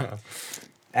note.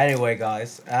 Anyway,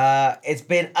 guys, it's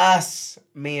been us,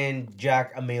 me and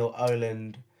Jack Emil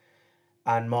Oland,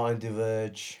 and Martin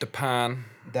DeVerge. The pan.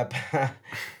 The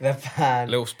pan.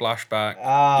 Little splashback.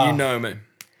 Oh. You know me.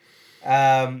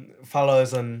 Follow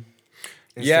us on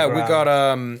Instagram, Yeah, we got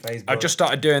I Facebook. just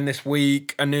started doing this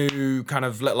week a new kind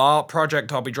of little art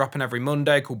project I'll be dropping every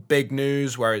Monday called Big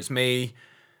News, where it's me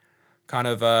kind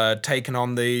of taking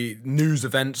on the news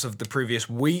events of the previous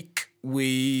week.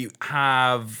 We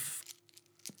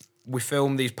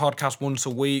film these podcasts once a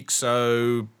week,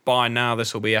 so by now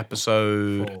this will be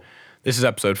This is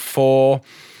episode 4.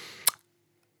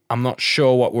 I'm not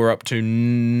sure what we're up to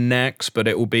next, but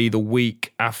it will be the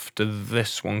week after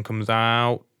this one comes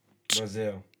out.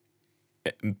 Brazil.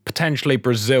 Potentially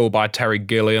Brazil by Terry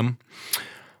Gilliam.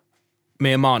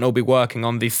 Me and Martin will be working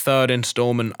on the 3rd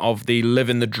installment of the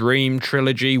Living the Dream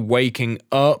trilogy, Waking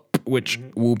Up, which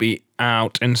will be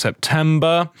out in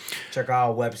September. Check out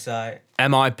our website.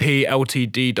 MIPLTD.org.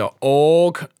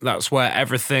 That's where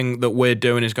everything that we're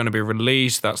doing is going to be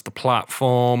released. That's the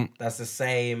platform. That's the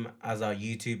same as our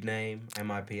YouTube name,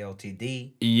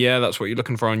 MIPLTD. Yeah, that's what you're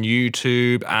looking for on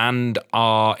YouTube and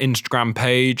our Instagram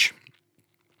page.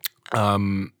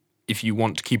 If you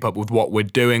want to keep up with what we're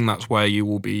doing, that's where you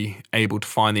will be able to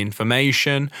find the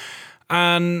information.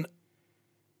 And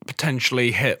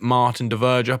potentially hit Martin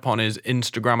DeVerge up on his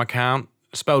Instagram account.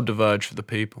 Spell DeVerge for the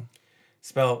people.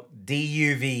 Spelled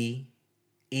DUVERGE.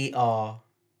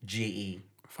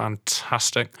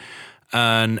 Fantastic.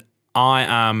 And I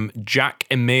am Jack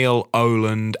Emil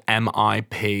Oland,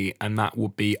 MIP, and that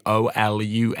would be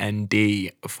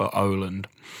OLUND for Oland.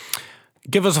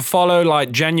 Give us a follow,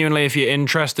 like genuinely, if you're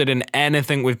interested in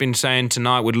anything we've been saying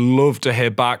tonight, we'd love to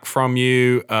hear back from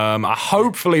you.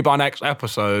 Hopefully by next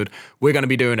episode, we're going to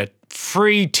be doing a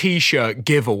free t-shirt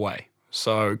giveaway.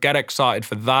 So get excited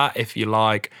for that if you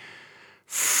like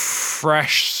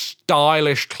fresh,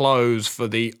 stylish clothes for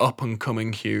the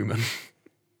up-and-coming human.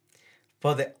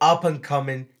 For the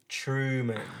up-and-coming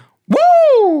Truman.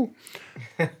 Woo!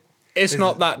 It's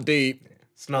not that deep.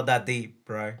 It's not that deep,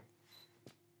 bro.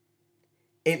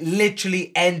 It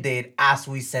literally ended as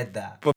we said that.